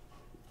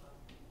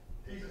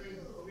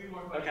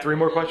 3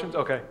 more questions?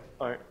 Okay,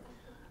 all right.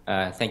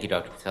 Thank you,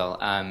 Dr.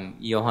 Patil.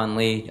 Johan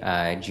Lee,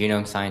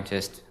 genome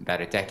scientist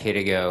about a decade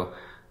ago,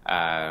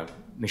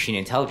 machine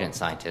intelligence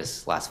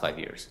scientist last 5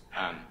 years.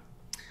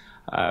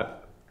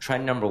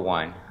 Trend number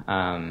 1,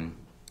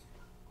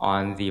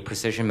 on the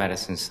precision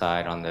medicine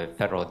side, on the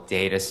federal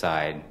data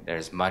side,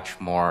 there's much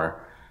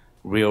more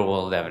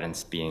real-world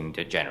evidence being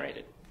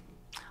generated.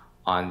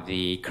 On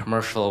the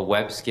commercial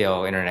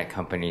web-scale internet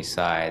company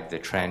side, the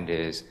trend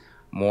is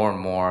more and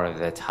more of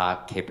the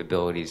top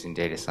capabilities in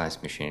data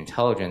science, machine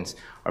intelligence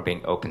are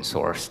being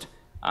open-sourced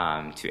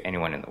to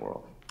anyone in the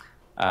world.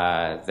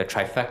 The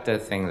trifecta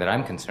thing that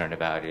I'm concerned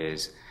about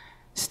is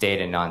state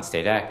and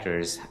non-state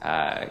actors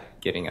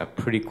getting a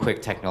pretty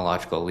quick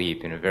technological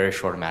leap in a very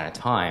short amount of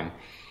time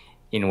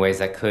in ways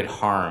that could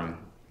harm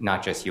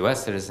not just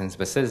US citizens,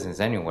 but citizens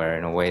anywhere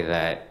in a way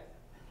that,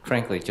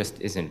 frankly,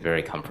 just isn't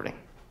very comforting.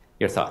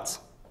 Your thoughts?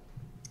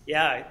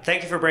 Yeah,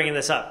 thank you for bringing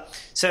this up.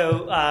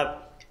 So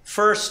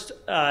first,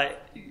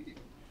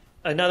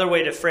 another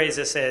way to phrase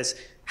this is,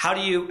 how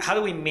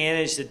do we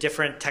manage the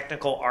different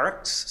technical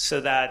arcs so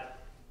that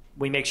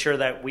we make sure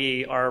that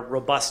we are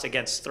robust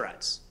against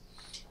threats?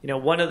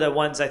 One of the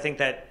ones I think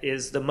that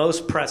is the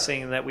most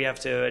pressing that we have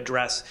to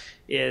address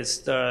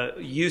is the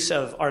use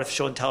of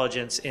artificial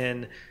intelligence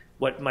in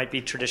what might be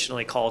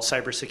traditionally called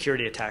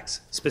cybersecurity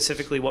attacks.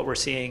 Specifically, what we're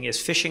seeing is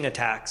phishing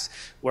attacks,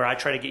 where I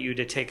try to get you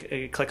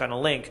to click on a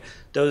link.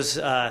 Those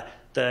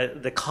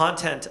the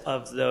content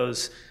of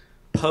those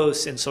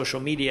posts in social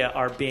media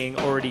are being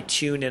already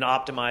tuned and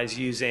optimized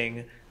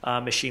using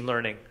machine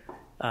learning.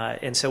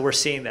 And so we're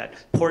seeing that.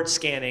 Port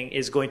scanning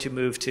is going to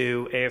move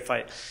to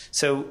AFI.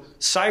 So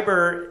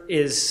cyber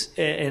is,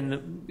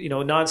 and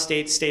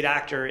non-state, state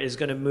actor is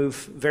going to move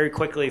very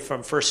quickly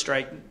from first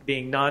strike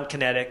being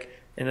non-kinetic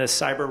in the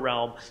cyber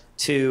realm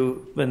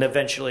to, and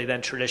eventually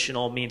then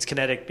traditional means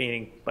kinetic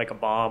being like a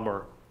bomb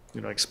or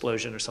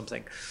explosion or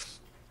something.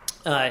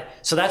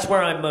 So that's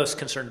where I'm most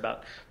concerned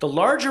about. The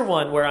larger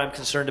one where I'm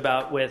concerned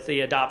about with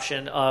the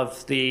adoption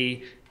of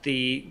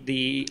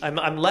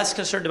I'm less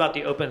concerned about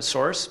the open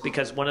source,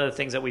 because one of the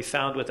things that we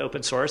found with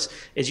open source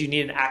is you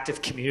need an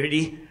active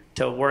community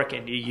to work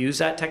and you use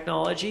that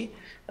technology.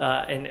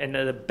 And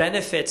the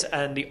benefits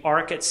and the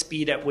arc at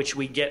speed at which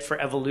we get for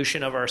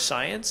evolution of our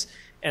science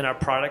and our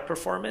product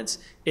performance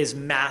is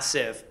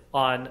massive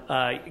on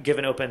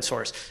given open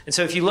source. And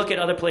so if you look at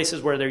other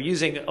places where they're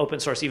using open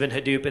source, even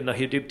Hadoop and the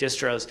Hadoop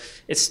distros,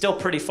 it's still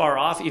pretty far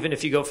off, even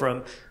if you go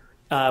from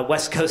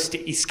West Coast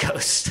to East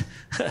Coast,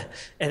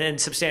 and then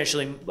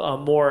substantially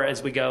more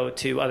as we go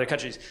to other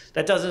countries.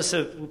 That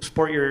doesn't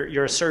support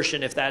your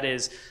assertion if that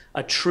is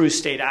a true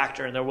state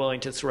actor and they're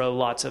willing to throw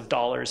lots of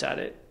dollars at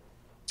it.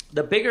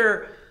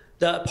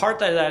 The part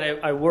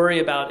that I worry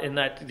about in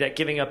that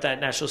giving up that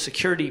national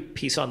security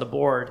piece on the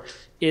board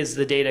is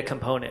the data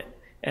component.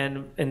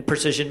 And in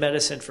precision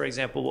medicine, for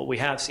example, what we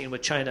have seen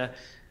with China,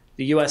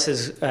 the U.S.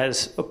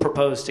 has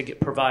proposed to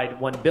provide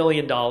 $1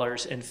 billion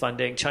in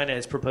funding. China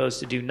has proposed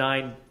to do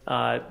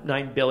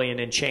 $9 billion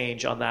in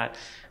change on that.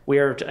 We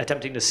are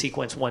attempting to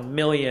sequence 1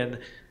 million.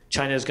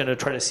 China is going to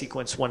try to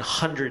sequence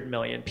 100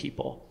 million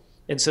people.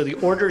 And so the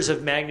orders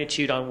of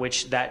magnitude on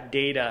which that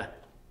data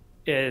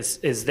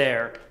is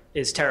there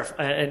is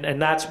terrifying. And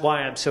that's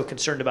why I'm so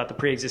concerned about the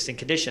pre-existing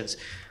conditions.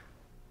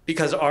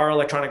 Because our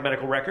electronic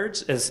medical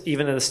records,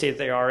 even in the state that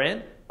they are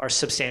in, are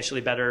substantially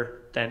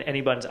better than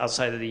anyone's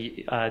outside of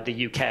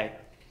the UK.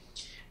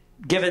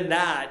 Given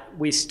that,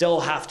 we still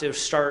have to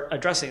start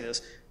addressing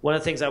this. One of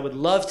the things I would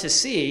love to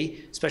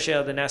see, especially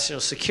out of the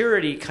national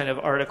security kind of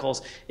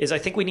articles, is I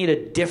think we need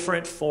a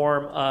different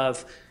form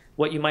of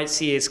what you might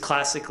see as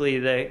classically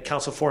the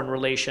Council of Foreign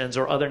Relations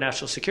or other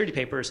national security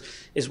papers,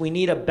 is we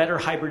need a better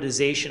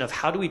hybridization of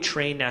how do we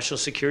train national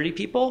security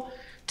people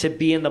to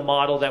be in the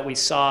model that we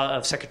saw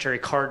of Secretary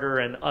Carter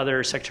and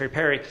other Secretary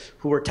Perry,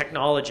 who were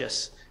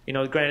technologists.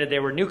 Granted, they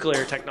were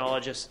nuclear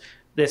technologists.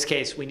 In this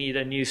case, we need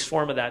a new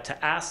form of that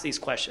to ask these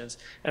questions.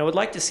 And I would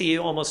like to see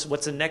almost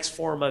what's the next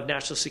form of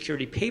national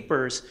security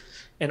papers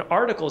and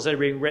articles that are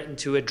being written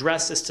to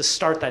address this, to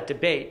start that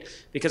debate,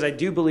 because I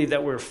do believe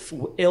that we're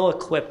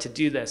ill-equipped to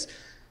do this.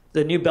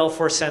 The new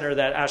Belfer Center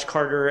that Ash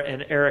Carter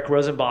and Eric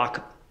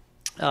Rosenbach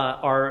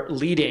are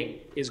leading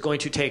is going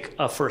to take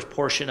a first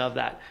portion of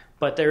that.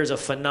 But there's a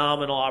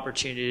phenomenal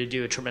opportunity to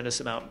do a tremendous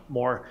amount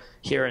more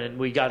here, and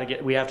we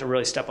have to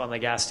really step on the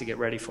gas to get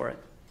ready for it.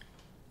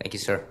 Thank you,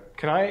 sir.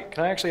 Can I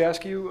actually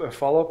ask you a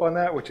follow-up on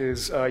that, which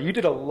is you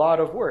did a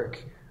lot of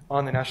work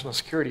on the national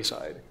security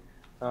side,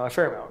 a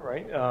fair amount,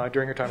 right,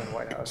 during your time in the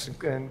White House.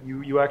 And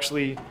you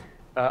actually,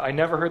 I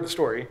never heard the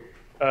story,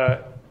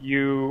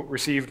 you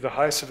received the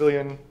highest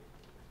civilian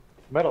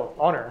medal,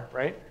 honor,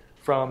 right,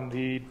 from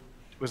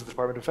was it the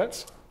Department of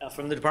Defense?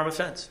 From the Department of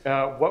Defense.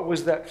 What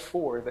was that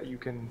for that you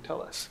can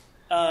tell us?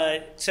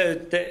 So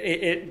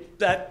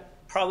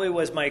that probably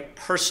was my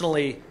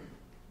personally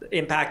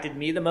impacted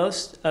me the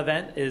most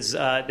event is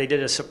they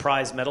did a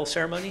surprise medal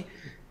ceremony.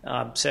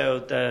 So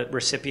the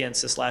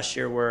recipients this last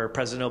year were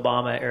President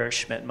Obama, Eric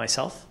Schmidt, and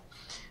myself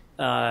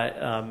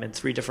in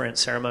 3 different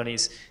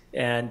ceremonies,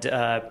 and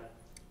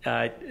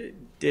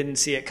didn't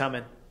see it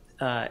coming.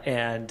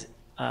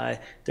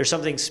 There's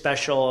something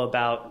special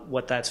about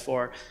what that's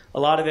for. A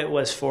lot of it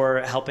was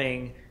for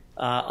helping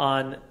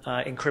on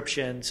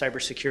encryption,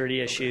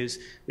 cybersecurity issues.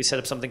 We set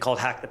up something called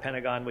Hack the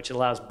Pentagon, which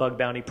allows bug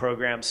bounty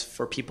programs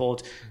for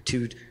people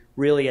to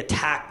really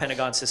attack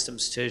Pentagon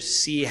systems to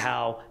see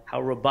how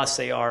robust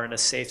they are in a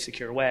safe,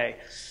 secure way,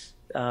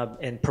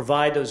 and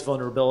provide those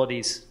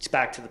vulnerabilities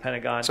back to the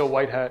Pentagon. So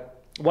white hat?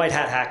 White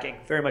hat hacking,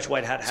 very much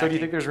white hat hacking. So do you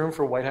think there's room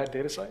for white hat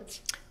data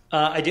science?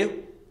 I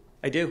do.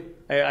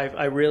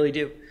 I really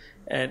do.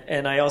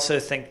 And I also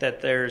think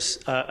that there's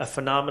a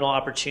phenomenal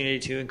opportunity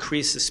to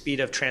increase the speed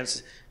of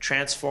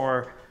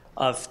transfer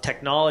of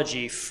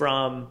technology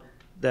from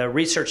the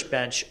research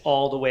bench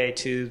all the way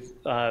to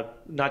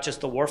not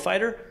just the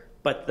warfighter,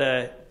 but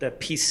the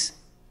peace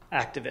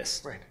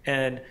activist, right,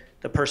 and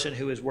the person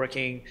who is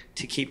working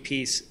to keep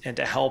peace and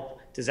to help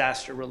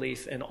disaster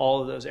relief in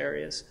all of those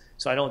areas.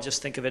 So I don't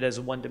just think of it as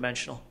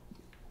one-dimensional.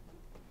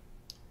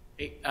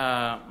 Hey,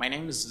 my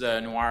name is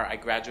Noir. I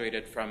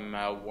graduated from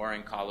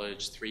Warren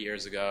College 3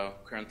 years ago,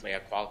 currently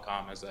at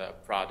Qualcomm as a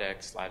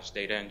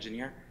product/data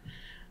engineer.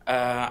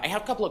 I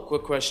have a couple of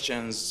quick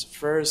questions.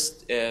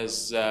 First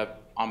is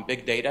on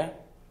big data.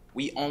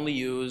 We only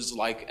use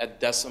like a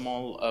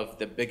decimal of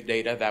the big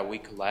data that we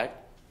collect.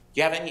 Do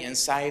you have any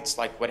insights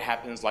like what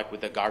happens like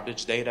with the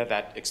garbage data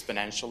that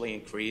exponentially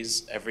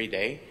increase every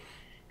day?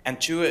 And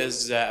two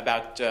is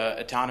about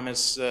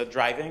autonomous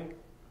driving.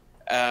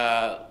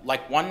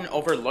 Like one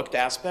overlooked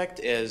aspect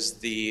is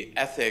the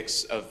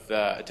ethics of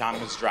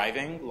autonomous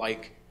driving.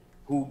 Like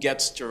who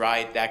gets to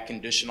write that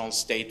conditional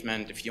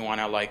statement if you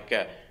want to like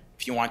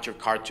if you want your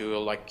car to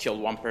like kill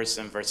one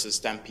person versus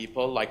 10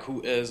 people? Like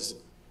who is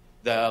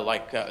the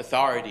like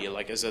authority?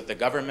 Like is it the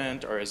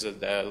government or is it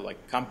the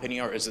like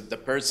company or is it the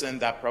person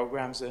that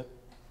programs it?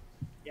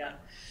 Yeah.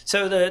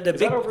 So the Is big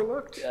that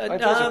overlooked? I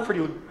think there's a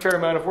pretty fair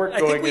amount of work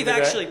going into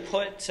that. I think we've actually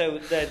put, so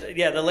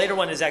the later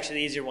one is actually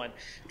the easier one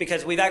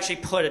because we've actually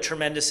put a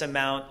tremendous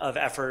amount of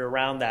effort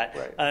around that.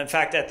 Right. In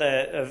fact, at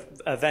the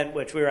event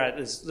which we were at,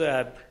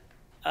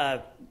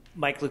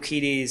 Mike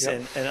Lukides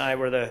and I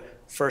were the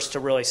first to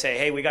really say,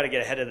 hey, we got to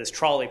get ahead of this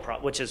trolley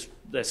problem, which is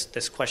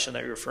this question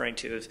that you're referring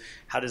to is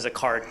how does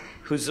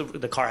who's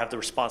the car have the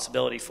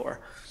responsibility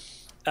for?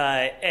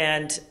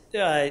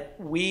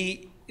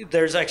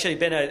 There's actually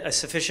been a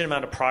sufficient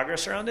amount of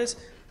progress around this.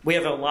 We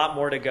have a lot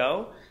more to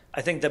go.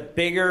 I think the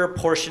bigger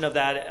portion of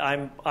that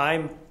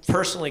I'm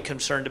personally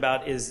concerned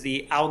about is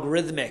the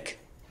algorithmic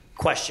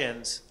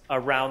questions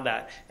around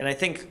that. And I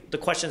think the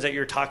questions that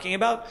you're talking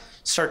about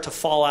start to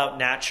fall out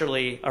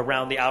naturally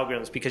around the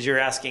algorithms because you're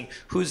asking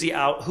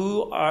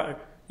who are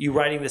you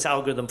writing this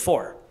algorithm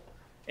for?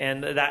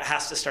 And that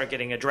has to start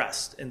getting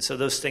addressed. And so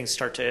those things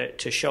start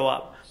to show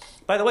up.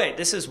 By the way,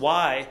 this is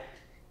why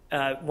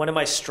one of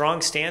my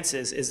strong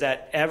stances is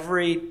that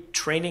every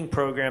training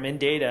program in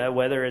data,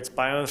 whether it's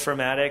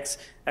bioinformatics,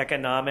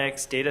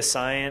 economics, data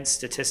science,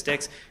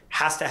 statistics,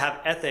 has to have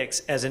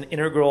ethics as an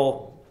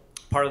integral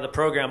part of the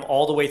program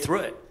all the way through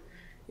it.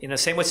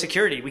 Same with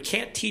security. We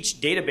can't teach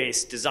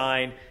database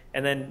design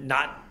and then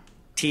not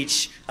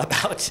teach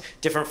about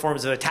different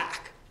forms of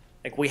attack.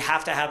 Like we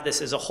have to have this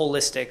as a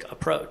holistic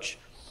approach.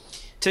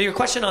 So your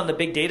question on the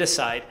big data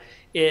side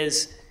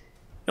is,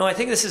 I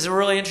think this is a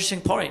really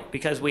interesting point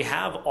because we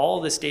have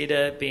all this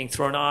data being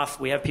thrown off.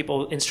 We have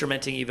people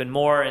instrumenting even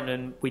more, and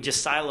then we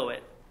just silo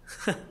it.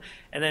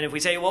 And then if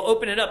we say, well,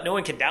 open it up, no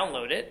one can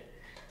download it.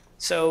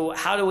 So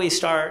how do we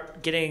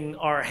start getting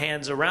our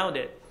hands around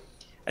it?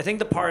 I think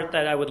the part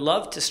that I would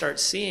love to start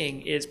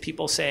seeing is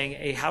people saying,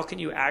 hey, how can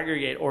you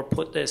aggregate or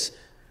put this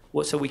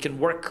so we can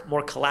work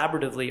more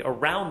collaboratively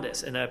around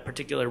this in a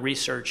particular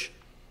research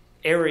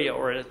area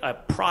or a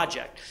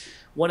project?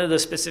 One of the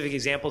specific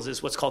examples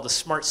is what's called the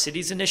Smart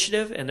Cities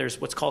Initiative, and there's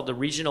what's called the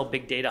Regional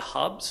Big Data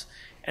Hubs.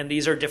 And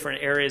these are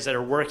different areas that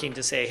are working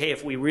to say, hey,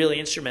 if we really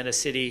instrument a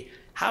city,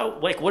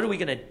 what are we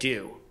going to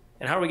do?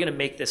 And how are we going to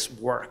make this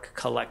work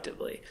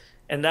collectively?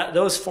 And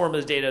those forms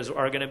of data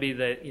are going to be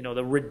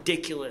the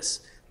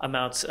ridiculous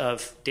amounts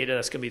of data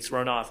that's going to be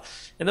thrown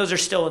off. And those are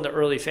still in the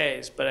early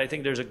phase, but I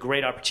think there's a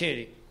great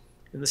opportunity.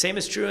 And the same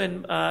is true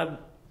in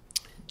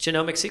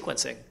genomic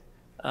sequencing.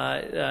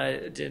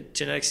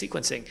 Genetic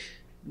sequencing.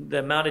 The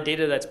amount of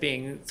data that's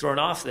being thrown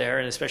off there,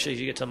 and especially as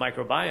you get to the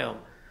microbiome,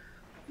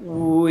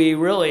 we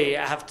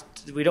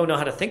don't know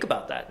how to think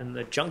about that. And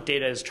the junk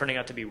data is turning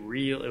out to be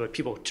what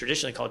people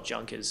traditionally call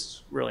junk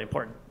is really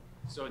important.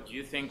 So do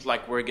you think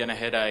like we're gonna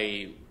hit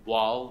a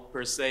wall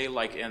per se,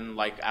 like in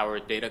like our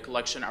data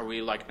collection? Are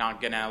we like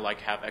not gonna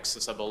like have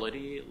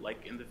accessibility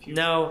like in the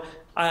future? No,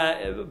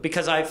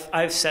 because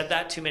I've said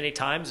that too many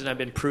times and I've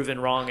been proven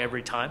wrong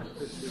every time.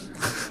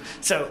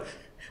 So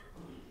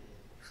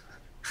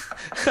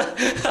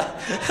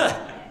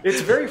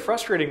it's very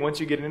frustrating once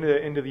you get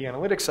into the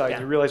analytics side.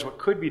 You realize what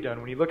could be done.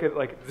 When you look at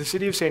like the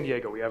city of San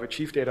Diego, we have a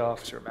chief data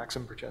officer,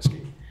 Maxim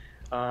Percheski,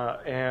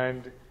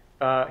 and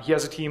he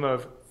has a team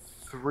of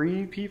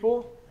 3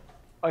 people,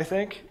 I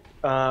think,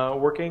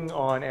 working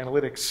on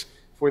analytics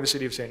for the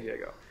city of San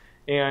Diego.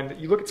 And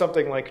you look at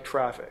something like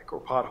traffic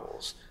or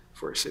potholes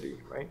for a city,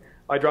 right?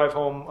 I drive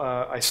home,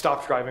 I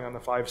stopped driving on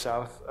the 5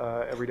 South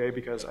every day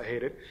because I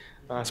hate it.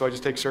 So I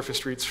just take surface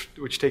streets,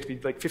 which takes me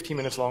like 15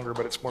 minutes longer,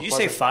 but it's more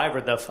pleasant. You say 5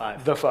 or the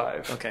 5? The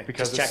 5. Okay,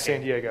 because it's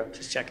San Diego.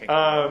 Just checking.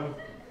 And,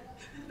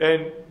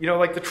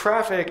 like the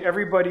traffic,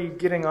 everybody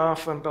getting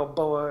off on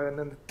Balboa, and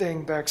then the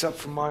thing backs up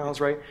for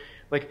miles, right?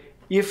 Like,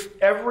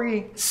 if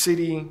every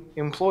city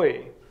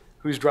employee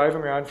who's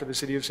driving around for the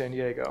city of San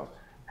Diego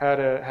had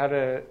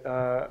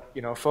a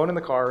phone in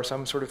the car or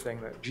some sort of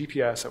thing, that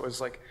GPS that was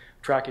like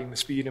tracking the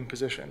speed and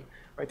position,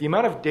 right? The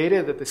amount of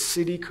data that the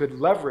city could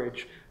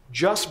leverage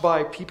just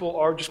by people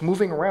are just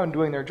moving around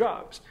doing their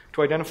jobs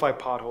to identify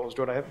potholes,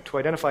 to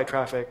identify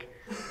traffic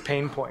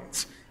pain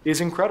points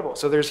is incredible.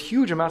 So there's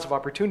huge amounts of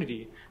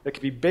opportunity that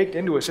could be baked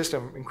into a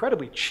system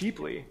incredibly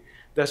cheaply.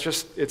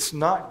 It's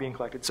not being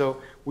collected.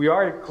 So we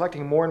are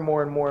collecting more and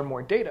more and more and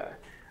more data,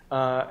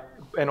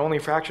 and only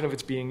a fraction of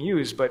it's being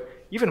used. But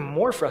even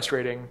more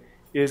frustrating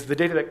is the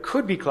data that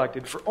could be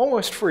collected for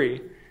almost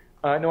free,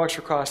 no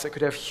extra cost, that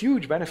could have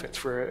huge benefits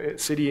for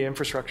city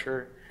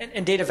infrastructure.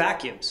 And data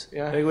vacuums.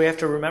 Yeah. We have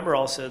to remember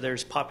also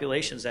there's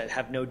populations that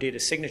have no data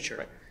signature.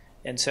 Right.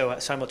 And so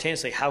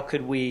simultaneously, how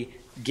could we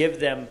give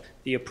them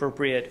the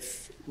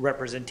appropriate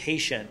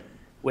representation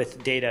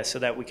with data so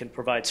that we can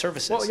provide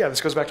services? Well, yeah,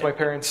 this goes back to my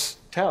parents'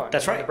 town.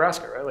 That's right.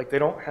 Nebraska, right? Like they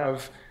don't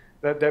have,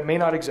 that may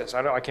not exist.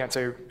 I can't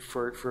say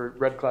for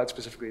Red Cloud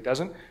specifically it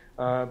doesn't,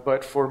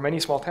 but for many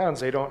small towns,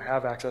 they don't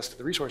have access to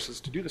the resources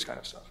to do this kind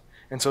of stuff.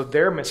 And so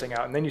they're missing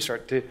out, and then you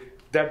start to,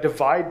 that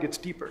divide gets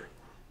deeper,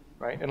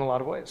 right, in a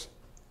lot of ways.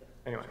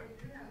 Anyway.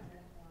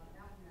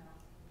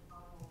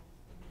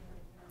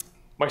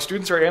 My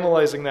students are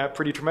analyzing that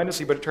pretty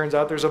tremendously, but it turns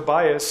out there's a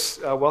bias.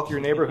 Wealthier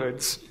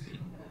neighborhoods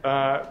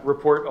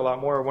report a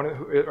lot more.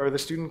 Are the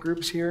student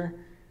groups here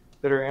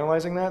that are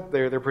analyzing that?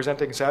 They're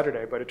presenting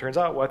Saturday, but it turns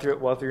out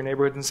wealthier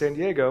neighborhoods in San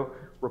Diego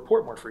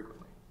report more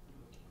frequently.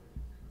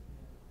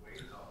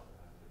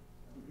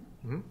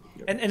 Mm-hmm.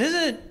 And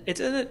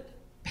isn't it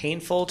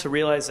painful to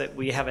realize that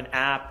we have an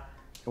app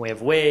and we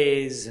have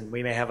Waze and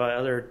we may have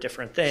other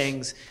different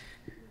things?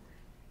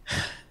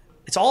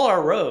 It's all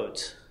our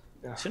roads.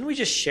 Yeah. Shouldn't we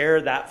just share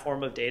that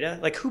form of data?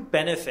 Like, who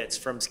benefits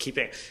from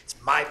keeping, it's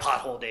my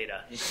pothole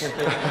data.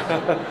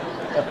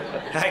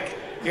 Like,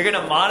 you're going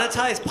to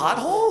monetize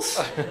potholes?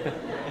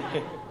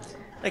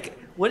 Like,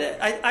 what?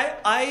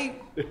 I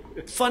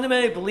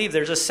fundamentally believe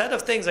there's a set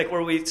of things like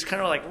where we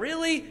kind of like,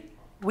 really?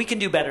 We can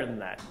do better than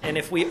that. And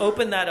if we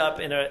open that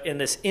up in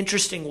this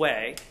interesting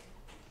way,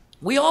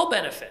 we all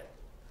benefit.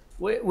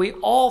 We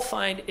all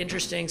find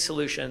interesting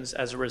solutions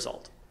as a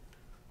result.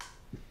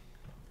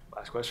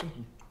 Last question.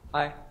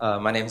 Hi,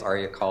 my name is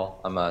Arya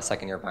Kal. I'm a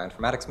second-year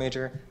bioinformatics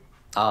major.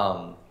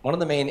 One of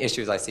the main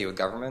issues I see with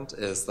government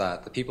is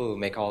that the people who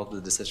make all of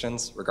the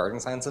decisions regarding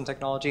science and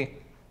technology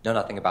know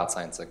nothing about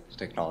science and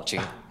technology.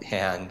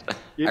 And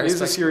it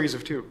is a series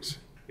of tubes.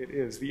 It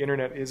is. The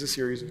internet is a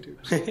series of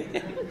tubes.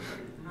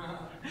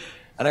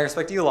 And I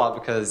respect you a lot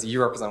because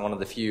you represent one of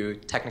the few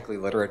technically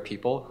literate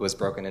people who has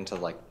broken into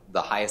like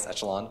the highest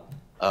echelon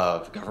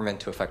of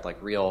government to affect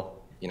like real,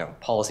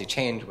 policy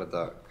change with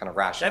the kind of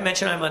rational. Did I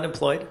mention I'm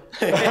unemployed?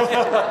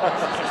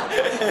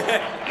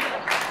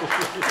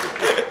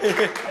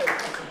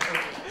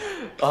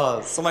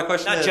 So my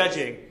question is... Not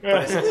judging.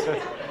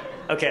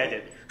 Okay, I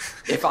did.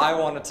 If I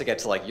wanted to get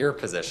to like your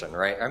position,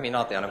 right? I mean,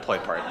 not the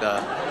unemployed part.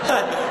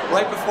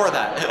 Right before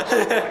that.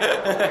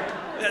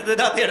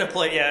 Not the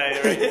unemployed, yeah.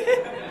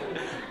 Right.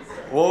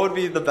 What would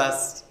be the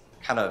best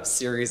kind of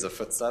series of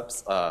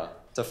footsteps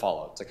to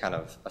follow to kind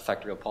of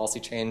affect real policy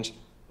change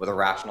with a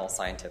rational,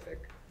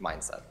 scientific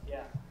mindset?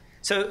 Yeah.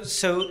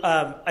 So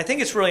I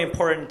think it's really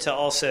important to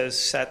also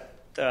set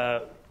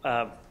the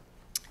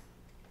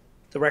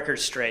record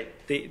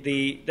straight.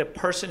 The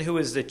person who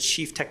was the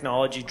chief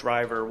technology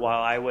driver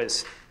while I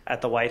was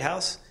at the White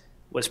House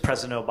was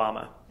President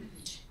Obama.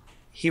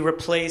 He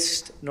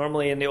replaced,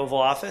 normally in the Oval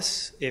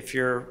Office, if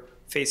you're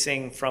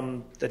facing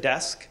from the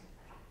desk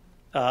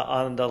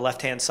on the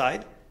left-hand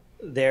side,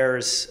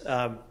 there's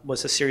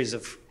was a series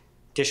of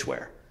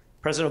dishware.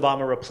 President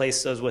Obama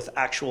replaced those with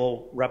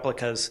actual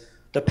replicas,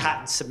 the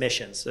patent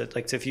submissions.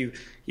 Like so if you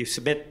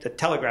submit the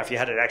telegraph, you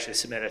had to actually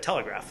submit a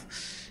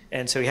telegraph.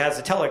 And so he has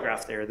the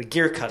telegraph there, the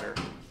gear cutter.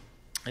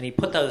 And he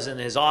put those in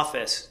his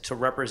office to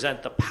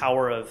represent the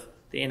power of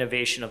the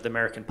innovation of the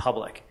American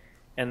public.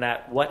 And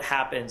that what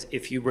happens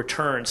if you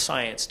return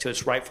science to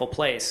its rightful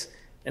place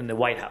in the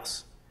White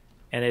House.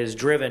 And it is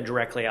driven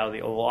directly out of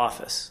the Oval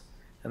Office.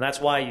 And that's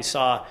why you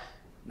saw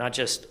not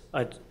just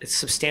a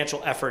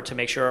substantial effort to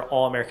make sure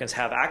all Americans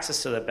have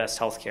access to the best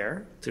health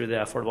care through the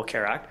Affordable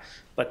Care Act,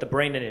 but the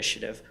BRAIN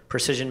Initiative,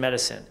 precision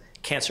medicine,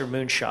 cancer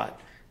moonshot,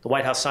 the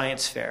White House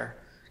Science Fair,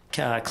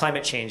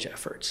 climate change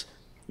efforts,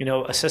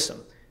 a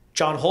system.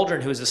 John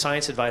Holdren, who is the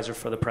science advisor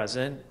for the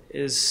president,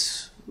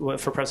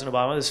 for President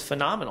Obama, is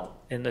phenomenal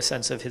in the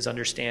sense of his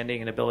understanding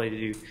and ability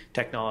to do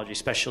technology,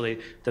 especially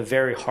the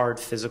very hard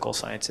physical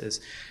sciences,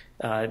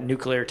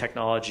 nuclear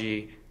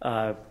technology,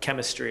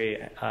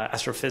 chemistry,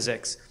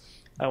 astrophysics.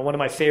 One of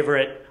my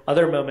favorite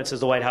other moments as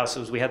the White House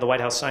was we had the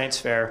White House Science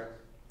Fair.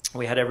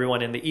 We had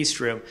everyone in the East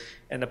Room,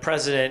 and the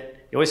president,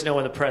 you always know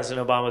when the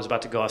President Obama was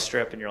about to go off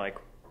strip, and you're like,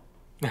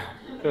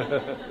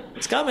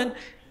 it's coming.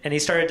 And he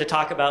started to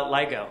talk about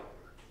LIGO,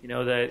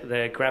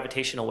 the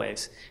gravitational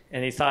waves.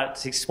 And he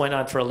went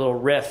on for a little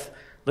riff,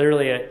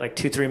 literally a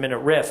 2-3 minute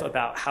riff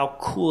about how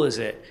cool is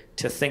it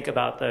to think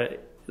about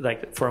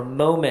for a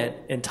moment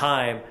in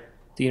time,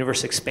 the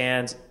universe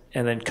expands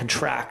and then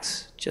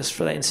contracts just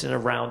for the instant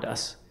around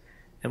us.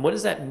 And what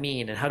does that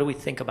mean? And how do we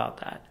think about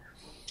that?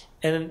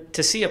 And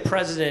to see a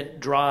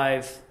president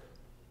drive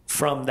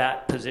from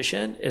that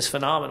position is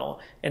phenomenal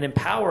and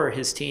empower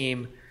his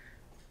team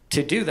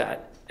to do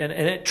that. And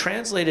it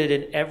translated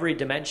in every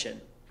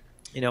dimension,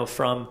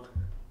 from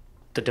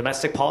the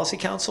Domestic Policy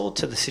Council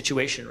to the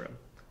Situation Room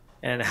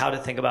and how to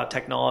think about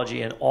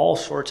technology in all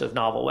sorts of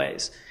novel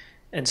ways.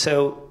 And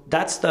so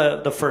that's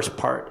the first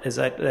part, is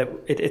that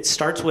it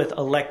starts with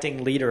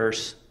electing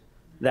leaders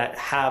that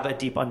have a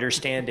deep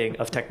understanding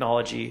of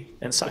technology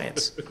and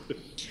science.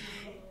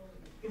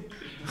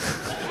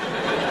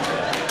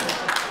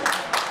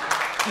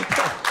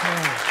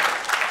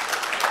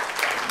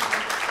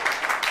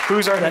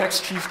 Who's our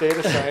next chief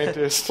data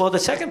scientist? Well, the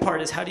second part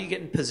is how do you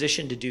get in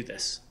position to do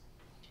this?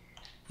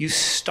 You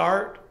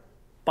start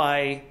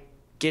by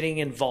getting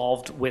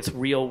involved with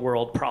real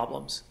world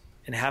problems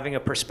and having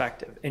a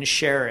perspective and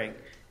sharing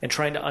and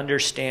trying to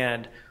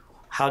understand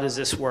how does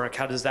this work?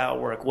 How does that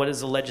work? What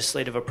is the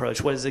legislative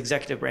approach? What is the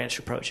executive branch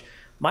approach?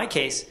 My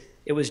case,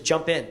 it was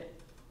jump in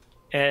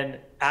and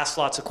ask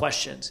lots of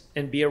questions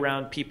and be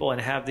around people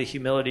and have the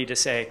humility to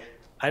say,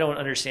 I don't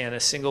understand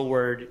a single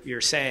word you're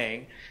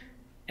saying.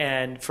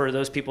 And for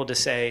those people to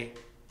say,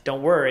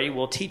 don't worry,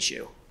 we'll teach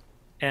you.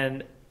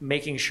 And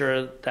making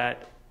sure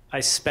that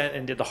I spent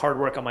and did the hard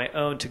work on my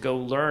own to go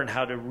learn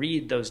how to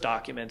read those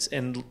documents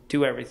and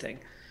do everything.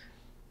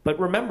 But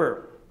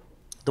remember,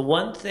 the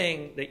one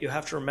thing that you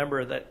have to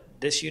remember that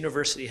this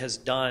university has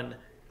done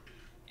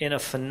in a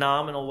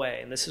phenomenal way,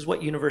 and this is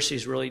what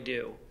universities really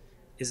do,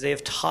 is they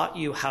have taught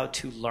you how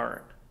to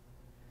learn.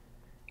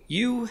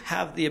 You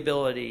have the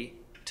ability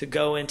to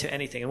go into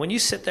anything. And when you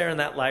sit there in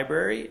that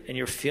library and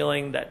you're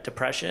feeling that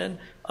depression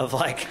of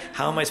like,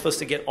 how am I supposed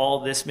to get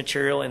all this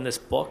material in this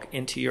book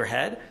into your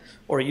head?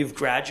 Or you've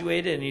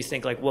graduated and you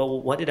think like,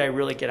 well, what did I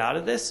really get out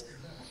of this?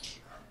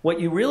 What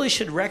you really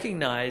should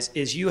recognize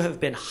is you have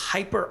been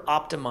hyper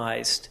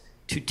optimized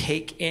to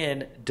take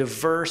in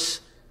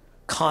diverse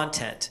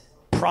content,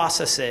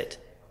 process it,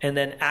 and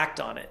then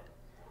act on it.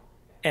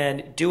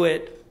 And do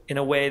it in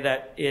a way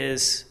that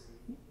is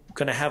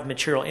going to have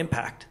material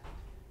impact.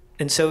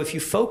 And so if you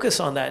focus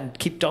on that and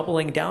keep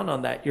doubling down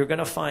on that, you're going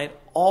to find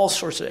all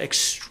sorts of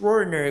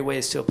extraordinary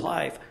ways to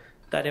apply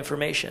that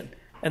information.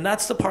 And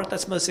that's the part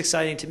that's most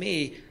exciting to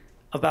me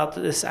about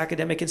this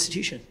academic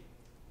institution.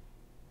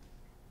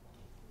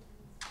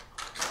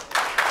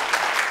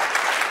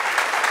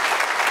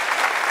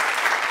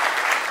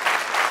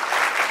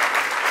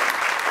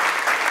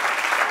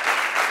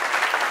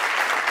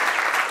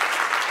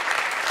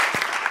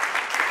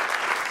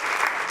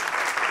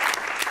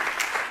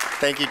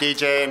 Thank you,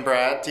 DJ and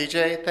Brad.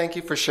 DJ, thank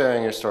you for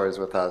sharing your stories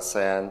with us,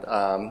 and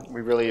we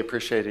really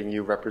appreciating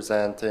you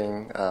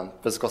representing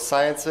physical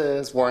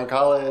sciences, Warren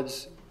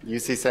College,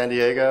 UC San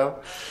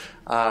Diego.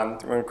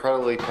 We're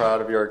incredibly proud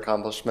of your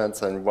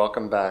accomplishments, and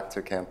welcome back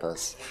to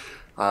campus.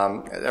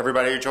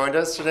 Everybody who joined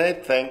us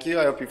today, thank you.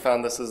 I hope you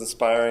found this as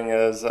inspiring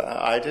as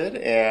I did,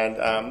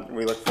 and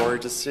we look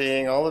forward to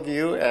seeing all of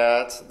you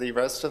at the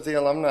rest of the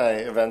alumni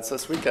events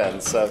this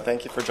weekend. So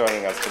thank you for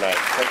joining us tonight.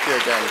 Thank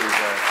you again,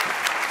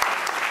 DJ.